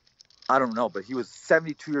 I don't know, but he was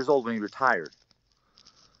 72 years old when he retired.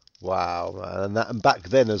 Wow, man. And back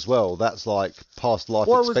then as well, that's like past life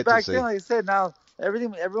expectancy. Well, it was back then, like I said. Now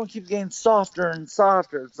everyone keeps getting softer and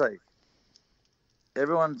softer. It's like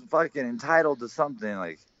everyone's fucking entitled to something,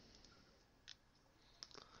 like.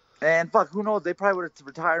 And fuck, who knows? They probably would have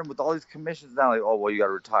retired him with all these commissions now. Like, oh well, you got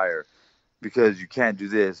to retire because you can't do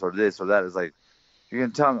this or that. It's like you're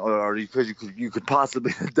gonna tell me, or because you could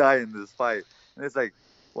possibly die in this fight. And it's like,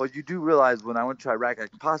 well, you do realize when I went to Iraq, I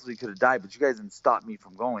possibly could have died, but you guys didn't stop me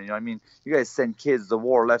from going. You know what I mean? You guys send kids to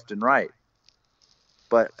war left and right.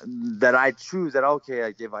 But that I choose that, okay,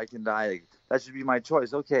 like, if I can die, like, that should be my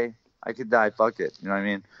choice. Okay, I could die. Fuck it. You know what I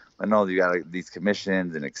mean? I know you got these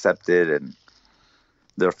commissions and accept it, and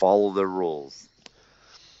they'll follow the rules.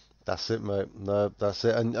 That's it, mate. No, that's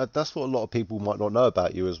it. And that's what a lot of people might not know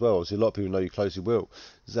about you as well. See, a lot of people know you closely will.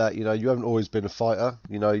 Is that, you haven't always been a fighter.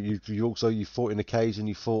 You also fought in a cage and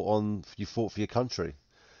you fought for your country.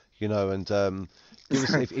 And give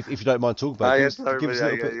us, if you don't mind talking about it, give us a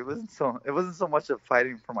little bit. It wasn't so much of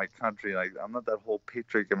fighting for my country. Like, I'm not that whole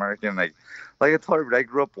patriot American. Like I told everybody, I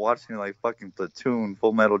grew up watching like fucking Platoon,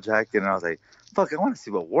 Full Metal Jacket, and I was like, fuck, I want to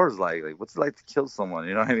see what war's like. Like, what's it like to kill someone?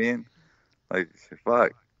 You know what I mean? Like,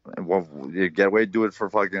 fuck. Well, you get away, do it for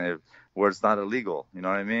fucking where it's not illegal. You know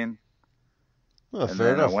what I mean? Well, and fair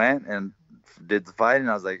then enough. I went and did the fight, and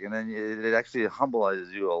I was like, and then it actually humbles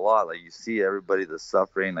you a lot. Like, you see everybody that's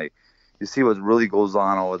suffering, like you see what really goes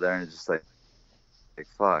on over there, and it's just like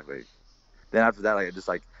fuck. Like, then after that, like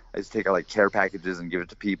I just take out like care packages and give it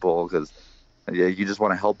to people because Yeah, you just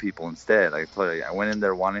want to help people instead. Like I told you, I went in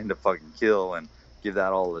there wanting to fucking kill and give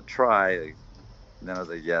that all a try. Like, and then I was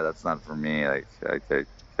like, yeah, that's not for me. Like,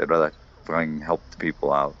 I'd rather fucking help the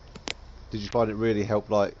people out. Did you find it really help,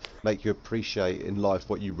 like, make you appreciate in life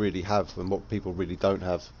what you really have and what people really don't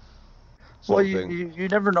have? Well, you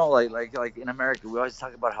never know. Like in America, we always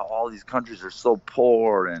talk about how all these countries are so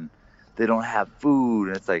poor and they don't have food,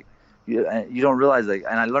 and it's like you don't realize, like,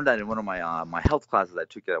 and I learned that in one of my my health classes I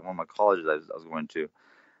took at one of my colleges I was going to,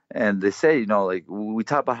 and they say, like, we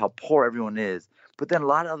talk about how poor everyone is, but then a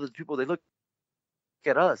lot of other people, they look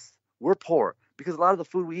at us, we're poor because a lot of the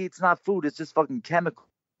food we eat, it's not food, it's just fucking chemicals.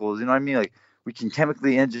 You know what I mean? Like, we can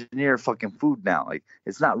chemically engineer fucking food now. Like,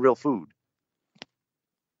 it's not real food.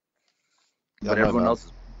 But everyone else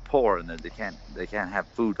is poor and they can't have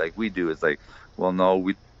food like we do. It's like, well, no,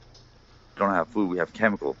 we don't have food. We have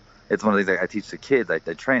chemical. It's one of the things I teach the kids. I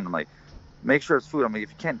train. I'm like, make sure it's food. I'm like, if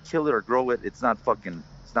you can't kill it or grow it, it's not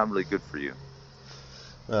really good for you.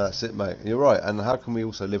 That's it, mate. You're right. And how can we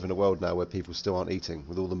also live in a world now where people still aren't eating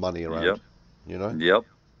with all the money around? Yep. You know? Yep.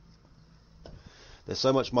 There's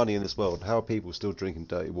so much money in this world. How are people still drinking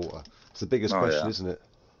dirty water? It's the biggest question, isn't it?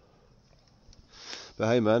 But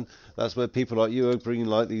hey, man, that's where people like you are bringing,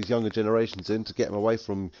 like, these younger generations in to get them away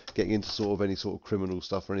from getting into sort of any sort of criminal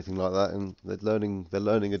stuff or anything like that, and they're learning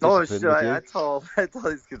a discipline. Oh shit! I tell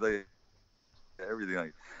these kids, like, everything.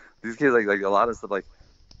 Like, these kids, like a lot of stuff. Like,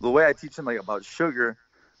 the way I teach them, like, about sugar.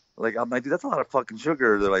 Like, I'm like, dude, that's a lot of fucking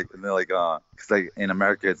sugar. They're like, because like in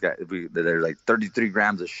America, there's like 33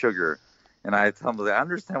 grams of sugar, and I tell them, like, I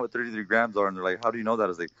understand what 33 grams are, and they're like, how do you know that? I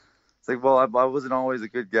was like, it's like, well, I wasn't always a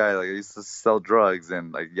good guy. Like, I used to sell drugs,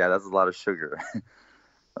 and, like, yeah, that's a lot of sugar. I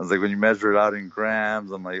was like, when you measure it out in grams,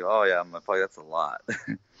 I'm like, oh yeah, I'm like, fuck, that's a lot.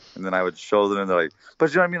 And then I would show them, and they're like, but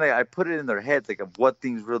you know what I mean? Like, I put it in their heads, like, of what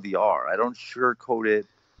things really are. I don't sugarcoat it.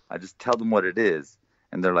 I just tell them what it is,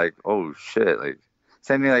 and they're like, oh shit. Like,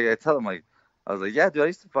 same thing. Like, I tell them, like, I was like, yeah, dude, I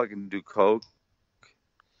used to fucking do coke.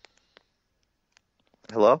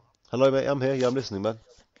 Hello, mate. I'm here. Yeah, I'm listening, man.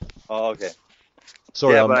 Oh, okay.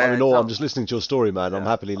 Sorry, yeah, I'm just listening to your story, man. Yeah. I'm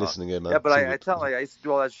happily listening in, man. Yeah, but I tell them, like, I used to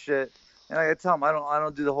do all that shit, and I tell them I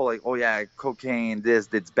don't do the whole, like, oh yeah, cocaine,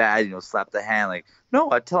 it's bad, slap the hand. Like, no,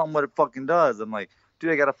 I tell them what it fucking does. I'm like,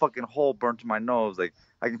 dude, I got a fucking hole burnt to my nose. Like,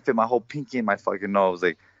 I can fit my whole pinky in my fucking nose.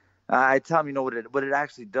 Like, I tell them, what it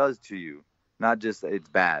actually does to you, not just it's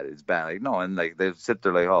bad. Like, no, and like they sit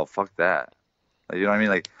there like, oh fuck that. Like, you know what I mean?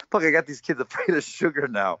 Like, fuck, I got these kids afraid of sugar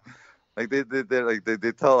now. Like they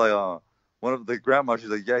tell, like, one of the grandma, she's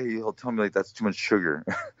like, yeah, he'll tell me, like, that's too much sugar.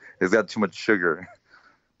 It's got too much sugar.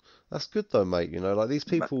 That's good though, mate. Like,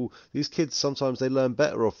 these kids, sometimes they learn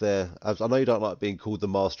better off their. I know you don't like being called the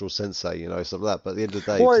master or sensei, stuff like that. But at the end of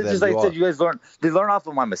the day, well, it's just like I said, you guys learn off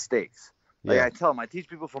of my mistakes. Like, yeah. I tell them, I teach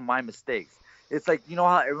people from my mistakes. It's like, you know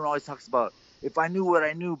how everyone always talks about, if I knew what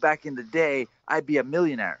I knew back in the day, I'd be a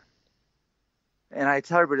millionaire. And I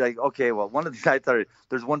tell everybody, like, okay, well, one of these, I tell you,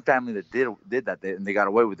 there's one family that did that, and they got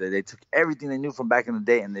away with it. They took everything they knew from back in the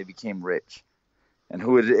day, and they became rich. And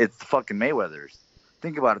it's the fucking Mayweathers.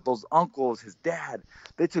 Think about it. Those uncles, his dad,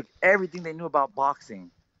 they took everything they knew about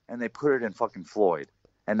boxing, and they put it in fucking Floyd.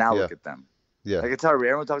 And now look at them. Yeah. Like, I tell everybody,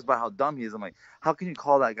 everyone talks about how dumb he is. I'm like, how can you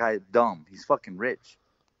call that guy dumb? He's fucking rich.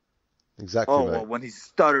 Exactly. Oh, well, when he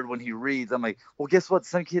stuttered when he reads, I'm like, well, guess what?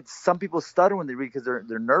 Some people stutter when they read because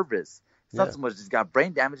they're nervous. It's not so much he's got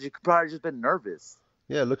brain damage. He could probably just been nervous.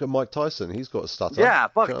 Yeah, look at Mike Tyson. He's got a stutter. Yeah,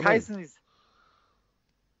 fuck, Tyson.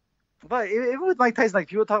 But even with Mike Tyson, like,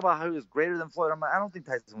 people talk about how he was greater than Floyd. I'm like, I don't think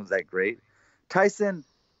Tyson was that great. Tyson,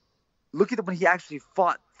 look at when he actually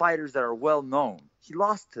fought fighters that are well known. He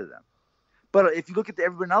lost to them. But if you look at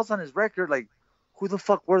everyone else on his record, like, who the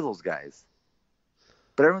fuck were those guys?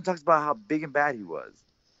 But everyone talks about how big and bad he was.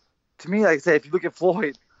 To me, like I said, if you look at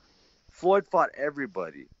Floyd fought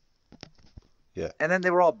everybody. Yeah. And then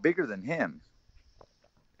they were all bigger than him.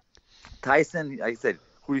 Tyson, like I said,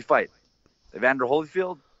 who did he fight? Evander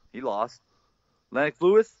Holyfield? He lost. Lennox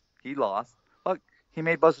Lewis? He lost. Look, he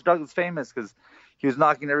made Buster Douglas famous because he was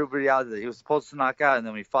knocking everybody out that he was supposed to knock out, and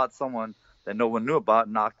then when he fought someone that no one knew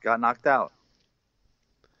about, got knocked out.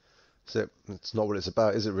 So it's not what it's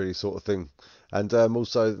about, is it, really, sort of thing. And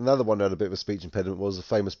also, another one that had a bit of a speech impediment was the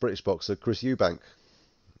famous British boxer Chris Eubank.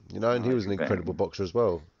 And he was an incredible boxer as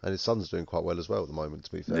well. And his son's doing quite well as well at the moment,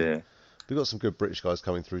 to be fair. Yeah. We've got some good British guys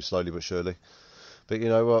coming through slowly but surely. But you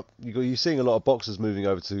know what? You're seeing a lot of boxers moving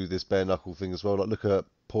over to this bare knuckle thing as well. Like, look at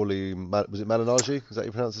Paulie, was it Malignaggi? Is that how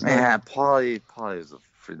you pronounce his name? Yeah, Paulie was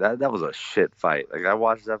that was a shit fight. Like, I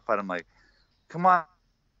watched that fight, I'm like, come on,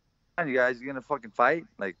 you guys, you're gonna fucking fight?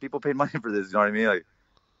 Like, people paid money for this, you know what I mean? Like,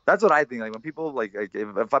 That's what I think. Like when people like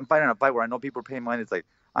if I'm fighting a fight where I know people are paying money, it's like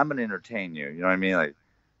I'm gonna entertain you. You know what I mean? Like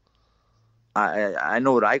I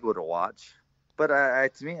know what I go to watch, but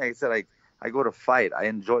to me, like I said, I go to fight. I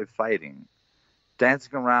enjoy fighting,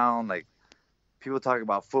 dancing around. Like people talk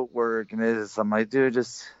about footwork and this. I'm like, dude,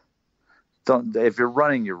 just don't. If you're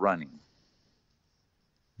running, you're running.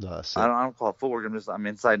 No, that's it. I don't call it footwork. I'm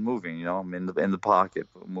inside moving. You know, I'm in the pocket,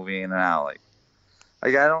 moving in and out.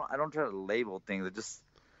 Like I don't try to label things. It just,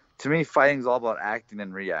 to me, fighting is all about acting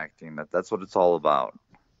and reacting. That's what it's all about.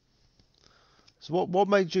 So what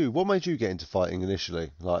made you get into fighting initially?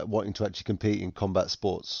 Like wanting to actually compete in combat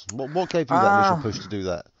sports? What gave you that initial push to do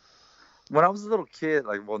that? When I was a little kid,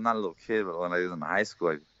 like, well, not a little kid, but when I was in high school,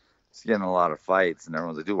 I was getting a lot of fights, and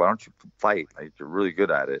everyone's like, dude, why don't you fight? Like, you're really good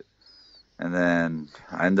at it. And then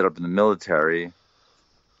I ended up in the military,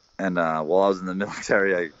 and while I was in the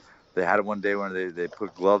military, they had it one day when they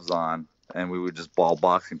put gloves on, and we would just ball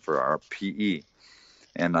boxing for our PE.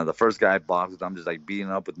 And the first guy I boxed, I'm just like beating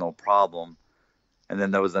up with no problem. And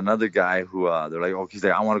then there was another guy who they're like, oh, he's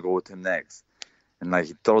like, I want to go with him next. And like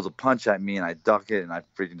he throws a punch at me, and I duck it, and I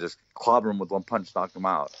freaking just clobber him with one punch, knock him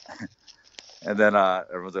out. And then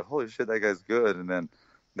everyone's like, holy shit, that guy's good. And then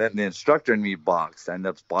the instructor and me boxed. I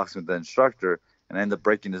ended up boxing with the instructor, and I ended up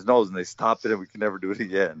breaking his nose, and they stopped it, and we could never do it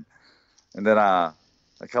again. And then a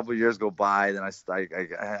couple of years go by, then I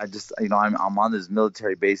just, you know, I'm on this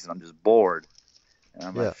military base, and I'm just bored. And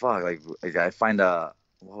I'm like, fuck, like I find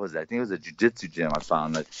what was it? I think it was a jiu-jitsu gym I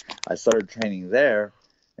found. That I started training there,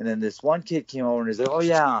 and then this one kid came over and he's like, "Oh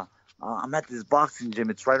yeah, I'm at this boxing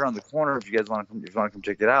gym. It's right around the corner. If you guys want to come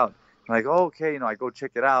check it out." I'm like, "Oh, okay." You know, I go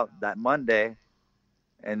check it out that Monday,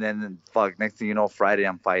 and then fuck, next thing you know, Friday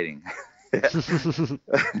I'm fighting.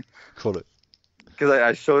 Call it. Because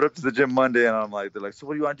I showed up to the gym Monday, and I'm like, they're like, "So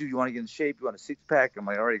what do you want to do? You want to get in shape? You want a six-pack?" I'm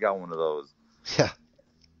like, "I already got one of those." Yeah.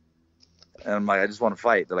 And I'm like, "I just want to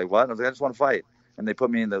fight." They're like, "What?" I was like, "I just want to fight." And they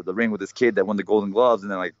put me in the ring with this kid that won the Golden Gloves,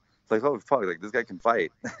 and they're like, it's like, oh fuck, like this guy can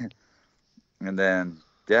fight. And then,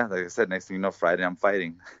 yeah, like I said, next thing you know, Friday I'm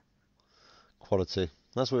fighting. Quality.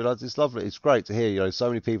 That's what it's lovely. It's great to hear. You know, so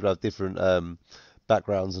many people have different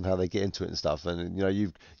backgrounds and how they get into it and stuff. And you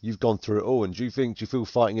know, you've gone through it all. And do you feel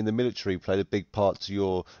fighting in the military played a big part to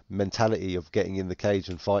your mentality of getting in the cage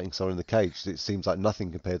and fighting someone in the cage? It seems like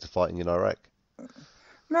nothing compared to fighting in Iraq.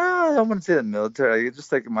 No, I don't want to say the military. Like, just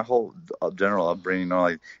like my whole general upbringing. You know,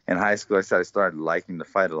 like in high school, I started liking to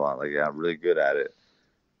fight a lot. Like, yeah, I'm really good at it,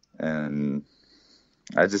 and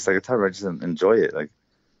I just I just enjoy it. Like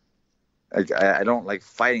I don't like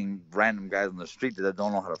fighting random guys on the street that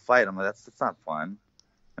don't know how to fight. I'm like, that's not fun. You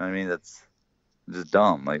know what I mean? That's just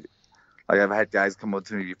dumb. Like I've had guys come up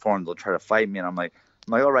to me before and they'll try to fight me, and I'm like,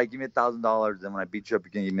 all right, give me $1,000. Then when I beat you up,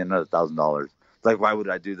 you can give me another $1,000. Like, why would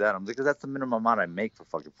I do that? I'm like, because that's the minimum amount I make for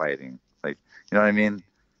fucking fighting. Like, you know what I mean?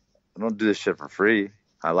 I don't do this shit for free.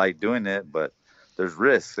 I like doing it, but there's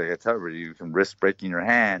risks. Like I tell everybody, you can risk breaking your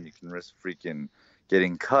hand. You can risk freaking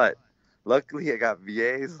getting cut. Luckily, I got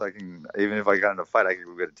VAs, so I can, even if I got in a fight, I can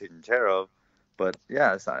go get it taken care of. But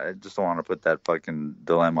yeah, I just don't want to put that fucking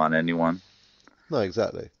dilemma on anyone. No,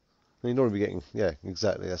 exactly. You don't want to be getting,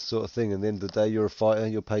 exactly, that sort of thing. And at the end of the day, you're a fighter,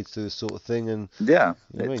 you're paid to do this sort of thing. And yeah,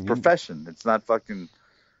 you know it's profession. It's not fucking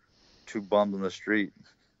two bums on the street.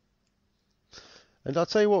 And I'll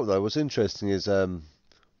tell you what, though, what's interesting is,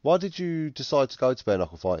 why did you decide to go to bare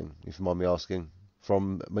knuckle fighting, if you mind me asking,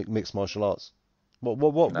 from mixed martial arts? What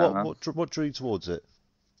drew you towards it?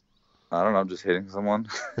 I don't know, just hitting someone.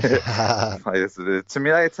 I guess it is. To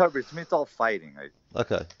me, like, it's all fighting. Like,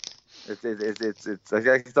 okay. It's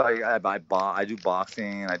like I do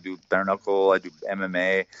boxing, I do bare knuckle, I do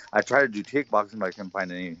MMA. I try to do kickboxing, but I couldn't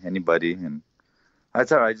find anybody. And I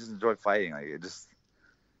tell you, I just enjoy fighting. Like it's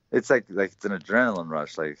like it's an adrenaline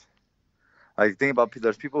rush. Like think about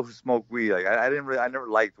there's people who smoke weed. Like I never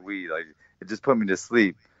liked weed. Like it just put me to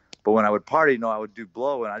sleep. But when I would party, you know, I would do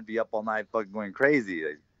blow, and I'd be up all night fucking going crazy.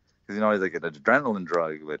 Like, because you know, it's like an adrenaline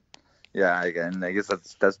drug. But yeah, and I guess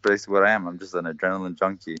that's basically what I am. I'm just an adrenaline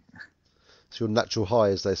junkie. It's your natural high,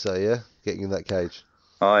 as they say, yeah? Getting in that cage.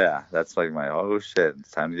 Oh, yeah. That's like oh, shit.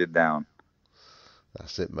 It's time to get down.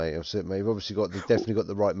 That's it, mate. You've obviously definitely got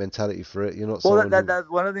the right mentality for it. You're not well, that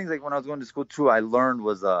one of the things, like, when I was going to school, too, I learned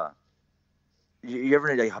was, you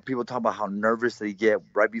ever, like, how people talk about how nervous they get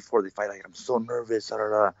right before they fight? Like, I'm so nervous, da, da,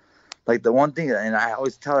 da. Like, the one thing, and I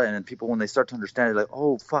always tell it, and people, when they start to understand it, like,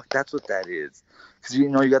 oh, fuck, that's what that is. Because, you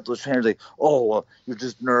know, you got those trainers like, oh, well, you're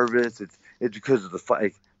just nervous. It's because of the fight.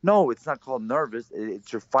 Like, no, it's not called nervous.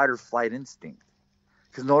 It's your fight or flight instinct.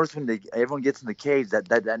 Because notice when everyone gets in the cage,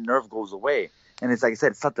 that nerve goes away. And it's like I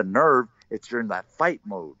said, it's not the nerve. It's you're in that fight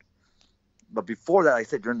mode. But before that, like I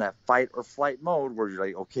said, you're in that fight or flight mode where you're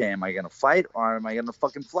like, okay, am I gonna fight or am I gonna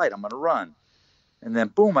fucking flight? I'm gonna run. And then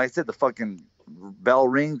boom, like I said, the fucking bell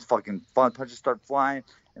rings, fucking fun punches start flying,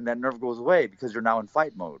 and that nerve goes away because you're now in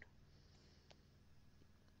fight mode.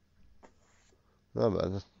 No,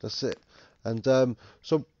 man, that's it. And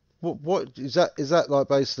so what is that? Is that like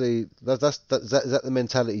basically is that the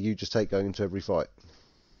mentality you just take going into every fight?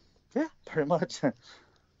 Yeah, pretty much. No,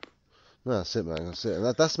 that's it, man. That's it.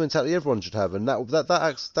 And that's the mentality everyone should have. And that's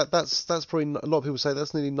probably a lot of people say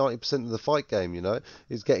that's nearly 90% of the fight game. You know,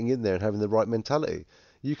 is getting in there and having the right mentality.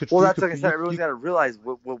 Like I said, everyone's got to realize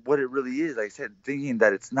what it really is. Like I said, thinking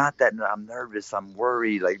that it's not that I'm nervous, I'm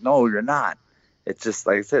worried. Like, no, you're not. It's just,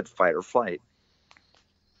 like I said, fight or flight.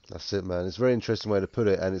 That's it, man. It's a very interesting way to put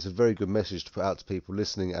it, and it's a very good message to put out to people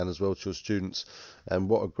listening, and as well to your students. And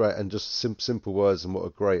what a great, and just simple words, and what a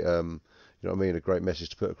great, you know what I mean, a great message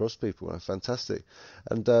to put across to people. Fantastic.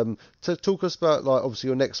 And to talk us about, like, obviously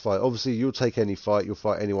your next fight. Obviously, you'll take any fight, you'll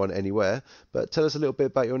fight anyone, anywhere. But tell us a little bit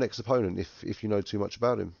about your next opponent, if you know too much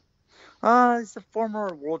about him. He's a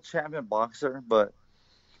former world champion boxer, but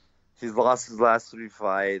he's lost his last 3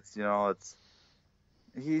 fights. You know,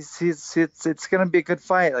 it's gonna be a good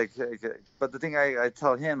fight. But the thing I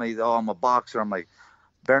tell him, I'm a boxer. I'm like,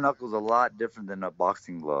 bare knuckle's a lot different than a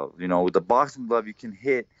boxing glove. You know, with the boxing glove you can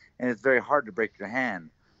hit, and it's very hard to break your hand.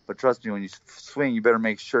 But trust me, when you swing, you better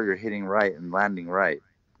make sure you're hitting right and landing right.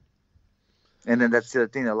 And then that's the other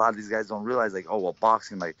thing that a lot of these guys don't realize. Like, oh well,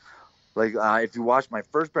 boxing, if you watch my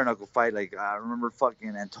first bare knuckle fight, like I remember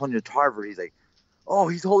fucking Antonio Tarver. He's like, oh,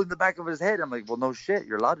 he's holding the back of his head. I'm like, well, no shit,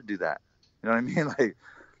 you're allowed to do that. You know what I mean? Like,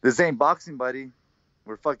 this ain't boxing, buddy.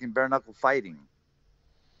 We're fucking bare knuckle fighting.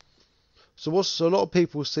 So a lot of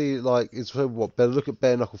people see, like, it's what, better look at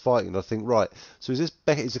bare knuckle fighting, and I think, right, so is it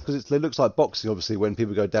because it looks like boxing, obviously, when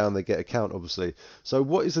people go down, they get a count, obviously. So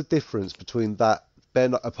what is the difference between that,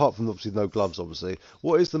 apart from obviously no gloves, obviously,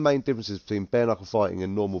 what is the main differences between bare knuckle fighting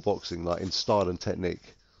and normal boxing, like, in style and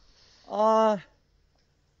technique? Like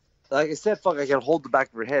I said, I can hold the back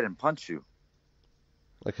of your head and punch you.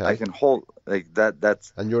 Okay. I can hold, like,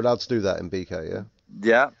 that's... And you're allowed to do that in BK, yeah?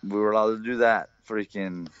 Yeah, we were allowed to do that.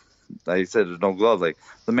 Freaking, like you said, there's no gloves. Like,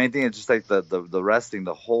 the main thing is just, like, the wrestling,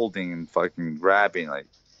 the holding, and fucking grabbing, like...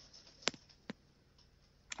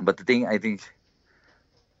 But the thing, I think...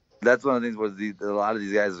 That's one of the things where a lot of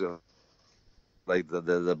these guys, like,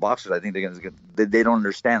 the boxers, I think they don't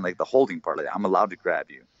understand, like, the holding part. Like, I'm allowed to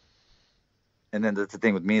grab you. And then that's the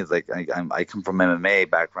thing with me is, like, I come from MMA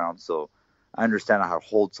background, so... I understand how to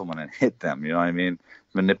hold someone and hit them. You know what I mean?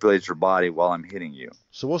 Manipulate your body while I'm hitting you.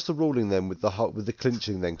 So what's the ruling then with the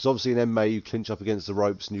clinching then? Because obviously in MMA you clinch up against the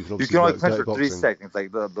ropes and you can obviously only clinch for 3 seconds.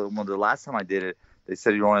 Like the last time I did it, they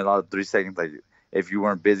said you're only allowed 3 seconds. Like if you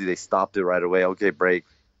weren't busy, they stopped it right away. Okay, break.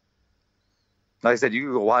 Like I said, you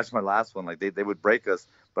could go watch my last one. Like they would break us,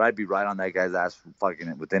 but I'd be right on that guy's ass fucking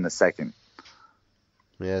it within a second.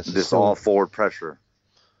 Yeah, just all forward pressure.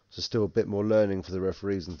 So still a bit more learning for the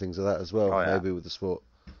referees and things like that as well, maybe with the sport.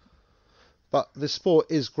 But the sport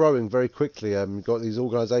is growing very quickly. You've got these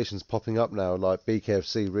organisations popping up now, like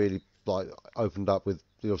BKFC really like opened up with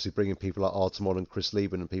obviously bringing people like Artemon and Chris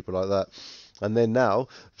Lieben and people like that. And then now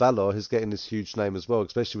Valor is getting this huge name as well,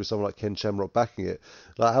 especially with someone like Ken Shamrock backing it.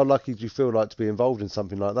 Like, how lucky do you feel like to be involved in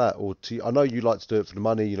something like that? Or I know you like to do it for the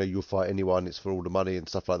money. You know, you'll fight anyone. It's for all the money and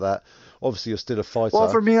stuff like that. Obviously, you're still a fighter. Well,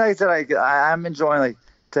 for me, like I said, I'm enjoying like.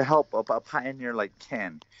 To help a pioneer like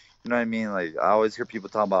Ken, you know what I mean? Like I always hear people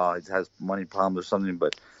talk about he has money problems or something,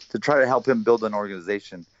 but to try to help him build an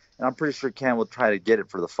organization, and I'm pretty sure Ken will try to get it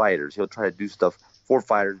for the fighters. He'll try to do stuff for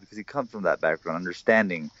fighters because he comes from that background,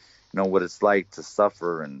 understanding, you know, what it's like to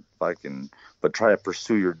suffer and but try to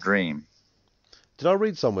pursue your dream. Did I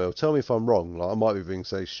read somewhere? Tell me if I'm wrong. Like I might be being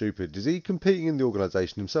so stupid. Is he competing in the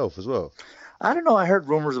organization himself as well? I don't know. I heard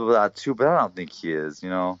rumors about that too, but I don't think he is. You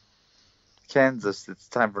know. Ken's it's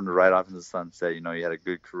time for him to ride off in the sunset. You know, you had a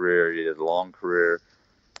good career, you had a long career.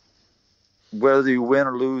 Whether you win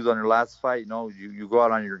or lose on your last fight, you know, you go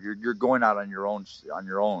out on you're going out on your own.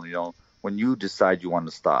 You know, when you decide you want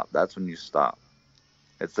to stop, that's when you stop.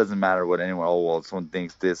 It doesn't matter what anyone. Oh well, someone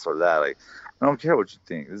thinks this or that. Like, I don't care what you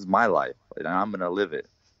think. This is my life, and I'm gonna live it.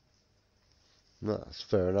 No, that's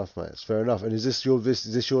fair enough, mate. It's fair enough. And is this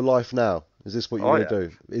your life now? Is this what you want to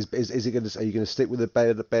do? Is it are you going to stick with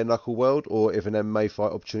the bare knuckle world, or if an MMA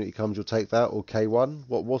fight opportunity comes, you'll take that, or K1?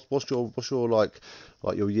 What's your like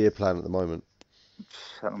your year plan at the moment?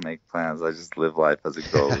 I don't make plans. I just live life as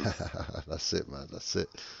it goes. That's it, man. That's it.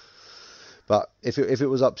 But if it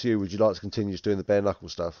was up to you, would you like to continue just doing the bare knuckle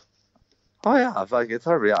stuff? Oh yeah, if I get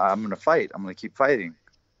hurt, I'm gonna fight. I'm gonna keep fighting.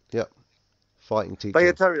 Yep. Fighting teaching. Like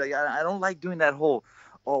I tell you, like I don't like doing that whole,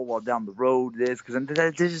 down the road this, because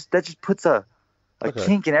that just puts a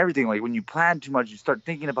kink in everything. Like when you plan too much, you start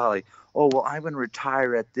thinking about like, I'm gonna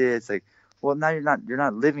retire at this. Like, well, now you're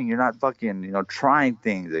not living, you're not fucking, trying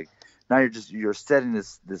things. Like now you're setting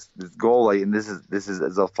this goal, like, and this is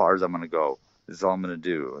as far as I'm gonna go. This is all I'm gonna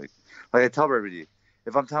do. Like I tell everybody,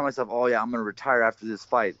 if I'm telling myself, I'm gonna retire after this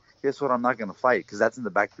fight, guess what? I'm not gonna fight, because that's in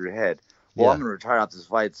the back of your head. Well, I'm gonna retire after this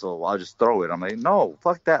fight, so I'll just throw it. I'm like, no,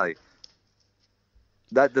 fuck that. Like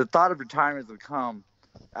that, the thought of retirement will come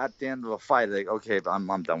at the end of a fight. Like, okay, I'm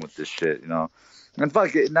done with this shit, And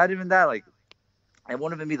fuck it, not even that. Like, it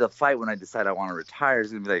won't even be the fight when I decide I want to retire.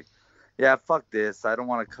 It's gonna be like, yeah, fuck this. I don't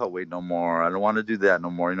want to cut weight no more. I don't want to do that no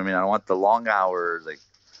more. You know what I mean? I don't want the long hours. Like,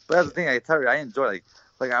 but that's the thing. I tell you, I enjoy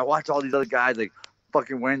like I watch all these other guys like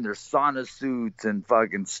fucking wearing their sauna suits and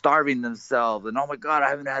fucking starving themselves. And oh my god, I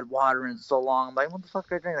haven't had water in so long. I'm like, what the fuck?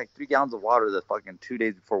 I drank like 3 gallons of water the fucking 2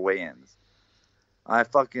 days before weigh-ins. I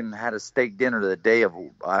fucking had a steak dinner the day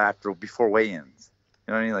before weigh-ins.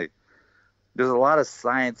 You know what I mean? Like, there's a lot of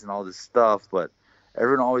science and all this stuff, but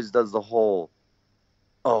everyone always does the whole,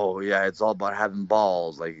 it's all about having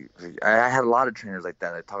balls. Like I had a lot of trainers like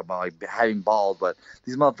that. They talk about like having balls, but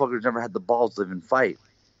these motherfuckers never had the balls to even fight.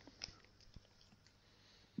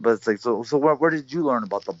 But it's like, so where did you learn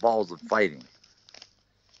about the balls of fighting?